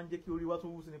ẹ tó máa ń jẹ́ kí orí wa tó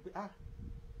wú sí ni pé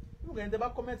nígbà yẹn tẹ́ bá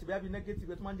kọ́mẹ́ntì bí i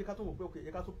negative ẹ tó máa ń jẹ́ ká tó wò pé okay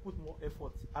ẹ ká tó put more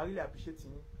effort I really appreciate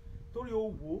yín torí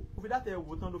o wò ó fi dátẹ̀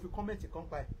wò tán ló fi kọ́mẹ̀ntì kan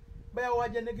pa ẹ̀ bẹ́ẹ̀ wá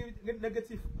jẹ́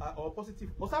negative or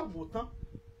positive ó sá wò tán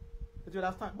you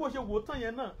understand bó ṣe wò tán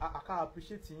yẹn náà àká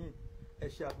appreciate yín ẹ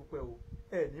ṣé àdúpẹ́ o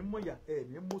ẹ ní mọ̀yà ẹ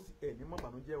ní mọ̀sí ẹ ní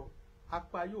mọ̀bànújẹ́ o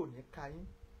apá yóò ní ka yín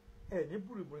ẹ ní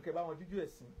búrìbùrì kẹ bá wọn jíjó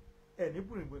ẹ̀sìn ẹ ní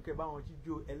búrìbùrì kẹ bá wọn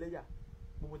jíjó ẹlẹ́yà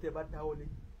gbogbo tẹ bá dáwọ́lé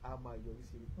a máa yọrí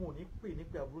sí i wọn ò ní pè ní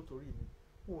pé aburú torí mi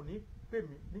wọn ò ní pè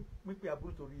mí ní pé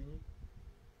aburú torí yín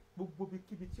gbogbo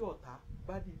kíbi tí ọ̀tá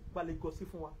bá lè gọ sí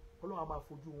fún wa Ọlọ́run á máa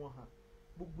fojú wọn hàn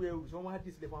gbogbo ẹrù tí wọ́n wá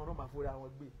dì sílẹ̀ fún àwọn náà máa forí àwọn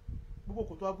gbé gbogbo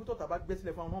kòtò abútọ̀ tàbá gbé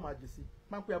sílẹ̀ fún àwọn náà máa jì sí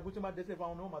máa ń pè abútí máa dẹ́ sílẹ̀ fún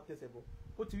àwọn náà máa tẹ̀sẹ̀ bọ̀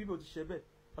ó ti rí bí o ti ṣe bẹ́ẹ̀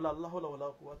ọlọ́láhùn làwọn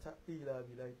làwọn kò wá tá ìlà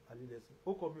àbílà àlélẹ́sìn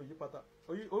orúkọ mi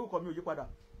ò yí padà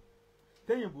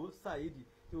tẹ́yìnbó Saidi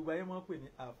tí gbogbo ayé máa ń pè ní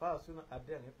àfáà súná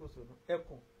adẹ́rìn pòṣónú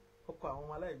ẹkùn ọkọ̀ àwọn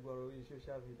ọmọ aláìgbọràn orí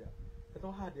social media ẹ tó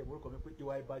ń hà dé orúkọ mi pé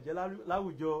ìwà ìbàjẹ́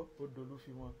láwùjọ ó dolú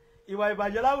fi mọ́ ìwà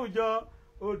ìbàjẹ́ láwùjọ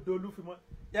ó dolú fi mọ́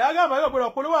Yahyah Gambari yóò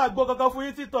gbọdọ̀ polówó àgbo kankan fún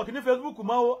yín TikTok ní Facebook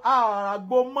mọ́ o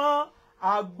àgbo mọ́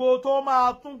àgbo tó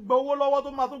máa tún gbowó lọ́wọ́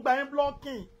tó máa tún gba yín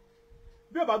blocking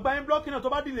bí ó bá gba yín blocking náà tó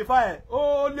bá dìlè fà ẹ̀ ó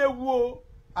léwu o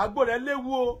àgbo rẹ̀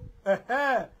léwu o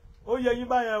ó yẹ yín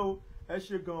báyẹn o ẹ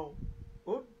ṣe gan o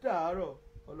ó dàárọ̀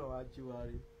Ọlọ́run á jí wa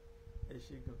rí ẹ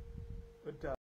ṣe gan ó dàárọ̀.